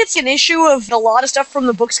you think it's an issue of a lot of stuff from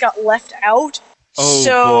the books got left out?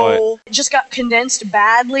 Oh, it just got condensed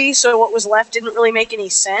badly, so what was left didn't really make any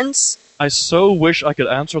sense? I so wish I could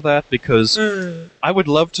answer that, because I would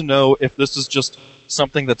love to know if this is just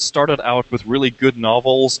something that started out with really good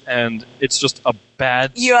novels, and it's just a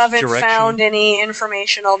bad You haven't direction. found any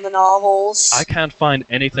information on the novels? I can't find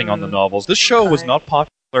anything on the novels. This show was not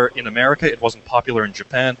popular in America. It wasn't popular in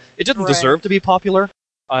Japan. It didn't deserve to be popular.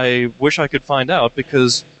 I wish I could find out,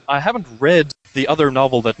 because I haven't read the other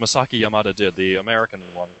novel that Masaki Yamada did, the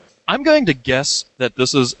American one. I'm going to guess that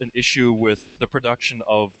this is an issue with the production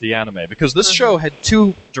of the anime, because this show had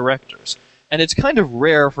 2 directors, and it's kind of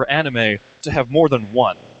rare for anime to have more than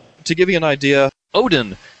one. To give you an idea,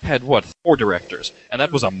 Odin had, 4 directors, and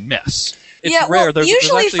that was a mess. It's rare. Well,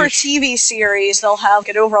 usually for TV series, they'll have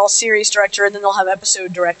an overall series director, and then they'll have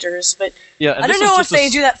episode directors, but I don't know if they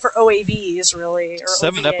do that for OAVs, really, or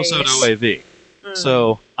 7-episode OAV.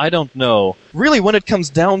 So, I don't know. Really, when it comes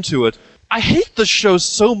down to it, I hate this show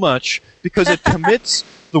so much because it commits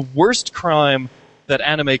the worst crime that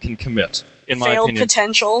anime can commit, in my opinion. Failed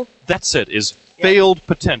potential. That's it, is failed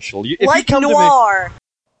potential. Like Noir.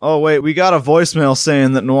 Oh, wait, we got a voicemail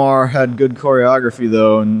saying that Noir had good choreography,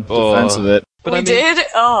 though, in defense of it. But We did?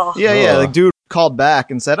 Oh. Yeah, the dude called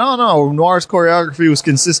back and said, "Oh no, Noir's choreography was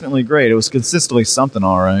consistently great. It was consistently something,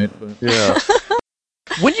 all right." But Yeah.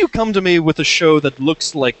 When you come to me with a show that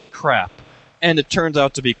looks like crap, and it turns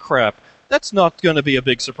out to be crap, that's not going to be a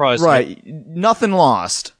big surprise to me. right, nothing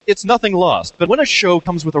lost. It's nothing lost. But when a show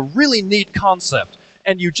comes with a really neat concept,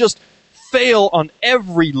 and you just fail on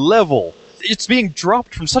every level, it's being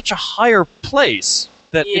dropped from such a higher place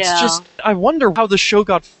that it's Yeah. just... I wonder how the show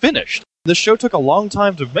got finished. The show took a long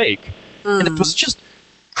time to make, and it was just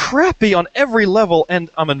crappy on every level, and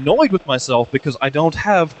I'm annoyed with myself because I don't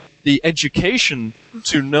have the education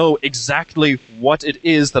to know exactly what it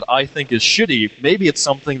is that I think is shitty. Maybe it's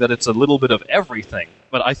something that it's a little bit of everything,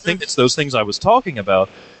 but I think it's those things I was talking about.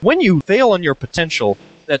 When you fail on your potential,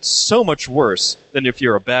 that's so much worse than if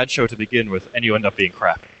you're a bad show to begin with and you end up being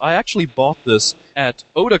crap. I actually bought this at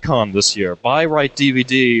Otakon this year. Buy Right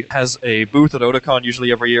DVD has a booth at Otakon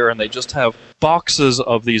usually every year, and they just have boxes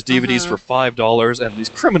of these DVDs for $5 and these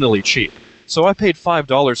criminally cheap. So I paid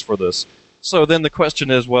 $5 for this. So then the question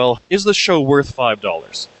is, well, is the show worth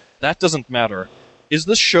 $5? That doesn't matter. Is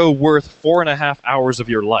this show worth 4.5 hours of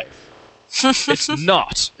your life? It's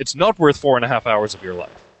not. It's not worth 4.5 hours of your life.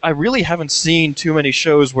 I really haven't seen too many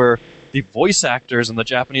shows where the voice actors in the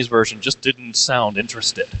Japanese version just didn't sound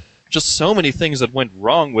interested. Just so many things that went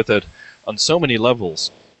wrong with it on so many levels.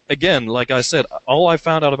 Again, like I said, all I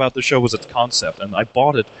found out about the show was its concept, and I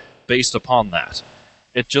bought it based upon that.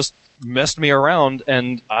 It just messed me around,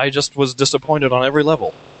 and I just was disappointed on every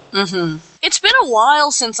level. It's been a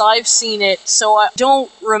while since I've seen it, so I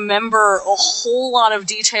don't remember a whole lot of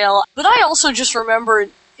detail. But I also just remember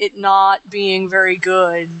it not being very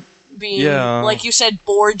good. Being, like you said,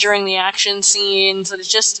 bored during the action scenes, and it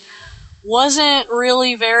just wasn't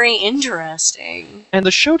really very interesting. And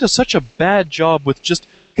the show does such a bad job with just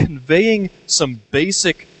conveying some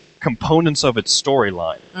basic components of its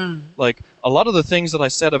storyline. Like, a lot of the things that I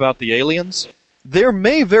said about the aliens, there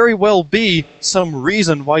may very well be some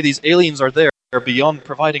reason why these aliens are there beyond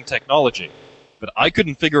providing technology. But I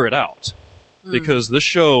couldn't figure it out. Because this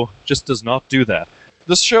show just does not do that.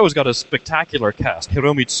 This show has got a spectacular cast.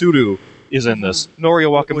 Hiromi Tsuru is in this. Norio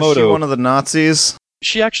Wakamoto. Was she one of the Nazis?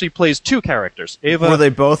 She actually plays two characters. Ava... Were they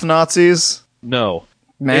both Nazis? No.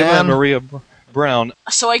 Man. Ava and Maria Brown.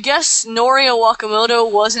 So I guess Norio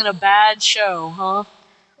Wakamoto wasn't a bad show, huh?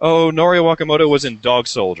 Oh, Norio Wakamoto was in Dog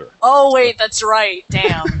Soldier. Oh, wait, that's right.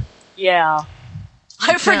 Damn. Yeah.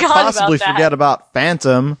 I forgot Can't possibly about that. forget about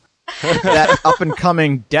Phantom, that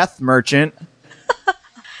up-and-coming death merchant.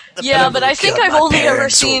 Yeah, but I think I've only ever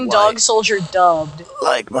seen Dog Soldier dubbed.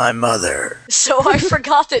 Like my mother. So I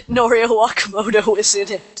forgot that Norio Wakamoto was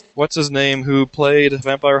in it. What's his name who played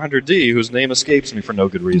Vampire Hunter D, whose name escapes me for no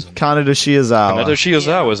good reason? Kaneda Shiozawa. Kaneda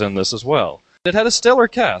Shiozawa was in this as well. It had a stellar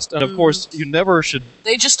cast, and of course, you never should...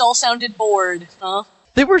 They just all sounded bored, huh?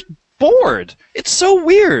 They were bored! It's so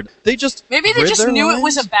weird! They just... Maybe they read just their knew lines? it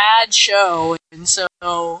was a bad show, and so...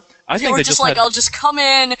 I they think were they just just like, had- I'll just come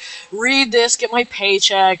in, read this, get my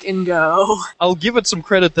paycheck, and go. I'll give it some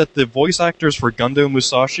credit that the voice actors for Gundo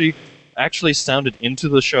Musashi actually sounded into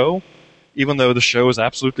the show, even though the show is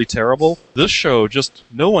absolutely terrible. This show, just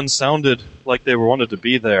no one sounded like they wanted to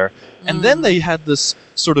be there. And then they had this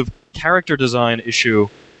sort of character design issue.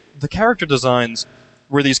 The character designs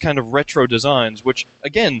were these kind of retro designs, which,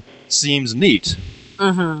 again, seems neat.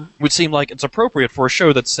 Would seem like it's appropriate for a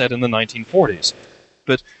show that's set in the 1940s.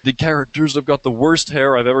 But the characters have got the worst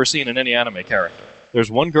hair I've ever seen in any anime character. There's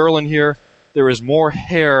one girl in here, there is more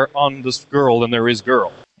hair on this girl than there is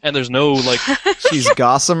girl. And there's no, like... She's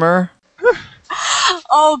Gossamer.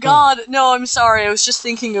 Oh god, no, I'm sorry, I was just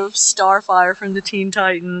thinking of Starfire from the Teen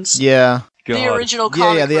Titans. Yeah. God. The original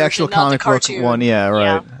comic Yeah, the actual version, not comic the book cartoon. one. Yeah,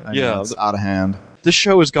 right. I Yeah. mean, it's out of hand. This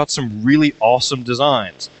show has got some really awesome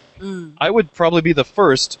designs. I would probably be the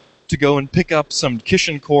first to go and pick up some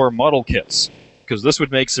Kishin Core model kits, because this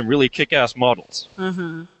would make some really kick-ass models.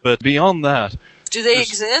 But beyond that, Do they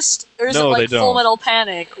exist? Or is No, it like they Full don't. Metal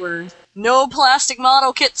Panic, where no plastic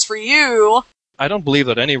model kits for you? I don't believe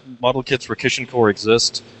that any model kits for Kishin Core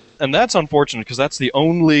exist. And that's unfortunate, because that's the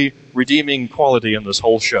only redeeming quality in this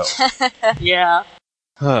whole show. Yeah.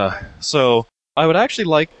 So, I would actually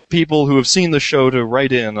like people who have seen the show to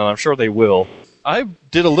write in, and I'm sure they will. I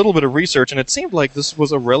did a little bit of research, and it seemed like this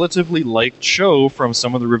was a relatively liked show from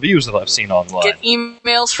some of the reviews that I've seen online. Get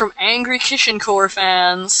emails from angry Kishin Core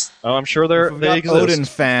fans. Oh, I'm sure We've they got exist. Odin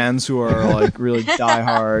fans who are like really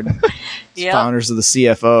diehard Yep. founders of the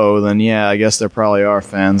CFO. Then yeah, I guess there probably are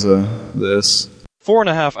fans of this.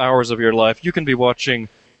 4.5 hours of your life, you can be watching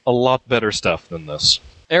a lot better stuff than this.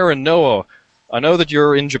 Aaron Noah, I know that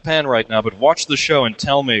you're in Japan right now, but watch the show and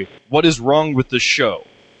tell me what is wrong with this show.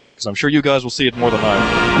 Because I'm sure you guys will see it more than I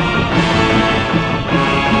will.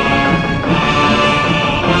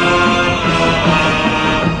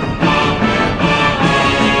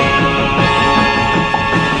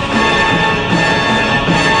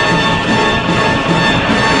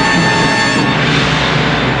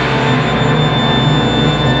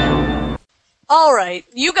 Alright,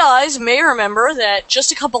 you guys may remember that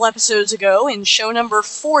just a couple episodes ago in show number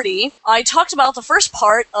 40, I talked about the first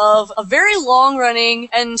part of a very long-running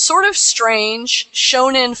and sort of strange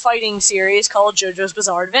shonen fighting series called JoJo's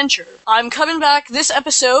Bizarre Adventure. I'm coming back this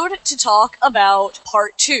episode to talk about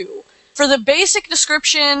part 2. For the basic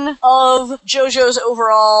description of JoJo's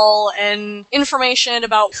overall and information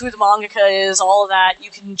about who the mangaka is, all of that, you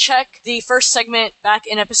can check the first segment back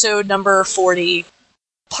in episode number 40.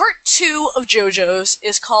 Part 2 of JoJo's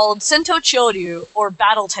is called Sento Choryu, or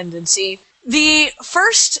Battle Tendency. The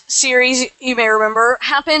first series, you may remember,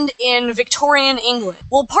 happened in Victorian England.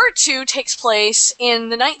 Well, Part 2 takes place in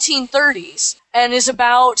the 1930s and is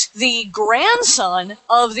about the grandson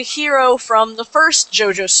of the hero from the first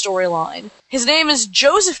JoJo storyline. His name is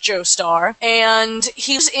Joseph Joestar, and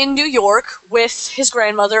he's in New York with his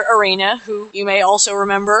grandmother, Arena, who you may also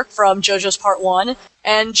remember from JoJo's Part 1.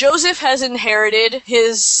 And Joseph has inherited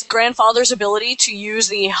his grandfather's ability to use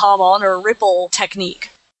the Hamon, or ripple, technique.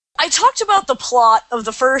 I talked about the plot of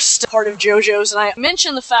the first part of JoJo's, and I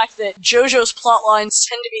mentioned the fact that JoJo's plot lines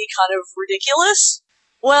tend to be kind of ridiculous.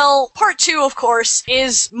 Well, part 2, of course,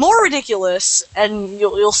 is more ridiculous, and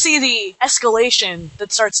you'll see the escalation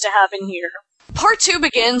that starts to happen here. Part 2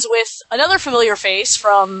 begins with another familiar face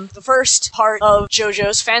from the first part of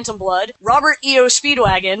JoJo's Phantom Blood, Robert E.O.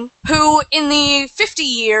 Speedwagon, who, in the 50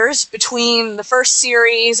 years between the first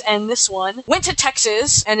series and this one, went to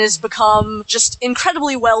Texas and has become just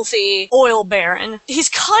incredibly wealthy oil baron. He's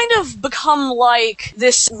kind of become like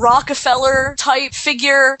this Rockefeller-type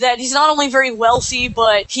figure, that he's not only very wealthy,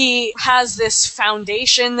 but he has this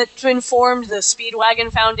foundation that's been formed, the Speedwagon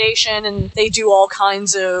Foundation, and they do all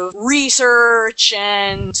kinds of research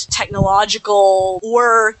and technological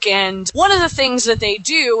work, and one of the things that they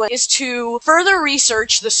do is to further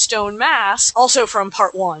research the stone mask, also from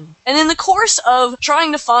part 1. And in the course of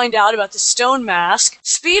trying to find out about the stone mask,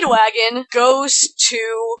 Speedwagon goes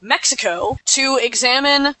to Mexico to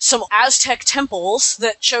examine some Aztec temples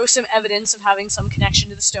that show some evidence of having some connection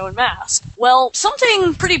to the stone mask. Well,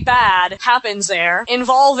 something pretty bad happens there,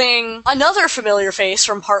 involving another familiar face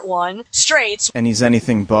from part 1, Straits. And he's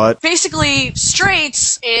anything but. Basically,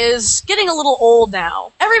 Straits is getting a little old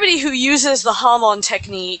now. Everybody who uses the Hamon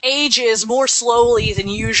technique ages more slowly than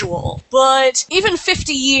usual, but even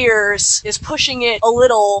 50 years is pushing it a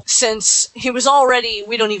little, since he was already,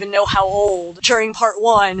 we don't even know how old, during part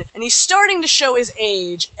 1, and he's starting to show his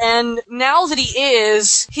age, and now that he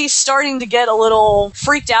is, he's starting to get a little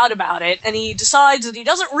freaked out about it, and he decides that he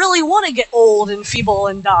doesn't really want to get old and feeble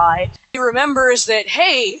and die. He remembers that,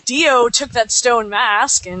 hey, Dio took that stone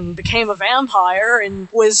mask and became a vampire and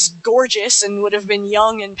was gorgeous and would have been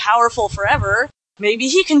young and powerful forever. Maybe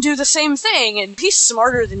he can do the same thing, and he's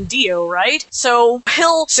smarter than Dio, right? So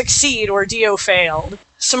he'll succeed where Dio failed.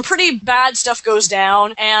 Some pretty bad stuff goes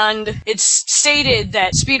down, and it's stated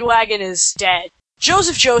that Speedwagon is dead.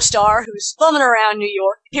 Joseph Joestar, who's bumming around New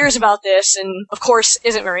York, hears about this and, of course,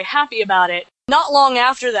 isn't very happy about it. Not long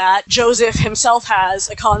after that, Joseph himself has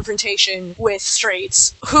a confrontation with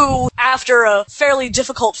Straits, who, after a fairly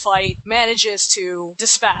difficult fight, manages to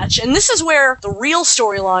dispatch. And this is where the real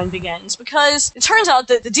storyline begins, because it turns out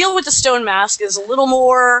that the deal with the stone mask is a little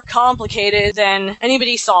more complicated than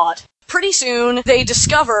anybody thought. Pretty soon, they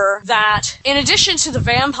discover that, in addition to the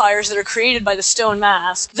vampires that are created by the stone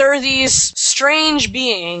mask, there are these strange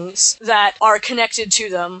beings that are connected to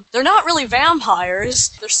them. They're not really vampires.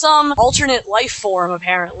 They're some alternate life form,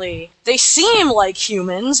 apparently. They seem like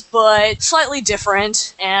humans, but slightly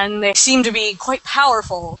different, and they seem to be quite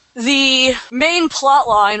powerful. The main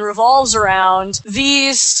plotline revolves around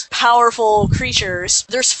these powerful creatures.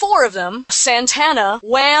 There's 4 of them: Santana,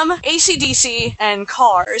 Wham, AC/DC, and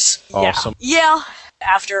Cars. Awesome. Yeah.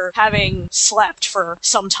 After having slept for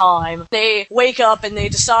some time, they wake up and they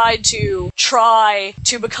decide to try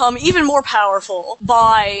to become even more powerful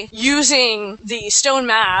by using the stone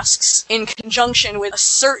masks in conjunction with a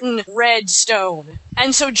certain red stone.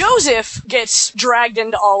 And so Joseph gets dragged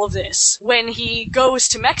into all of this when he goes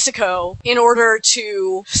to Mexico in order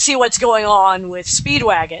to see what's going on with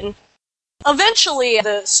Speedwagon. Eventually,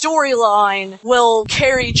 the storyline will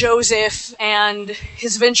carry Joseph and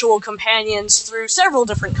his eventual companions through several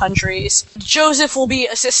different countries. Joseph will be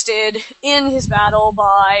assisted in his battle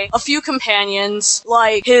by a few companions,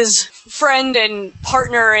 like his friend and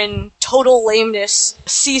partner in total lameness,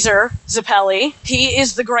 Caesar Zappelli. He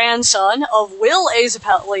is the grandson of Will A.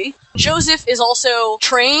 Zappelli. Joseph is also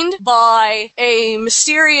trained by a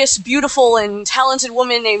mysterious, beautiful, and talented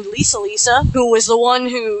woman named Lisa, who was the one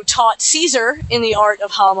who taught Caesar in the art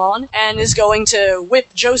of Hammon, and is going to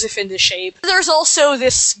whip Joseph into shape. There's also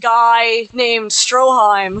this guy named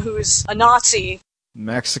Stroheim, who's a Nazi.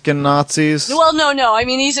 Mexican Nazis? Well, no. I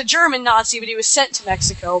mean, he's a German Nazi, but he was sent to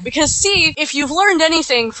Mexico. Because, see, if you've learned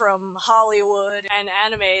anything from Hollywood and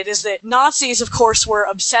anime, it is that Nazis, of course, were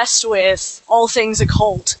obsessed with all things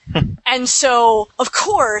occult. And so, of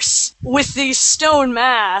course, with these stone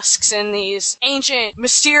masks and these ancient,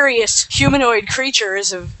 mysterious humanoid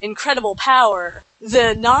creatures of incredible power,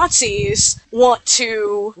 the Nazis want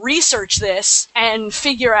to research this and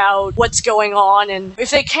figure out what's going on, and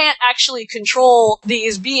if they can't actually control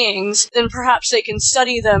these beings, then perhaps they can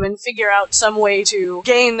study them and figure out some way to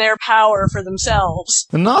gain their power for themselves.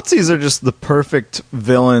 The Nazis are just the perfect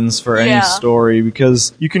villains for any story,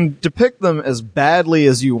 because you can depict them as badly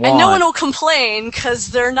as you want. And no one will complain,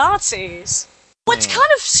 because they're Nazis. What's kind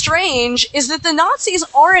of strange is that the Nazis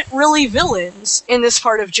aren't really villains in this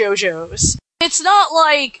part of JoJo's. It's not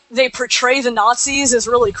like they portray the Nazis as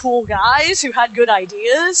really cool guys who had good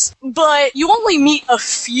ideas, but you only meet a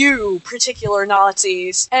few particular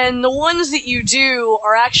Nazis, and the ones that you do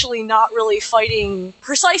are actually not really fighting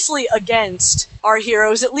precisely against our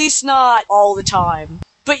heroes, at least not all the time.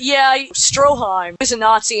 But yeah, Stroheim is a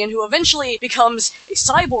Nazi and who eventually becomes a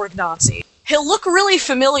cyborg Nazi. He'll look really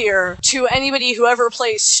familiar to anybody who ever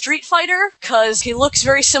plays Street Fighter, because he looks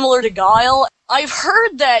very similar to Guile. I've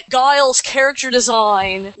heard that Guile's character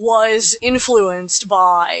design was influenced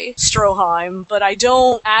by Stroheim, but I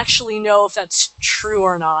don't actually know if that's true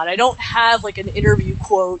or not. I don't have, like, an interview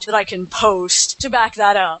quote that I can post to back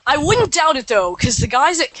that up. I wouldn't doubt it, though, because the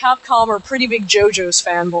guys at Capcom are pretty big JoJo's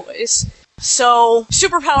fanboys. So,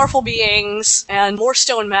 super powerful beings, and more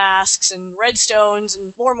stone masks, and red stones,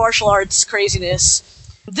 and more martial arts craziness.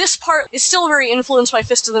 This part is still very influenced by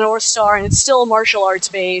Fist of the North Star, and it's still martial arts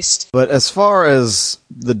based. But as far as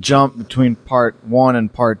the jump between part 1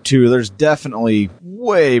 and part 2, there's definitely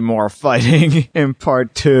way more fighting in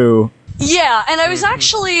part 2. Yeah, and I was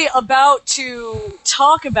actually about to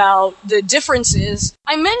talk about the differences.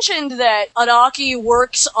 I mentioned that Araki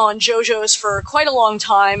works on JoJo's for quite a long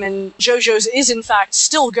time, and JoJo's is in fact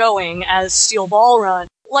still going as Steel Ball Run.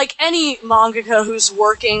 Like any mangaka who's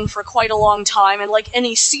working for quite a long time, and like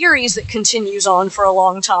any series that continues on for a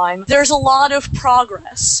long time, there's a lot of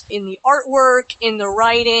progress in the artwork, in the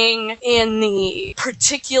writing, in the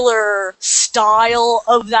particular style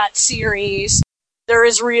of that series. There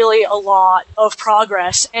is really a lot of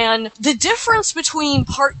progress, and the difference between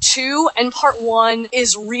part 2 and part 1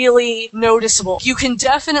 is really noticeable. You can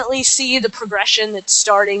definitely see the progression that's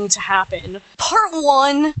starting to happen. Part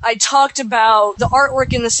 1, I talked about the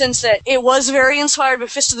artwork in the sense that it was very inspired by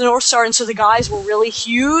Fist of the North Star, and so the guys were really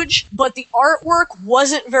huge, but the artwork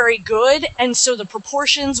wasn't very good, and so the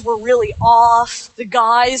proportions were really off. The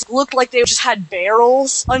guys looked like they just had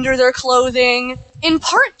barrels under their clothing. In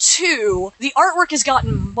part 2, the artwork has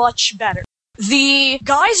gotten much better. The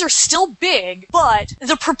guys are still big, but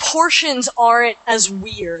the proportions aren't as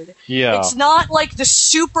weird. Yeah. It's not like the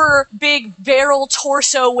super big barrel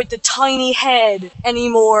torso with the tiny head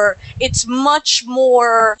anymore. It's much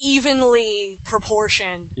more evenly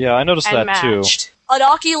proportioned. Yeah, I noticed and that matched. too.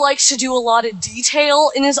 Araki likes to do a lot of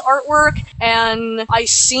detail in his artwork, and I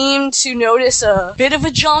seem to notice a bit of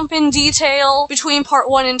a jump in detail between part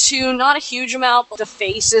 1 and 2. Not a huge amount, but the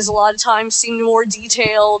faces a lot of times seem more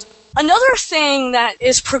detailed. Another thing that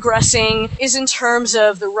is progressing is in terms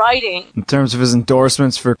of the writing. In terms of his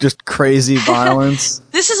endorsements for just crazy violence.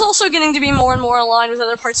 This is also getting to be more and more aligned with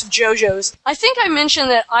other parts of JoJo's. I think I mentioned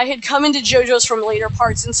that I had come into JoJo's from later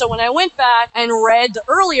parts, and so when I went back and read the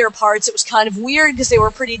earlier parts, it was kind of weird because they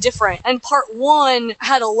were pretty different. And part 1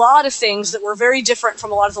 had a lot of things that were very different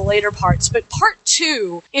from a lot of the later parts, but part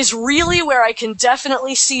 2 is really where I can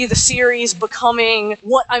definitely see the series becoming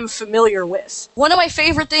what I'm familiar with. One of my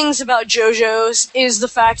favorite things about JoJo's is the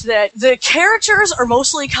fact that the characters are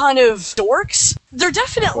mostly kind of dorks. They're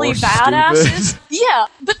definitely Or badasses. stupid. Yeah,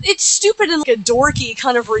 but it's stupid in like a dorky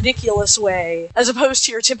kind of ridiculous way, as opposed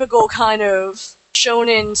to your typical kind of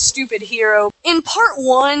shonen stupid hero. In part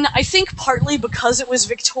 1, I think partly because it was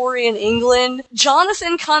Victorian England,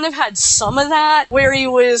 Jonathan kind of had some of that, where he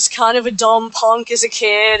was kind of a dumb punk as a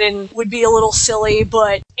kid and would be a little silly,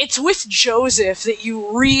 but it's with Joseph that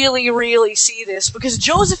you really, really see this, because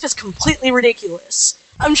Joseph is completely ridiculous.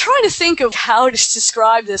 I'm trying to think of how to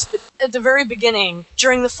describe this, but at the very beginning,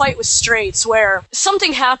 during the fight with Straits, where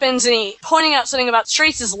something happens and he's pointing out something about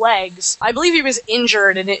Straits' legs. I believe he was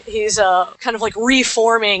injured and he's kind of like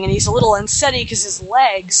reforming, and he's a little unsteady because his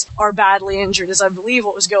legs are badly injured, is I believe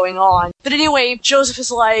what was going on. But anyway, Joseph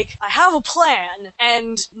is like, I have a plan,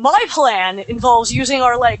 and my plan involves using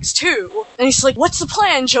our legs too. And he's like, what's the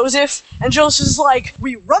plan, Joseph? And Joseph's like,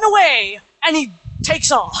 we run away! And he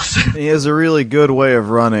takes off. He has a really good way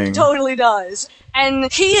of running. Totally does.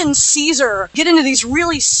 And he and Caesar get into these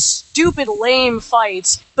really stupid, lame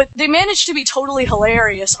fights, but they manage to be totally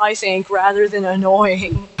hilarious, I think, rather than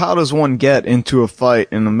annoying. How does one get into a fight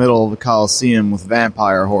in the middle of the Colosseum with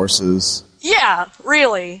vampire horses? Yeah,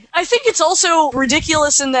 really. I think it's also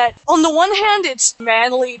ridiculous in that, on the one hand, it's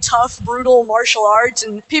manly, tough, brutal martial arts,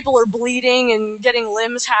 and people are bleeding and getting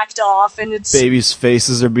limbs hacked off, and it's... Babies'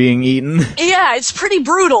 faces are being eaten. Yeah, it's pretty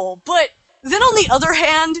brutal, but then on the other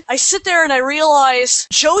hand, I sit there and I realize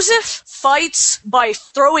Joseph fights by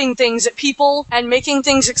throwing things at people and making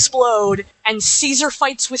things explode, and Caesar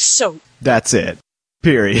fights with soap. That's it.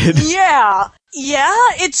 Period. Yeah,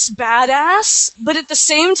 it's badass, but at the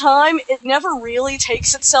same time, it never really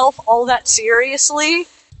takes itself all that seriously.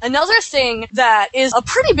 Another thing that is a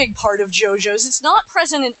pretty big part of JoJo's, it's not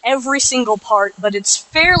present in every single part, but it's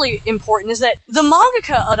fairly important, is that the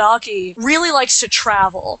mangaka Araki really likes to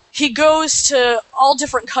travel. He goes to all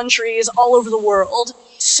different countries all over the world.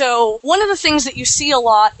 So one of the things that you see a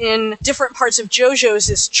lot in different parts of JoJo's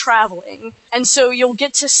is traveling. And so you'll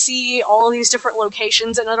get to see all of these different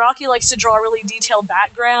locations, and Araki likes to draw really detailed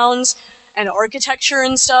backgrounds and architecture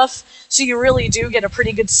and stuff, so you really do get a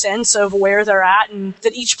pretty good sense of where they're at, and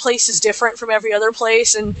that each place is different from every other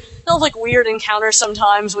place, and they'll have like weird encounters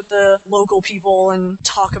sometimes with the local people and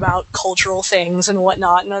talk about cultural things and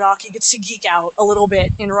whatnot, and Araki gets to geek out a little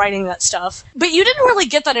bit in writing that stuff. But you didn't really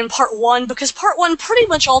get that in part 1, because part 1 pretty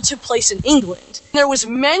much all took place in England. There was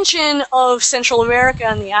mention of Central America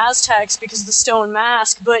and the Aztecs because of the stone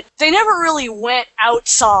mask, but they never really went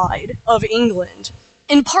outside of England.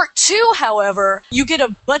 In part 2, however, you get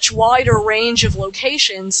a much wider range of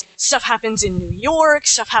locations. Stuff happens in New York,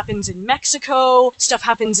 stuff happens in Mexico, stuff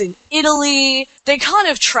happens in Italy. They kind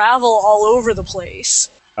of travel all over the place.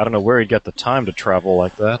 I don't know where he'd get the time to travel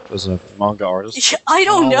like that as a manga artist. Yeah, I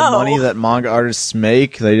don't know. All the money that manga artists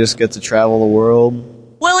make, they just get to travel the world.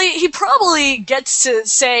 Well, he probably gets to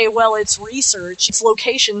say, well, it's research, it's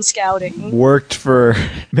location scouting. Worked for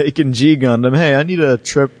making G Gundam. Hey, I need a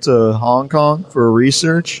trip to Hong Kong for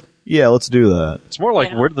research. Yeah, let's do that. It's more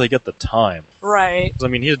like, where do they get the time? Right. I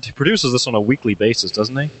mean, he produces this on a weekly basis,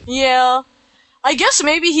 doesn't he? Yeah. I guess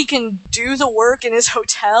maybe he can do the work in his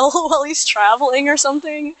hotel while he's traveling or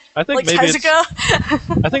something. I think like maybe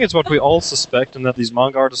Tezuka. I think it's what we all suspect, in that these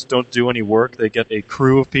manga artists don't do any work. They get a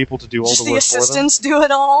crew of people to do all Just the work the assistants do it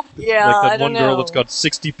all? Yeah, like that I don't one girl know. that's got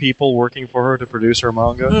 60 people working for her to produce her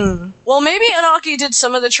manga. Well, maybe Araki did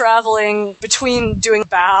some of the traveling between doing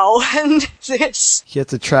Bow and this. He had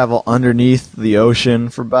to travel underneath the ocean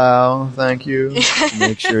for Bao, thank you. To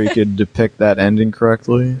make sure he could depict that ending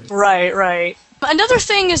correctly. Right. Another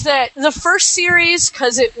thing is that the first series,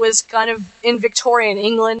 because it was kind of in Victorian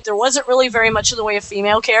England, there wasn't really very much in the way of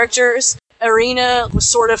female characters. Irina was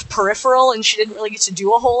sort of peripheral, and she didn't really get to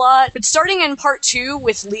do a whole lot. But starting in part 2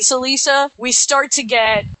 with Lisa, we start to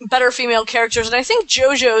get better female characters, and I think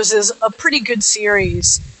JoJo's is a pretty good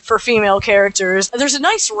series for female characters. There's a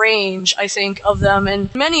nice range, I think, of them,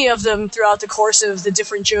 and many of them throughout the course of the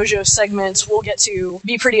different JoJo segments will get to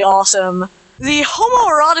be pretty awesome. The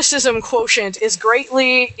homoeroticism quotient is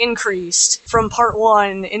greatly increased from part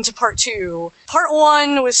 1 into part 2. Part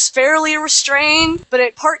 1 was fairly restrained, but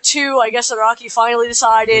at part 2, I guess Araki finally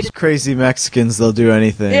decided... Those crazy Mexicans, they'll do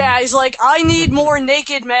anything. Yeah, he's like, I need more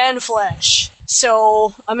naked man flesh.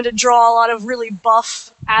 So I'm going to draw a lot of really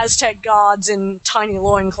buff Aztec gods in tiny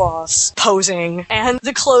loincloths posing. And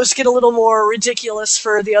the clothes get a little more ridiculous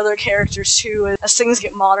for the other characters too as things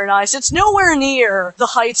get modernized. It's nowhere near the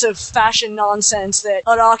heights of fashion nonsense that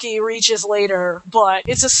Araki reaches later, but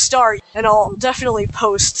it's a start, and I'll definitely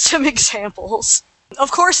post some examples. Of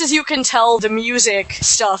course, as you can tell, the music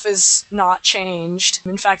stuff is not changed.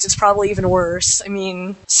 In fact, it's probably even worse. I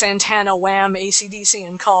mean, Santana, Wham, AC/DC,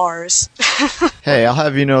 and Cars. Hey, I'll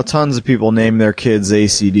have you know, tons of people name their kids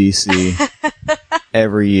AC/DC.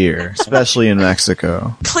 every year, especially in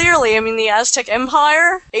Mexico. Clearly, I mean, the Aztec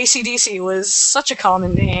Empire, AC/DC was such a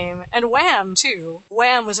common name. And Wham, too.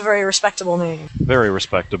 Wham was a very respectable name. Very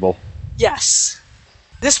respectable. Yes.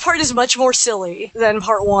 This part is much more silly than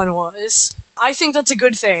part 1 was. I think that's a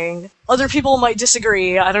good thing. Other people might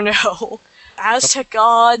disagree, I don't know. Aztec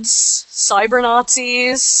gods, cyber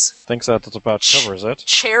Nazis, Thinks that's about covers it.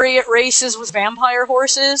 chariot races with vampire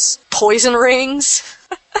horses, poison rings.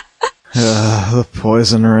 The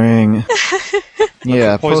poison ring.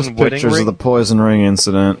 Yeah, post poison wedding pictures ring? of the poison ring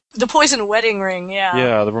incident. The poison wedding ring, yeah.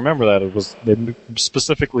 Yeah, remember that. They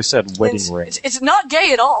specifically said wedding ring. It's not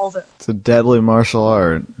gay at all, though. It's a deadly martial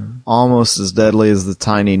art. Almost as deadly as the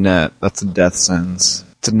tiny net. That's a death sentence.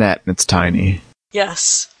 It's a net and it's tiny.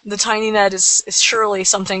 Yes, the tiny net is surely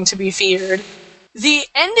something to be feared. The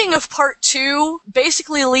ending of part 2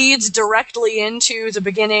 basically leads directly into the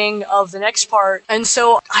beginning of the next part, and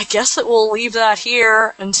so I guess that we'll leave that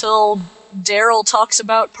here until Daryl talks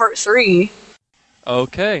about part 3.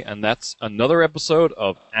 Okay, and that's another episode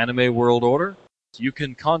of Anime World Order. You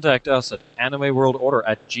can contact us at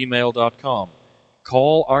animeworldorder@gmail.com.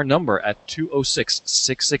 Call our number at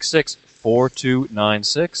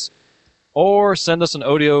 206-666-4296. Or send us an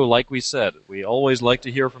audio like we said. We always like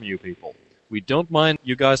to hear from you people. We don't mind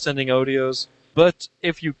you guys sending audios, but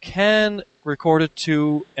if you can record it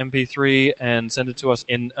to MP3 and send it to us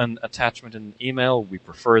in an attachment in an email, we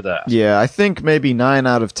prefer that. Yeah, I think maybe 9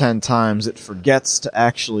 out of 10 times it forgets to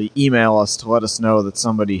actually email us to let us know that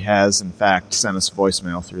somebody has, in fact, sent us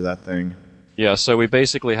voicemail through that thing. Yeah, so we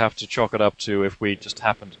basically have to chalk it up to if we just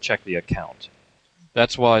happen to check the account.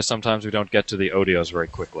 That's why sometimes we don't get to the audios very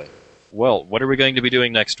quickly. Well, what are we going to be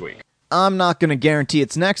doing next week? I'm not going to guarantee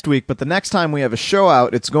it's next week, but the next time we have a show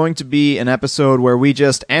out, it's going to be an episode where we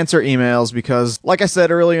just answer emails because, like I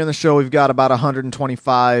said earlier in the show, we've got about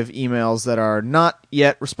 125 emails that are not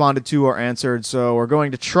yet responded to or answered, so we're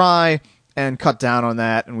going to try and cut down on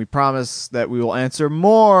that, and we promise that we will answer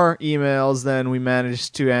more emails than we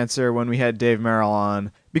managed to answer when we had Dave Merrill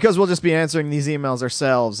on, because we'll just be answering these emails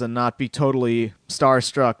ourselves and not be totally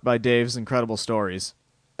starstruck by Dave's incredible stories.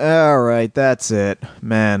 Alright, that's it.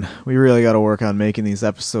 Man, we really gotta work on making these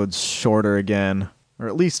episodes shorter again. Or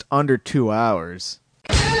at least under 2 hours.